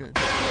sounds good.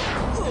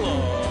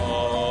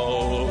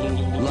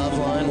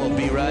 Loveline will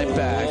be right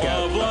back.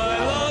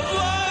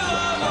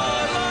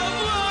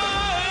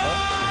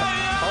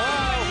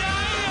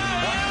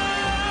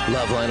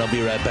 Loveline will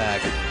be right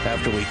back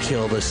after we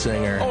kill the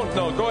singer. Oh,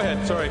 no, go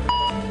ahead. Sorry.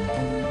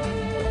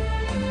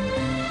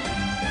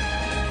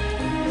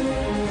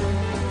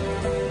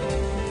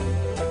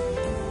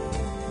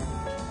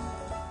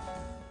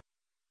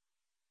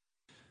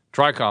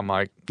 Tricom,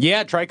 Mike.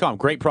 Yeah, Tricom,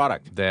 great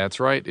product. That's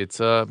right.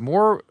 It's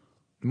more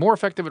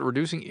effective at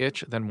reducing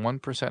itch than 1%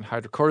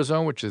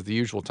 hydrocortisone, which is the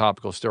usual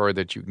topical steroid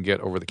that you can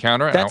get over the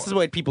counter. That's the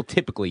way people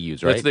typically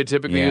use, right? That's what they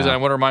typically use. And I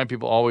want to remind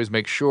people always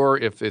make sure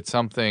if it's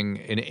something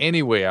in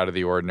any way out of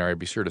the ordinary,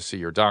 be sure to see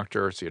your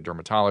doctor, see a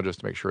dermatologist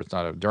to make sure it's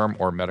not a derm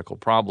or medical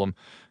problem,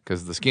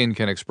 because the skin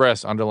can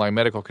express underlying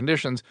medical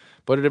conditions.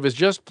 But if it's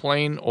just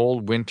plain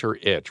old winter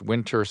itch,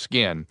 winter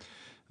skin,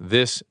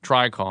 this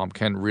Tricom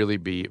can really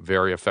be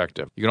very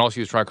effective. You can also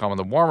use Tricom in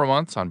the warmer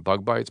months on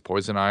bug bites,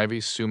 poison ivy,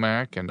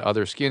 sumac, and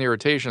other skin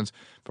irritations.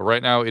 But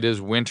right now it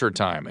is winter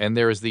time, and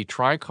there is the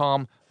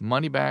Tricom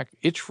money-back,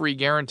 itch-free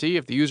guarantee.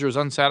 If the user is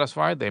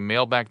unsatisfied, they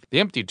mail back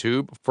the empty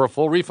tube for a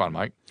full refund,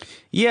 Mike.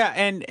 Yeah,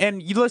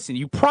 and you listen,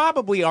 you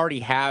probably already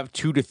have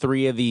 2 to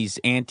 3 of these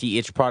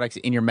anti-itch products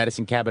in your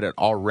medicine cabinet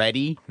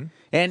already,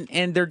 and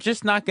they're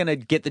just not going to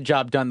get the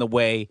job done the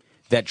way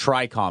that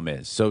Tricom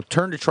is. So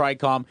turn to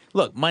Tricom.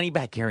 Look, money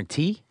back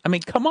guarantee. I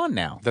mean, come on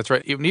now. That's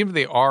right. Even if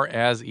they are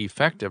as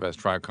effective as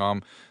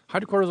Tricom,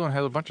 hydrocortisone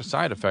has a bunch of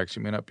side effects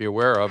you may not be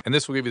aware of, and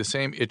this will give you the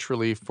same itch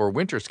relief for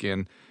winter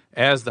skin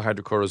as the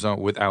hydrocortisone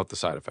without the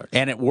side effects.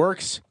 And it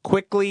works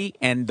quickly,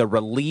 and the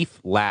relief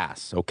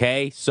lasts,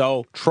 okay?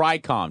 So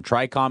Tricom.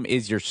 Tricom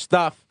is your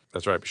stuff.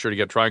 That's right. Be sure to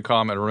get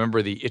Tricom, and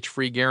remember the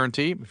itch-free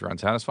guarantee. If you're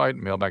unsatisfied,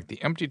 mail back the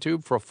empty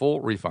tube for a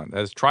full refund.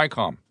 That is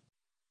Tricom.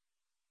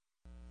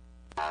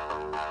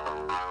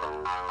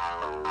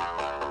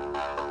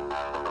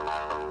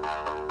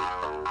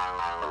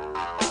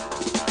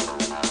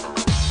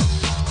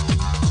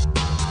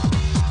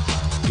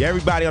 Yeah,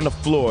 everybody on the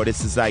floor,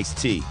 this is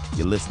Ice-T.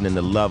 You're listening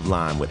to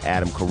Loveline with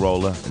Adam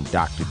Carolla and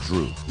Dr.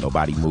 Drew.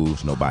 Nobody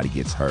moves, nobody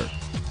gets hurt.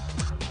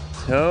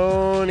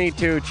 Tony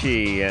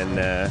Tucci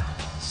and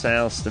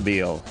Sal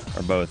Stabile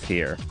are both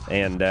here.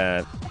 And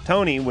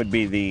Tony would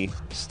be the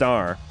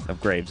star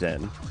of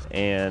Gravesend,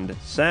 and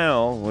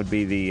Sal would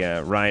be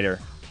the writer,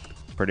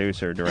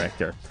 producer,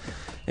 director,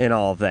 and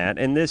all of that.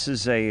 And this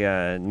is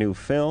a new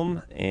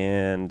film,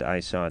 and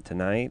I saw it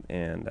tonight,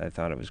 and I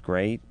thought it was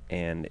great.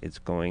 And it's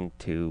going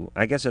to,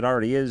 I guess it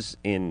already is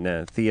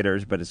in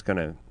theaters, but it's going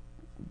to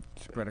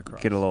Spread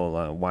across. get a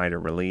little wider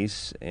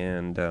release,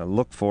 and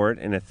look for it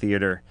in a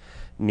theater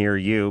near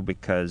you,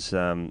 because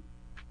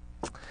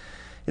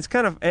it's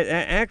kind of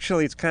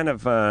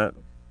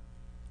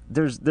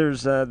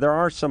there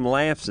are some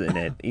laughs in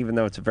it, even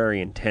though it's a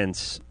very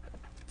intense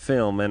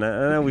film. And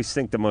I always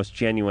think the most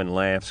genuine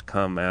laughs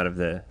come out of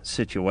the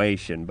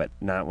situation, but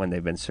not when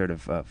they've been sort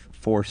of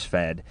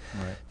force-fed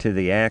to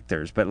the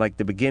actors. But like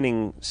the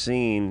beginning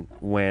scene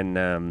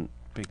when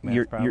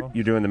you're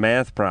doing the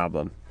math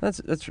problem,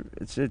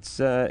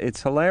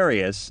 it's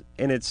hilarious,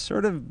 and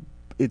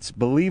it's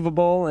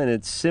believable, and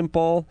it's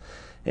simple.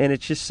 And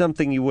it's just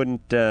something you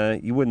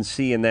wouldn't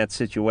see in that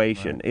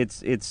situation.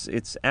 Right.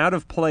 It's out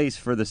of place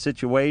for the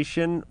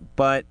situation,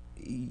 but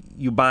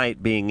you buy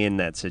it being in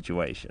that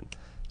situation.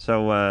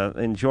 So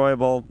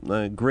enjoyable,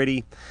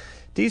 gritty,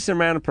 decent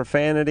amount of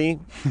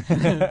profanity,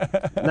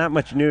 not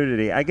much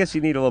nudity. I guess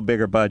you need a little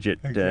bigger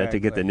budget to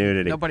get the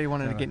nudity. Nobody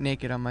wanted to get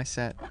naked on my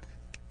set.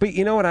 But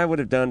you know what I would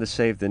have done to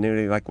save the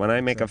nudity? Like when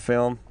I make a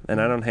film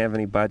and I don't have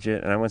any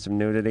budget and I want some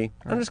nudity,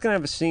 I'm just going to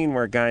have a scene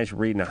where a guy's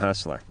reading a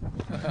Hustler.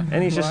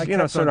 And he's just,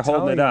 sort of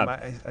holding it up.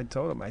 I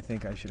told him I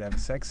think I should have a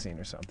sex scene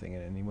or something,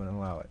 and he wouldn't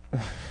allow it. He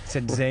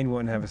said Zane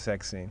wouldn't have a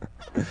sex scene.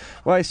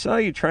 Well, I saw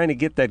you trying to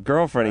get that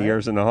girlfriend of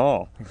yours in the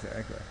hall.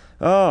 Exactly.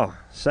 Oh,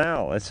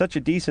 Sal, it's such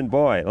a decent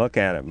boy. Look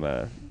at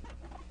him.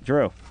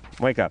 Drew,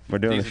 wake up. We're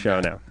doing the show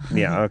now.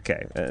 Yeah,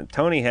 okay.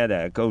 Tony had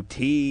a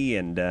goatee,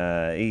 and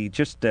he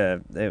just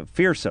a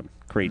fearsome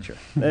creature.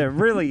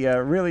 Really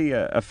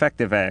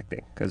effective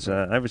acting, because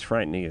I was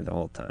frightened of you the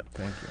whole time.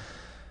 Thank you.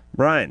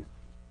 Brian.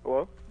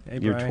 Hello? Hey,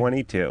 You're Brian.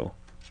 22.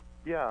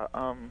 Yeah,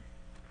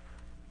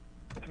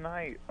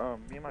 tonight,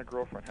 me and my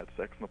girlfriend had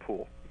sex in the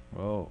pool.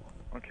 Whoa.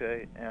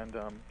 Okay, and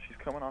she's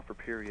coming off her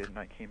period, and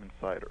I came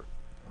inside her.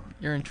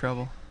 You're in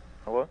trouble.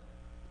 Hello?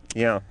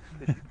 Yeah.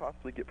 Did she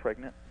possibly get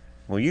pregnant?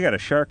 Well, you got a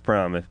shark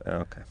problem.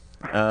 Okay.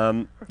 Oh,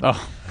 man.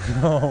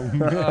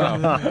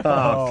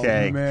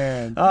 Okay. Oh,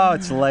 man. Oh,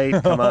 it's late.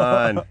 Come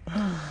on.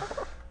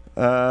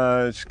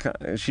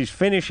 She's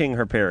finishing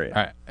her period.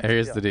 All right,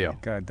 here's the deal.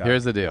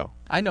 Here's the deal.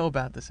 I know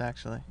about this,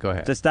 actually. Go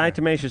ahead. Does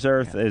diatomaceous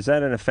earth, is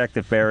that an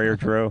effective barrier,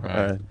 Drew?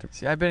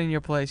 See, I've been in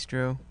your place,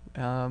 Drew.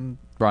 Brian.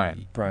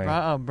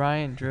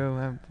 Brian,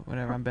 Drew,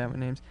 whatever, I'm bad with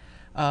names.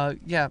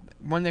 Yeah,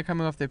 when they're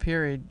coming off their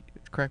period,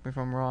 correct me if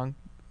I'm wrong,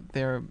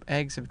 their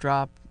eggs have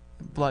dropped.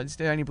 Blood. Is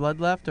there any blood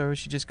left, or is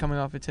she just coming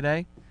off it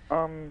today?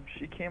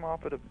 She came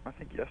off it, I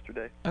think,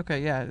 yesterday.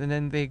 Okay, yeah, and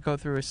then they go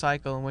through a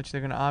cycle in which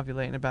they're going to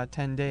ovulate in about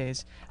 10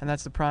 days, and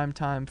that's the prime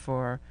time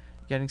for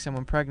getting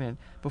someone pregnant.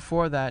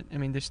 Before that, I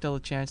mean, there's still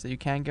a chance that you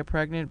can get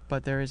pregnant,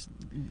 but there is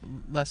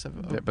less of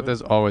a... Yeah, but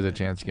there's always a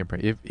chance you get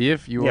pregnant.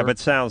 If you Yeah, but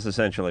Sal's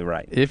essentially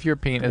right. If your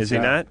penis... Is he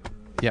not?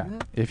 Yeah.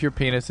 If your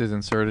penis is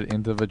inserted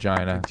into the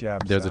vagina,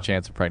 job, there's Sal. a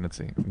chance of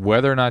pregnancy,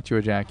 whether or not you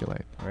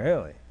ejaculate.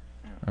 Really?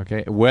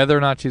 Okay, whether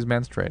or not she's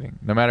menstruating,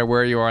 no matter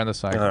where you are in the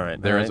cycle, All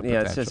right. there is a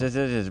Yeah,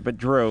 potential. but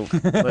Drew,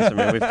 listen,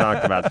 man, we've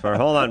talked about this before.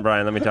 Hold on,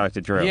 Brian. Let me talk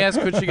to Drew. Yes,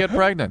 could she get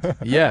pregnant?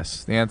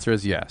 Yes. The answer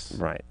is yes.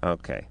 Right.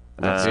 Okay.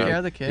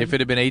 Scare the kid. If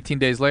it had been 18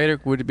 days later,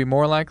 would it be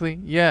more likely?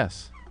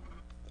 Yes.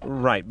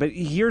 Right, but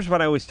here's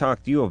what I always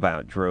talk to you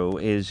about, Drew,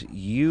 is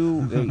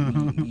you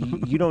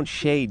don't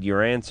shade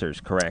your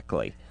answers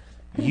correctly.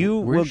 You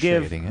will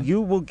give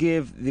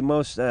the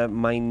most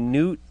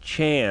minute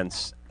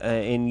chance,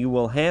 and you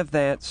will have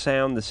that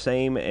sound the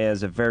same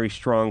as a very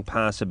strong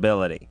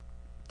possibility.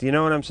 Do you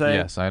know what I'm saying?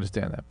 Yes, I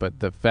understand that. But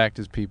the fact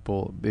is,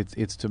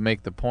 it's to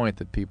make the point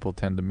that people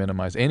tend to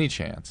minimize any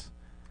chance.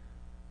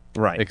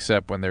 Right.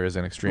 Except when there is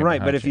an extreme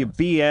Right, high but if you chance.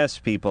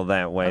 BS people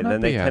that way, I'm not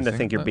then they tend to BSing,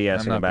 think you're but I'm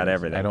BSing not about BSing.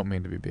 everything. I don't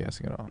mean to be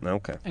BSing at all.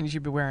 Okay. And you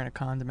should be wearing a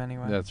condom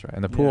anyway. That's right.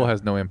 And the pool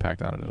has no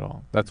impact on it at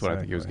all. That's what I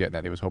think he was getting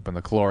at. He was hoping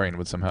the chlorine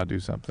would somehow do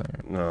something.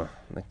 No,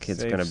 the kid's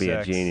Safe going to be a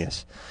sex.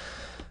 genius.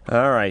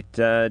 All right,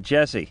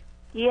 Jesse.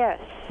 Yes.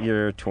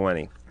 You're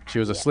 20. She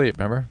was asleep,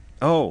 remember?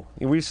 Oh,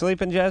 were you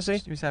sleeping, Jesse?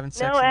 She was having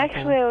sex. No,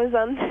 actually, I was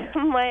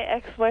on. My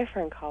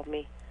ex-boyfriend called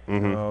me.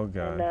 Mm-hmm. Oh,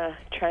 God. And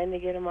trying to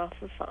get him off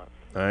the phone.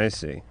 I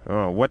see.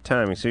 Oh, what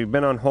time? So you've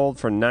been on hold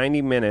for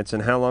 90 minutes,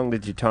 and how long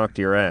did you talk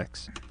to your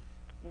ex?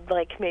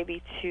 Like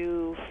maybe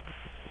 3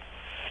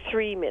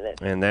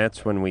 minutes. And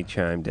that's when we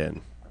chimed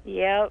in.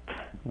 Yep.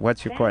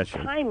 What's your Bad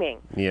question? timing.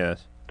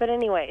 Yes. But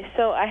anyway,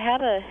 so I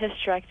had a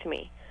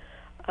hysterectomy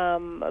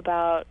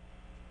about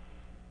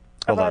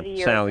Hold a on.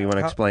 year Sal, ago. you want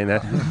to explain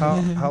that?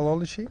 How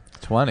old is she?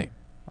 20.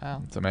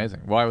 Wow. It's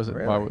amazing. Why was it?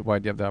 Really? Why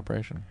did you have the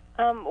operation?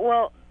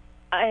 Well,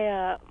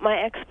 my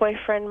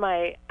ex-boyfriend,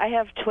 I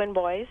have twin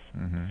boys,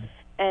 Mm-hmm.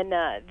 and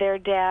their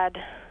dad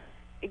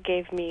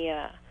gave me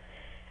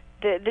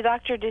the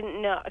doctor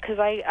didn't know because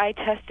I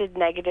tested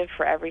negative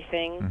for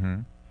everything.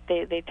 Mm-hmm.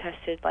 They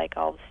tested like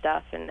all the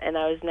stuff, and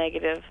I was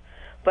negative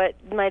But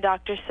my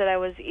doctor said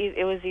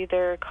it was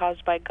either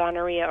caused by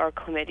gonorrhea or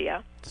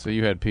chlamydia. So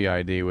you had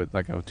PID with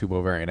like a tube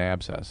ovarian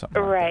abscess,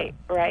 something like Right,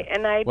 right.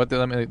 And let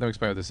me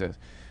explain what this is.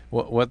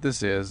 What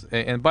this is,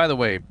 and by the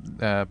way,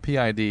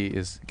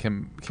 PID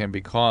can be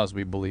caused,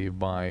 we believe,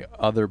 by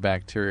other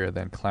bacteria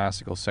than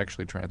classical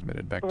sexually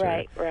transmitted bacteria.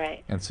 Right,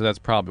 right. And so that's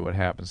probably what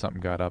happened. Something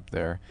got up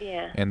there.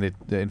 Yeah. And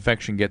the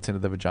infection gets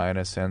into the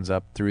vagina, sends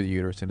up through the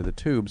uterus into the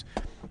tubes,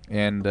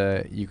 and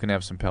you can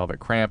have some pelvic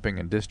cramping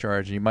and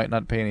discharge, and you might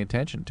not pay any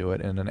attention to it,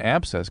 and an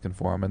abscess can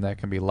form, and that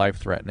can be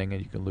life-threatening,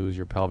 and you can lose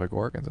your pelvic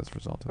organs as a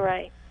result of it.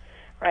 Right.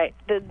 Right.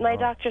 My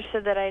doctor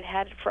said that I'd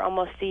had it for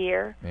almost a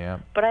year. Yeah.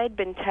 But I had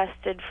been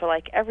tested for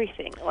like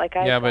everything. Like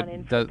I'd gone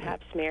in for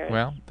pap smears.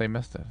 Well, they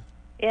missed it.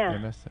 Yeah. They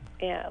missed it.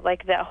 Yeah,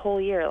 like that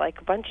whole year,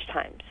 like a bunch of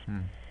times.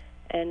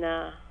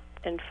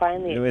 And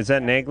finally. Is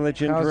that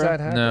negligent? How's that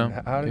happen?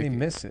 No. How did he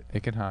miss it?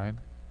 It can hide.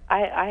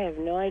 I have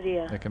no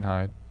idea. It can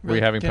hide. Were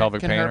you having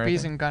pelvic pain or herpes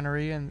anything? and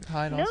gonorrhea and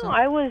hide also? No,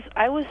 I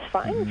was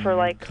fine for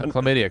like.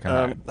 Chlamydia can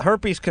hide.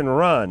 Herpes can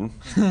run,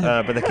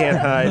 but they can't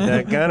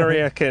hide.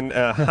 Gonorrhea can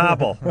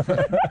hobble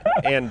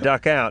and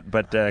duck out,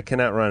 but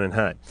cannot run and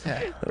hide.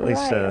 Yeah. At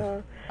least.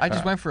 I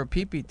just went for a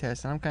pee-pee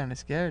test, and I'm kind of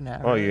scared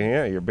now. Oh,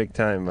 you're a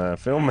big-time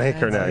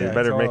filmmaker now. You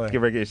better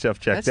get yourself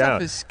checked that out.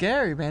 stuff is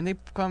scary, man. They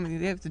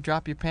have to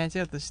drop your pants. You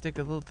have to stick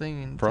a little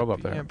thing and probe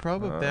up there. Yeah,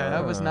 probe up there.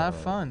 That was not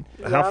fun.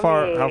 How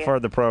far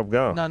did the probe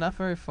go? No, not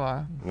very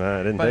far. No,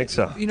 I didn't think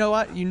so. You know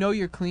what? You know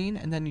you're clean,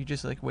 and then you're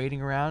just like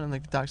waiting around, and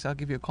like the doctor said, I'll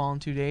give you a call in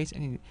 2 days,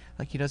 and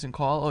he doesn't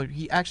call. Oh,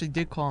 he actually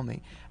did call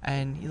me,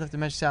 and he left a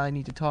message saying I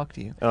need to talk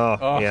to you.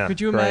 Oh, yeah. Could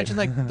you imagine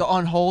like the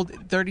on hold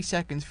 30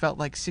 seconds felt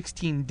like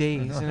 16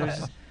 days? And it was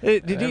just,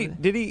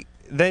 Did he?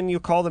 Then you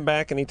called him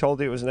back and he told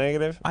you it was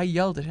negative? I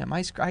yelled at him.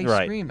 I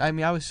screamed. I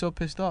mean, I was so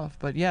pissed off.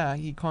 But yeah,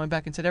 he called me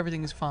back and said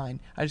everything is fine.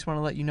 I just want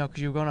to let you know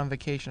because you were going on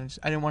vacation.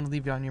 I didn't want to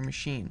leave you on your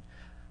machine.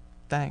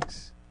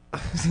 Thanks.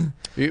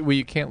 Well,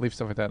 you can't leave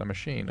stuff like that on a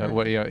machine. Here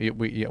would be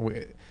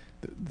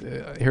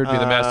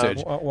the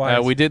message.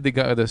 We did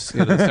the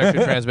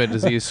sexually transmitted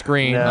disease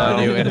screen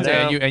on you,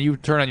 and you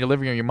turn on your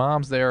living room, your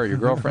mom's there or your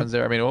girlfriend's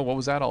there. I mean, what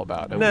was that all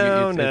about?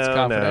 It's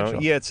confidential. No.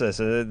 Yeah, it says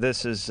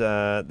this is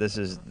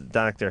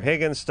Dr.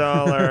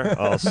 Higginstaller.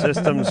 All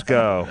systems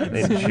go.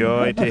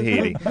 Enjoy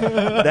Tahiti.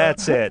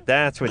 That's it.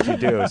 That's what you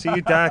do. See,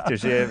 you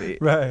doctors,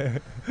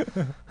 right?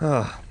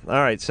 Oh, all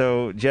right.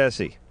 So,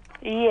 Jesse.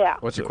 Yeah.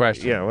 What's your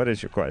question? Yeah. What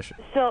is your question?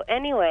 So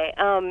anyway,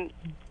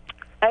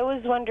 I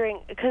was wondering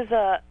because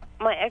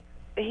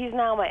he's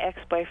now my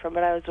ex-boyfriend,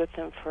 but I was with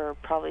him for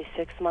probably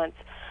 6 months.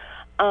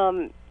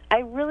 Honestly, I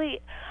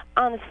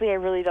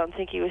really don't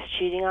think he was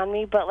cheating on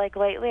me, but like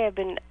lately I've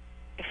been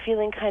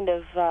feeling kind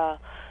of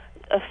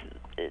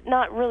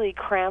not really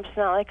cramps,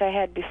 not like I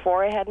had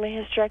before I had my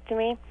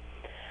hysterectomy.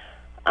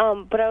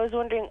 But I was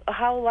wondering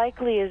how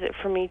likely is it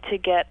for me to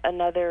get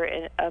another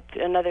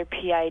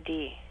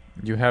PID?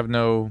 You have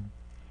no.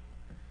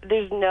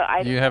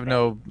 You have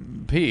no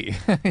pee.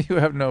 You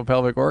have no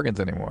pelvic organs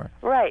anymore.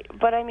 Right,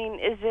 but I mean,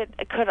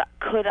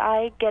 could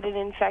I get an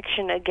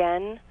infection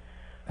again?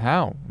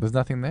 How? There's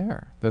nothing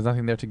there. There's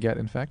nothing there to get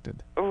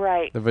infected.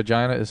 Right. The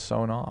vagina is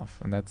sewn off,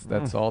 and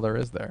that's all there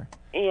is there.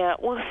 Yeah.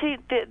 Well, see,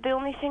 the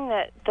only thing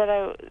that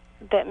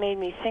made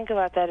me think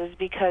about that is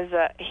because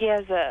he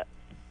has a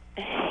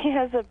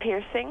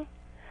piercing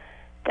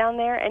down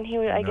there, and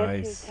I guess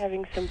he was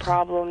having some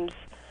problems.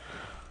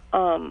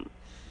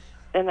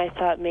 And I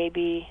thought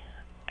maybe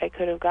I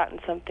could have gotten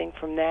something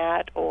from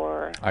that,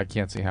 or I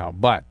can't see how,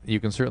 but you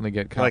can certainly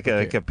get like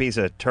a piece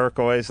of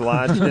turquoise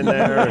lodged in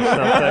there or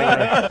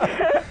something.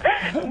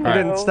 You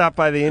didn't stop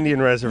by the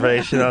Indian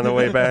reservation on the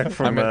way back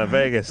from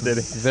Vegas, did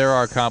he? There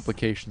are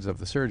complications of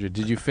the surgery.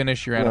 Did you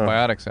finish your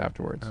antibiotics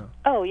afterwards?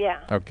 Oh yeah.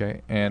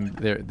 Okay, and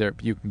there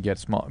you can get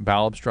small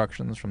bowel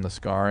obstructions from the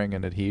scarring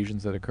and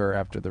adhesions that occur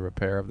after the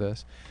repair of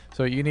this.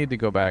 So you need to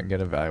go back and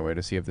get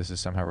evaluated to see if this is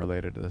somehow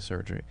related to the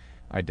surgery.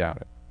 I doubt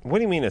it. What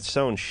do you mean it's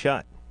sewn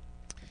shut?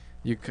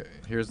 I'm going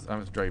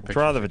to draw you pictures.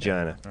 Draw the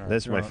vagina. Right.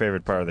 This is my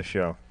favorite part of the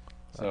show.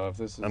 So if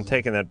this is I'm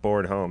taking that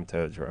board home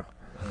to draw.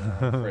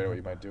 I'm afraid of what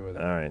you might do with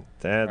it. All right,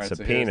 that's a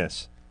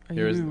penis.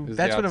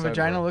 That's what a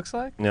vagina looks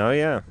like? No,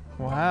 yeah.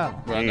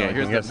 Wow. Well, you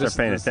got to start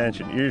paying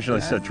attention. You're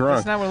usually so drunk.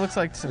 That's not what it looks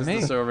like to me. This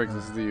is the cervix,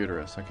 this is the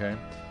uterus, okay?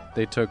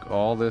 They took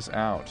all this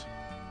out.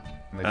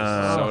 And they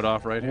just sewed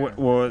off right here.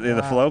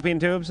 The fallopian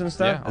tubes and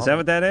stuff? Yeah, is that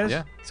what that is?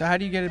 Yeah. So how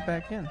do you get it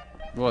back in?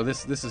 Well,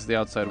 this is the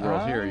outside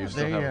world here. You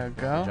still have a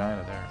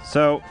vagina there.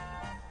 So,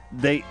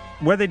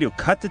 what do they do?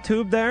 Cut the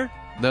tube there?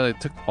 No, they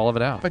took all of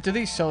it out. But do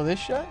they sew this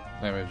shut?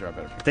 Let me draw a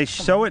better picture. They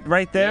sew it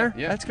right there?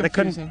 Yeah. That's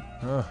confusing.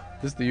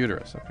 This is the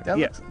uterus.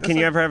 Okay. Can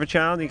you ever have a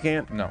child? You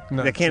can't? No.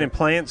 They can't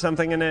implant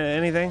something into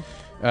anything?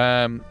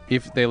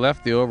 If they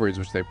left the ovaries,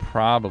 which they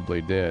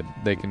probably did,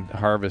 they can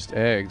harvest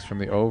eggs from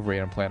the ovary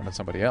and implant them in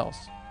somebody else.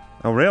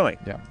 Oh, really?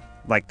 Yeah.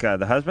 Like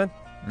the husband?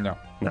 No.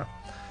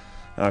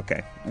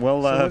 Okay.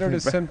 Well, so what are the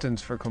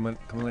symptoms for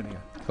chlamydia?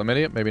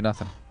 Chlamydia? Maybe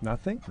nothing.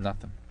 Nothing?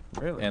 Nothing.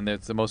 Really? And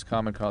it's the most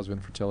common cause of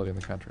infertility in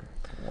the country.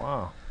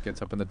 Wow.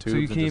 Gets up in the tubes so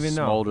you can't and just even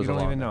know. smolders You don't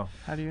along. even know.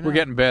 How do you know? We're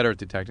getting better at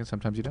detecting.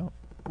 Sometimes you don't.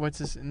 What's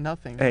this?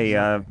 Nothing. Hey,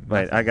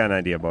 wait, I got an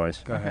idea, boys.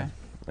 Go ahead.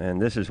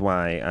 And this is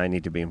why I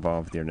need to be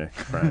involved with your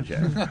next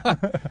project.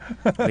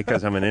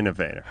 Because I'm an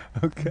innovator.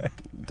 Okay.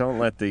 Don't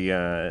let the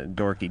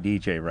dorky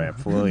DJ rap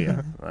fool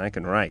you. I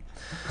can write.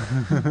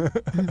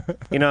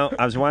 You know,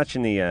 I was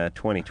watching the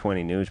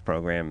 2020 news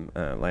program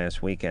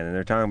last weekend, and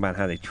they're talking about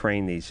how they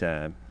train these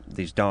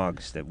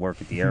dogs that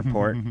work at the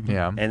airport.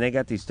 Yeah. And they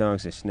got these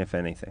dogs that sniff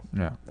anything.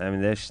 Yeah. I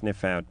mean, they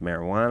sniff out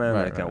marijuana.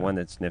 Right, They got right. one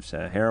that sniffs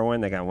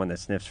heroin. They got one that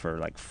sniffs for,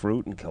 like,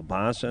 fruit and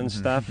kielbasa and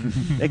stuff.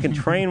 They can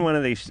train one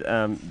of these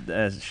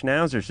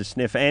schnauzers to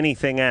sniff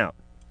anything out.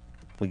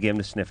 We give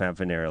them to sniff out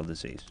venereal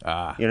disease. You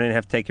don't even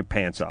have to take your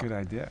pants off. Good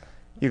idea.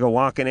 You go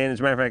walking in. As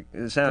a matter of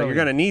fact, Sal, you're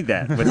going to need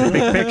that with the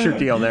big picture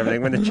deal and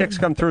everything. When the chicks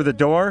come through the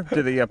door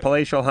to the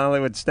palatial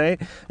Hollywood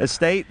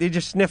estate, you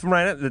just sniff them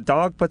right out. The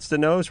dog puts the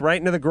nose right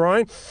into the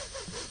groin.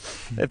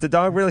 If the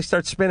dog really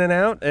starts spinning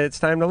out, it's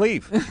time to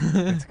leave.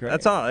 That's great.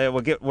 That's all.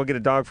 We'll get a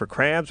dog for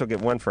crabs. We'll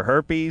get one for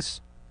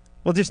herpes.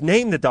 We'll just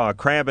name the dog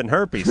Crab and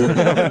Herpes. So there's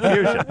no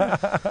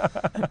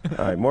confusion.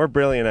 All right, more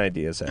brilliant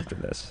ideas after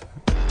this.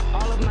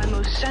 All of my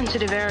most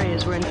sensitive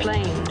areas were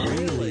inflamed.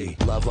 Really?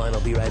 Loveline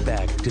will be right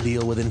back to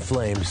deal with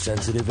inflamed,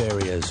 sensitive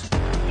areas.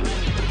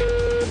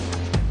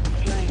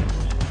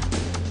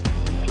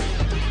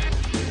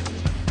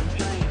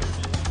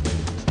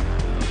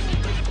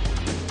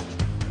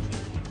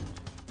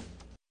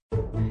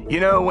 You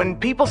know, when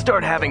people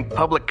start having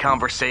public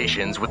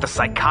conversations with the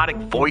psychotic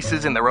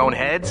voices in their own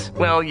heads,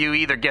 well, you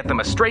either get them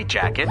a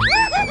straitjacket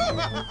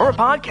or a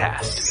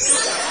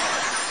podcast.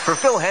 For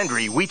Phil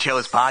Hendry, we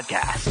chose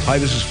podcast. Hi,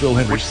 this is Phil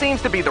Hendry. Which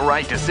seems to be the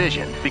right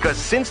decision, because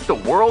since the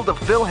world of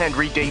Phil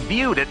Hendry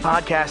debuted at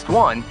Podcast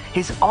One,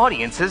 his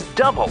audience has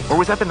doubled. Or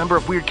was that the number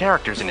of weird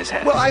characters in his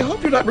head? Well, I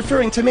hope you're not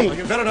referring to me. Well,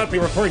 you better not be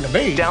referring to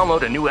me.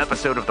 Download a new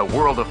episode of The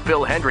World of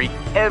Phil Hendry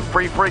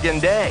every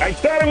friggin' day. I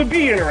thought it would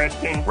be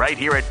interesting. Right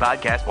here at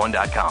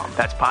podcastone.com.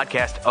 That's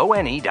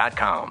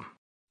podcastone.com.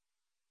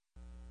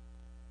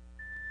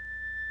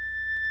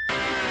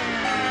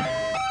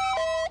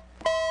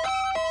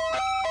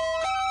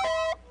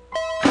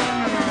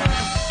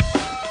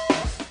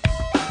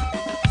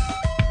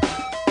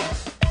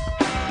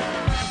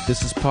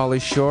 This is Pauly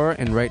Shore,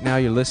 and right now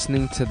you're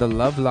listening to The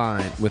Love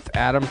Line with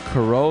Adam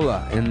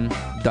Carolla and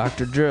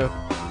Dr. Drew.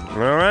 All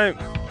right.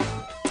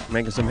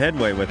 Making some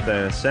headway with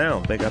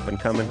Sal, big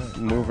up-and-coming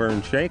mover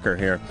and shaker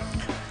here.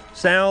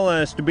 Sal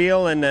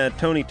Stabile and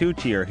Tony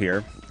Tucci are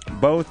here,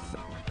 both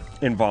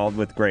involved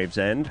with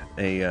Gravesend,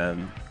 a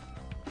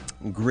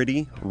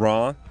gritty,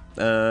 raw...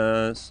 wait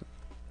a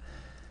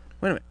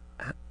minute.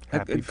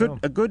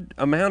 A good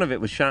amount of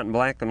it was shot in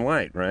black and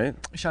white, right?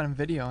 Shot in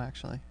video,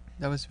 actually.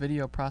 That was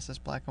video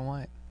processed black and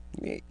white.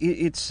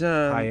 It's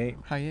High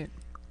 8.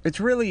 It's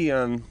really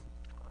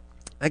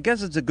I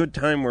guess it's a good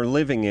time we're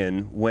living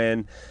in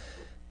when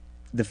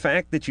the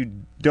fact that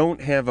you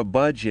don't have a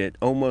budget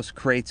almost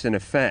creates an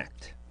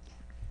effect.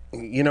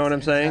 You know what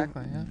I'm saying?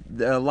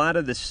 Exactly, A lot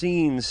of the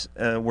scenes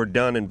were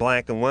done in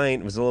black and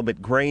white. It was a little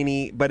bit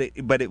grainy, but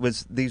it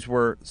was, these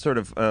were sort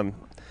of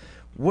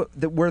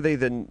were they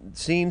the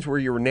scenes where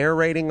you were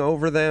narrating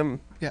over them?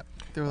 Yeah,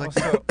 they were like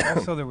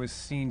also there was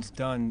scenes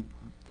done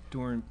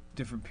during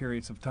different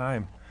periods of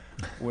time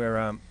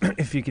where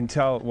if you can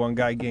tell, one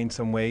guy gained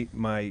some weight,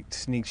 my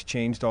sneaks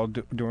changed all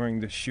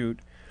during the shoot,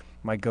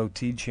 my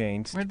goatee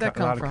changed. Where'd that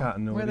come a lot from? of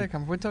continuity. Where'd that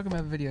come from? We're talking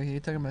about video here. You're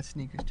talking about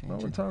sneakers changing. Well,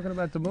 we're talking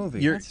about the movie.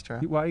 That's true.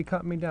 Why are you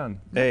cutting me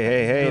down?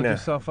 Hey, Build now.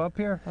 yourself up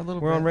here? A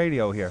little We're bit. on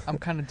radio here. I'm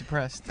kind of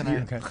depressed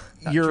tonight. Okay.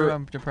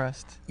 I'm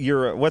depressed.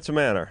 You're what's the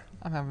matter?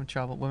 I'm having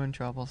trouble. Women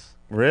troubles.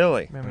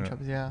 Really? Women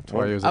troubles, yeah. That's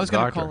why he was I was a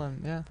going to doctor. call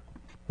him, yeah.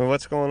 Well,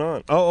 what's going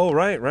on? Oh,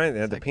 right. They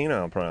had the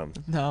penile problem.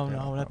 No,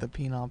 not the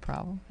penile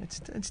problem. It's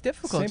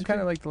difficult. Same It's kind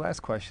of like the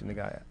last question, the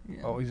guy.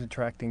 Always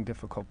attracting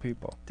difficult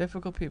people.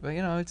 difficult people.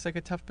 You know, it's like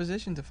a tough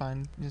position to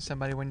find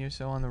somebody when you're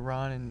so on the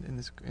run and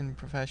in the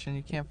profession.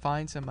 You can't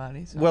find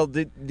somebody. So Well,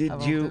 did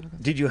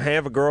you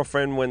have a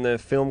girlfriend when the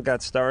film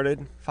got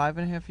started?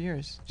 5.5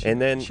 years.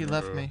 And then she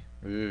left me.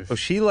 Oh,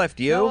 she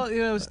left you? No, well,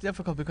 it was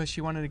difficult because she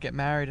wanted to get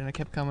married, and I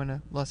kept coming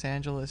to Los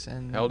Angeles.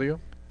 And How old are you?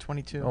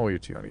 22. Oh, you're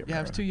too young to get Yeah,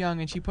 I was married. too young,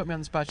 and she put me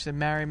on the spot. She said,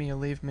 "Marry me or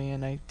leave me,"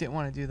 and I didn't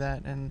want to do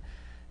that. And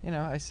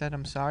I said,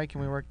 "I'm sorry.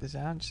 Can we work this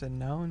out?" And she said,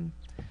 "No," and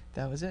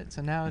that was it.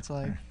 So now it's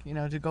like,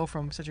 to go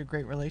from such a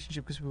great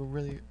relationship because we were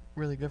really,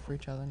 really good for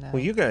each other. Now.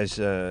 Well, you guys,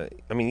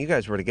 you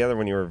guys were together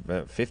when you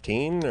were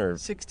 15 or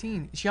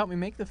 16. She helped me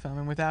make the film,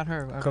 and without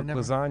her, I Cook would never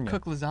lasagna.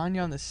 cook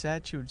lasagna on the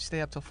set. She would stay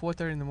up till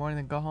 4:30 in the morning,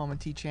 then go home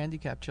and teach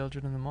handicapped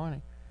children in the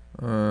morning.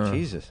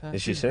 Jesus.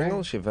 Is she she's single? great.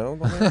 Is she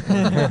available?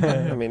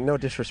 I mean, no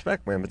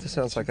disrespect, man, but this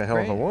sounds like a hell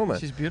of a Great. woman.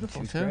 She's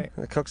beautiful, too.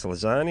 Cooks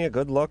lasagna,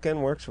 good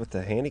looking, works with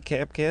the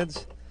handicapped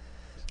kids.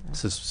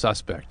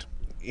 Suspect.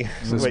 Wait,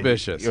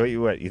 Suspicious.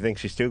 what, you think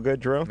she's too good,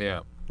 Drew?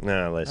 Yeah.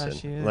 No, listen,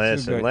 she is.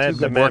 listen. Too good, Let too the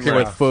good. memory. Working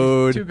with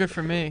food. Too good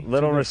for me.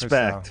 Little Too good for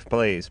respect,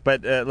 please.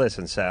 But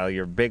listen, Sal,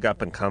 you're a big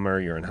up and comer.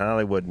 You're in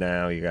Hollywood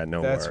now. You got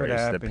no That's what worries.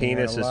 happened. The You had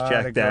penis a is lot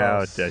checked of out.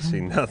 girls. I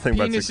see nothing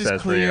but Penis is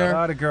success for you. clear. A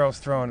lot of girls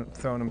throwing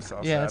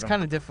themselves Yeah, at it's him.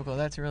 kind of difficult.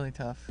 That's really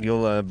tough.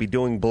 You'll be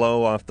doing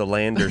blow off the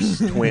Landers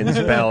twins'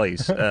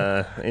 bellies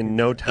in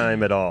no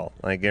time at all.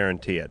 I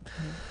guarantee it.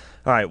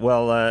 All right.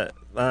 Well,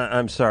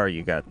 I'm sorry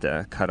you got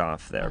cut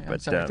off there,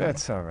 but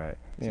That's all right.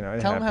 You know, it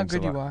Tell him how happens a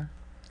good you lot. are.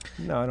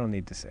 No, I don't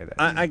need to say that.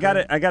 I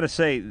gotta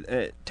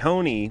say,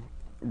 Tony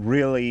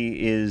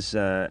really is.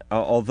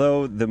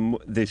 Although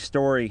the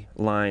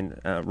storyline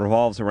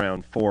revolves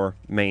around four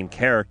main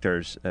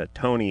characters,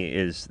 Tony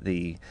is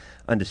the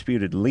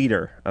undisputed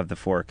leader of the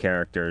four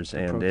characters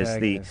and is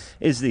the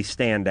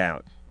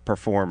standout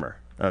performer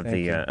of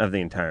the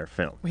entire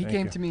film. Well, he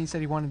came to me and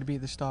said he wanted to be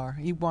the star.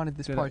 He wanted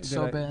this part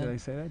so bad. Did I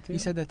say that to you? He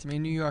said that to me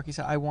in New York. He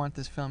said, I want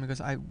this film because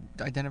I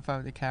identify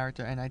with the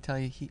character, and I tell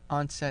you,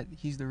 on set,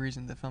 he's the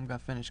reason the film got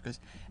finished because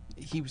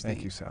he was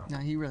Thank you, Sal. No,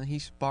 he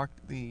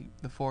sparked the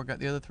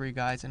other three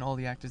guys and all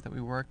the actors that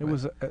we worked It with.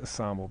 was an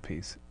ensemble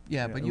piece.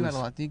 Yeah, but you had a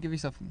lot. You give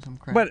yourself some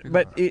credit.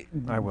 But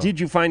I will. did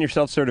you find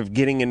yourself sort of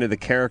getting into the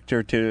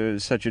character to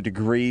such a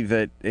degree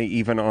that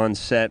even on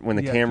set, when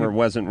the camera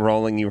wasn't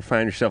rolling, you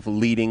find yourself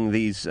leading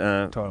these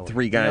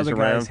three guys the other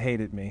around? guys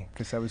hated me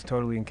because I was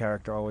totally in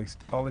character all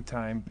the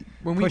time,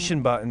 When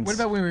pushing buttons. What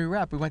about when we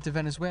wrapped? We went to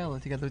Venezuela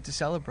together to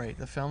celebrate.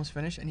 The film's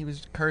finished, and he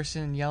was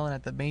cursing and yelling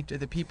at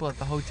the people at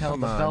the hotel,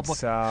 Come the on, bellboy.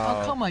 Sal.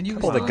 Oh, come on, you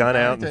Pull the gun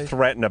out and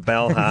threaten a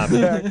bellhop.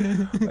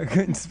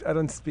 I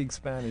don't speak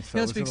Spanish, so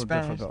You don't it was speak a little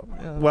Spanish.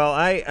 difficult. Well,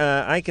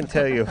 I can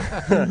tell you,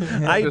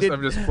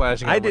 I'm just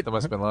flashing out what that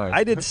must have been like.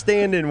 I did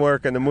stand-in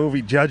work on the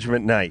movie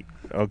Judgment Night.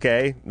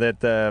 Okay,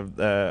 that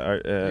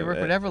You work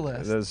with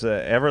Everlast. There's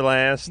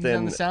Everlast He's and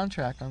on the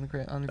soundtrack on the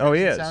great oh,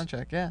 he is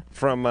soundtrack. Yeah,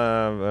 from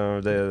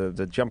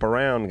the Jump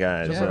Around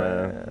guys,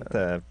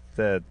 Yeah.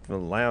 the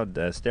Loud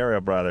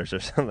Stereo Brothers or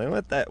something.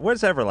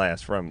 Where's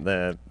Everlast from?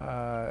 The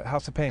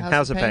House of Pain.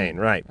 House of Pain,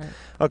 right?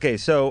 Okay,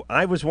 so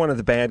I was one of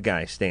the bad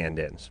guy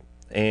stand-ins.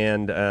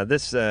 And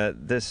this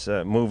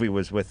movie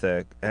was with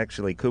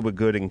actually Cuba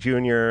Gooding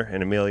Jr.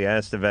 and Emilio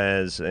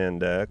Estevez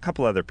and a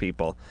couple other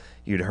people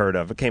you'd heard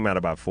of. It came out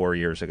about 4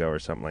 years ago or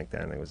something like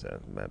that. And it was a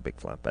big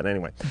flop. But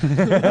anyway,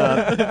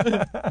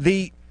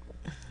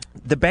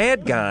 the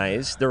bad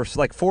guys, there was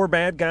like four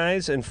bad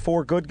guys and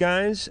four good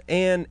guys,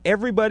 and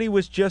everybody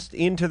was just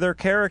into their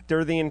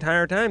character the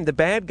entire time. The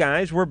bad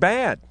guys were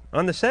bad.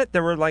 On the set,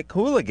 there were like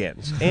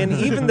hooligans, and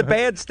even the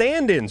bad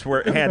stand-ins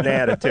had an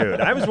attitude.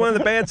 I was one of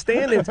the bad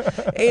stand-ins,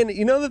 and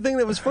you know the thing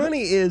that was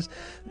funny is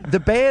the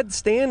bad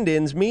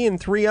stand-ins, me and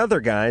three other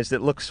guys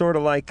that looked sort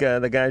of like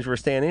the guys we're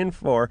standing in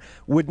for,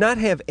 would not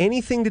have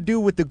anything to do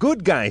with the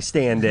good guy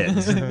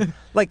stand-ins.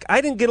 Like,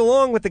 I didn't get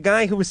along with the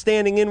guy who was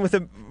standing in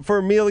for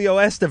Emilio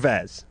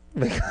Estevez.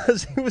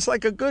 Because he was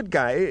like a good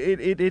guy.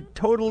 It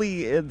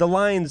totally, the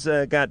lines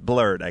got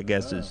blurred, I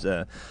guess, is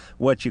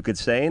what you could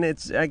say. And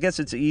I guess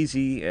it's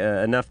easy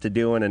enough to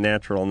do and a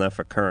natural enough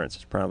occurrence.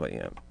 It's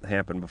probably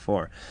happened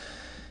before.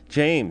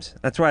 James,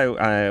 that's why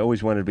I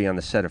always wanted to be on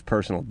the set of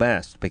Personal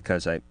Best,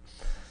 because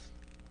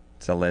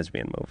it's a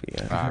lesbian movie.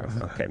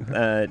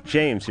 Okay.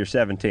 James, you're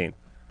 17.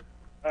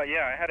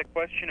 Yeah, I had a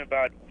question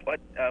about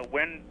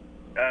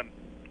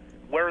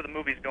where are the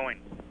movies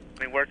going?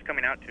 I mean, where it's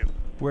coming out to?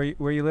 Where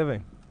are you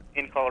living?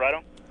 In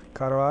Colorado?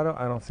 Colorado?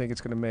 I don't think it's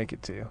going to make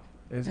it to you.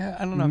 Yeah,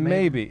 I don't know.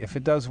 Maybe. If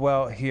it does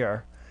well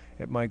here,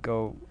 it might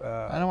go...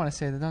 I don't want to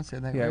say that. Don't say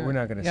that. Yeah, we're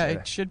not going to say that. Yeah,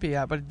 it should be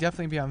out, but it'd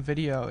definitely be on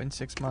video in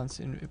 6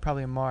 months,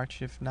 probably in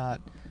March, if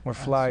not... Or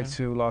fly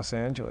to Los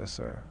Angeles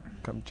or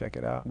come check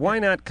it out. Why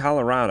not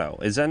Colorado?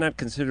 Is that not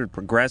considered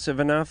progressive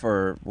enough,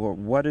 or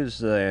what is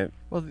the...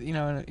 Well, you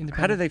know, independent...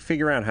 How do they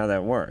figure out how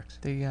that works?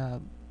 They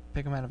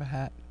pick them out of a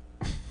hat.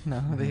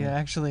 No, they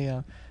actually...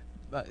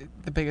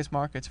 the biggest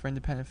markets for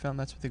independent film,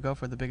 that's what they go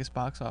for, the biggest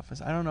box office.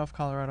 I don't know if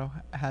Colorado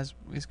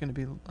is going to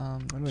be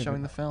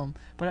showing the film,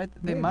 but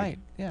they might,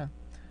 yeah.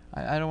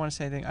 I don't want to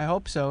say anything. I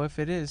hope so. If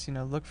it is,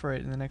 look for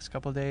it in the next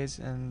couple of days.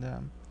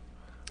 And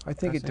I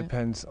think it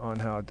depends on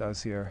how it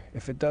does here.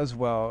 If it does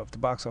well, if the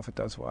box office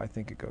does well, I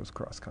think it goes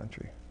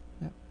cross-country.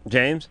 Yeah.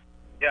 James?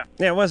 Yeah.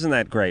 Yeah, it wasn't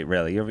that great,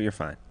 really. You're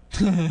fine.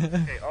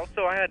 Okay,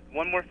 also, I had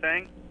one more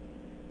thing.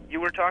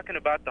 You were talking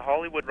about the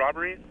Hollywood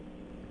robberies?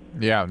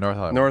 Yeah, North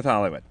Hollywood. North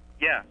Hollywood.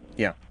 Yeah.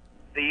 Yeah.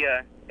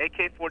 The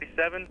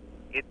AK-47,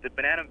 the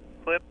banana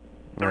clip,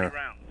 30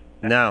 rounds.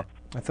 No.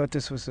 I thought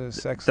this was a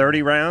sex...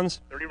 30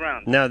 rounds? 30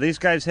 rounds. No, these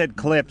guys had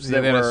clips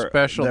they that had were...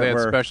 They had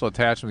special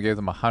attachments, gave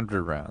them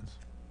 100 rounds.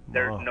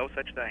 There's no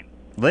such thing.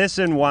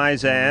 Listen,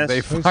 wise ass.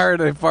 They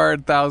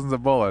fired thousands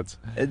of bullets.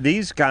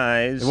 These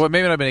guys... Well,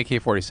 maybe not been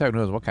AK-47. Who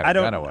knows what kind of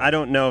gun it was. I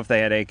don't know if they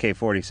had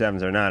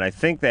AK-47s or not. I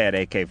think they had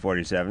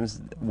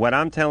AK-47s. What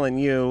I'm telling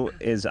you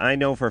is I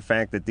know for a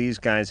fact that these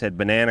guys had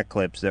banana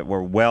clips that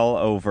were well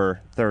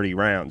over 30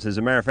 rounds. As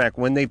a matter of fact,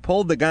 when they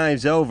pulled the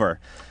guys over,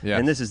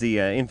 and this is the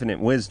infinite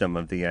wisdom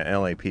of the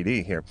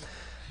LAPD here,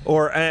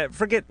 Or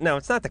no,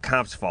 it's not the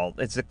cops' fault.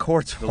 It's the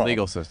court's fault. The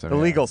legal system. The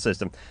legal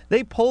system.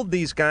 They pulled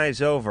these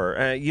guys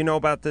over. You know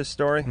about this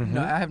story?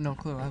 No, I have no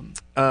clue.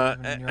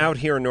 Out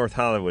here in North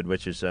Hollywood,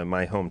 which is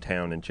my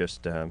hometown and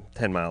just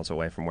 10 miles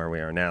away from where we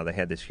are now, they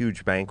had this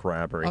huge bank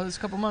robbery. Oh, this was a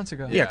couple months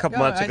ago. Yeah, a couple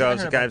months ago. I It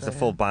was a heard guy about with the that,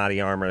 full body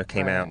armor that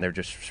came Right. out, and they're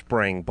just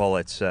spraying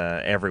bullets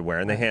everywhere.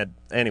 And they had,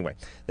 anyway,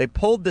 they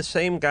pulled the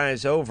same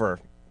guys over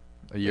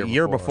a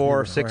year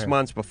before, 6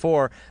 months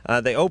before.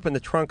 They opened the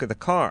trunk of the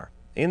car.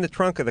 In the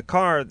trunk of the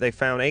car, they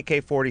found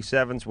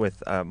AK-47s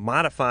with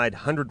modified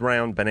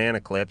 100-round banana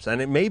clips, and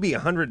it may be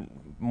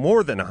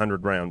more than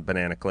 100-round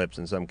banana clips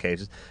in some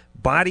cases,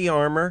 body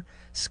armor,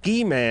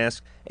 ski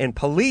mask, and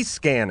police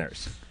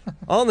scanners,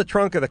 all in the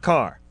trunk of the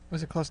car.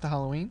 Was it close to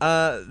Halloween?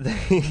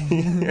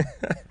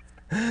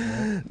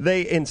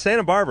 They in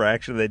Santa Barbara,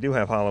 actually, they do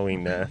have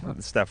Halloween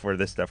stuff where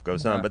this stuff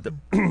goes on, but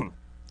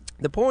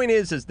the point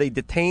is they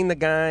detained the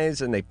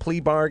guys and they plea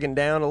bargained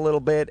down a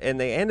little bit, and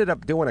they ended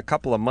up doing a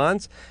couple of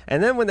months.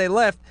 And then when they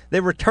left, they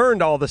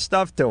returned all the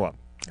stuff to them.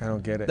 I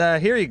don't get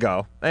it. Here you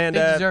go. And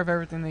they deserve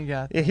everything they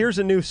got. Here's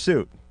a new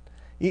suit.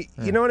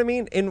 You know what I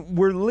mean? And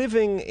we're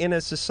living in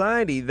a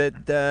society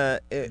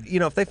that,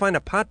 if they find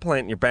a pot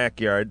plant in your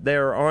backyard,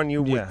 they're on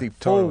you with the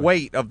full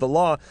weight of the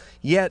law.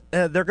 Yet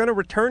they're going to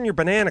return your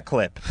banana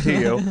clip to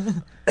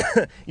you,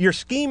 your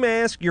ski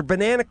mask, your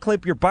banana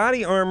clip, your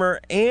body armor,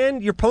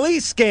 and your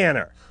police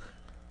scanner,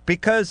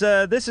 because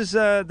this is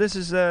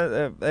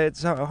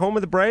it's home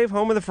of the brave,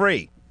 home of the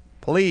free.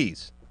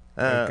 Please,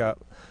 wake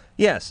up.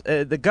 Yes,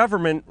 the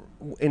government,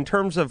 in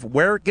terms of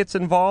where it gets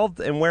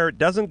involved and where it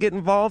doesn't get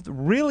involved,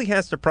 really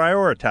has to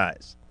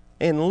prioritize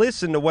and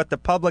listen to what the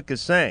public is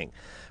saying.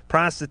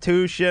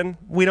 Prostitution,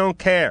 we don't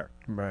care.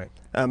 Right.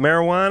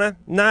 Marijuana,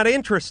 not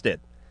interested.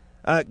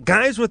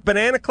 Guys with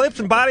banana clips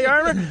and body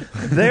armor,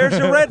 there's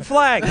a red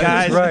flag,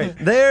 guys. That's right.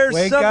 There's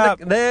Wake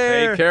something. up.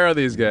 There, Take care of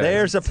these guys.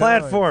 There's a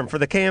platform for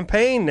the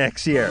campaign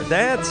next year.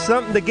 That's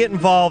something to get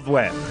involved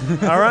with.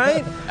 All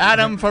right?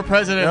 Adam for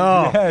president.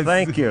 Oh, Yes.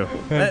 thank you.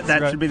 That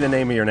right. should be the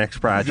name of your next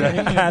project.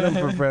 Adam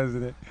for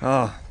president.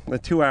 Oh, the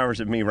 2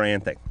 hours of me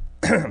ranting.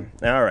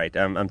 All right,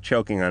 I'm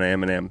choking on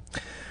M&M.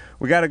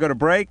 We got to go to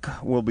break.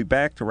 We'll be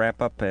back to wrap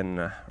up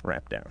and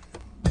wrap down.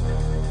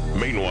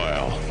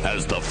 Meanwhile,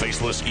 as the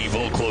faceless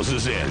evil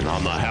closes in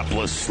on the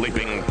hapless,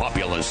 sleeping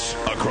populace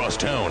across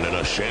town in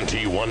a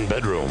shanty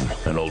one-bedroom,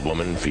 an old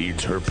woman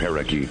feeds her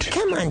parakeet.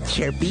 Come on,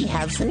 Chirpy,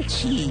 have some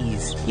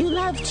cheese. You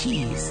love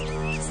cheese.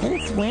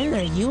 Since when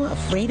are you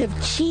afraid of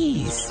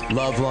cheese?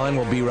 Loveline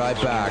will be right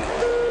back.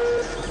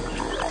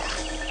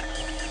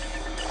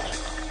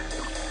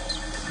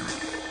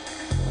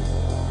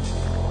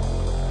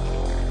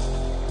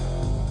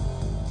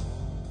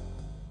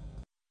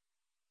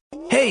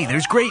 Hey,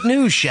 there's great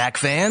news, Shaq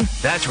fan.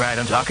 That's right,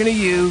 I'm talking to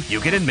you. You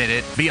can admit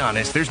it. Be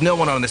honest, there's no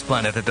one on this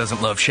planet that doesn't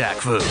love Shaq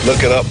food.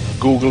 Look it up,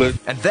 Google it.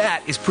 And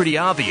that is pretty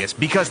obvious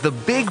because the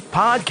Big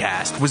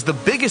Podcast was the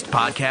biggest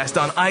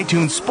podcast on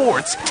iTunes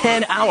Sports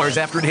 10 hours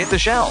after it hit the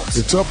shelves.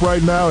 It's up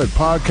right now at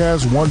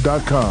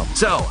podcast1.com.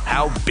 So,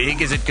 how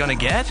big is it gonna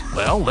get?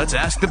 Well, let's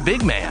ask the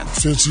big man.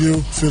 Fits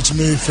you, fits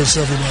me, fits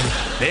everybody.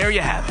 There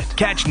you have it.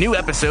 Catch new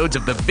episodes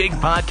of the Big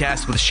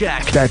Podcast with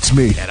Shaq. That's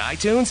me. At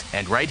iTunes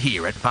and right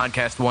here at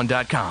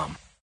podcast1.com.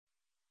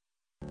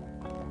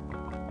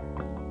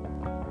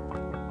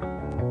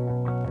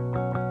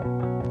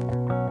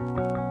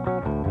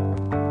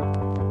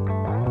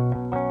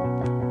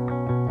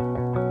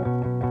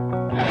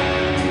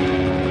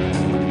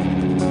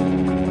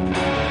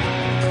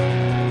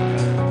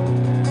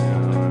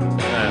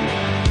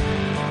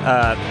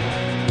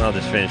 I'll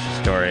just finish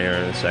the story here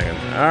in a second.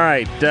 All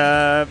right.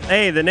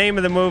 Hey, the name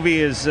of the movie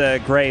is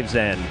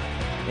Gravesend.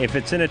 If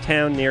it's in a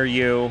town near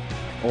you,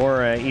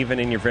 or even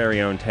in your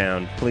very own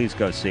town, please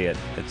go see it.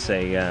 It's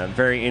a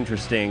very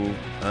interesting,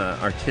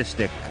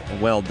 artistic,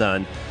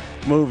 well-done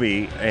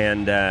movie,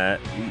 and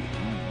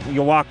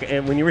you walk,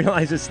 and when you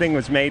realize this thing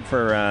was made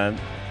for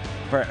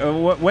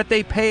what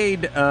they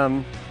paid.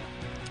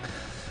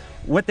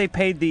 What they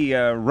paid the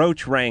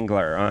Roach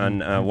Wrangler on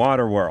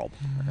Waterworld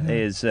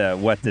is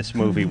what this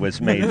movie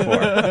was made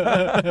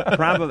for.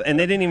 Probably, and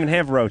they didn't even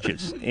have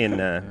roaches in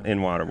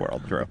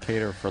Waterworld, Drew.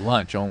 Cater for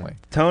lunch only.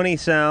 Tony,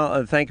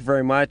 Sal, thank you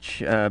very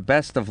much.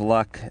 Best of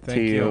luck to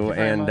you. Thank you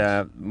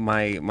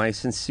very And my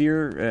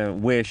sincere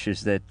wish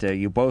is that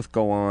you both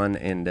go on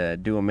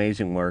and do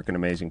amazing work and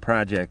amazing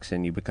projects,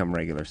 and you become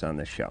regulars on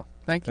this show.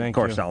 Thank you. Of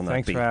course, I'll not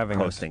Thanks be for having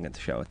us. hosting at the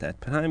show at that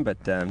time,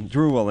 but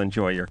Drew will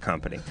enjoy your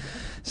company.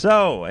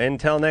 So,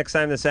 until next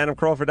time, this is Adam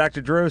Kroll for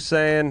Dr. Drew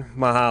saying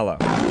mahalo.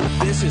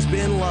 This has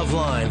been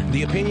Loveline.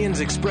 The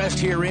opinions expressed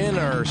herein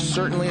are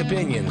certainly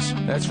opinions,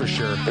 that's for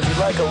sure. If you'd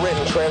like a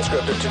written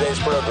transcript of today's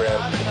program,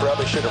 you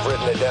probably should have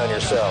written it down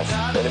yourself.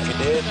 And if you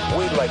did,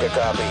 we'd like a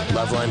copy.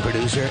 Loveline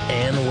producer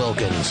Ann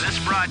Wilkins. This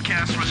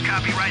broadcast was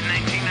copyright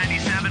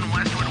 1997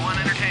 Westwood One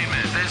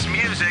Entertainment. This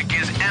music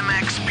is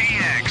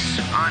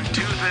MXPX on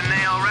Tooth and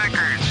Nail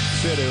Records.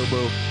 Sit,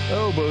 Obo.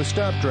 Obo,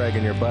 stop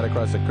dragging your butt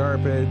across the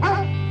carpet.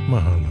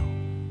 Mahalo.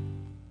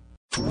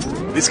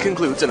 This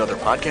concludes another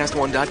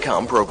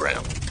PodcastOne.com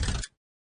program.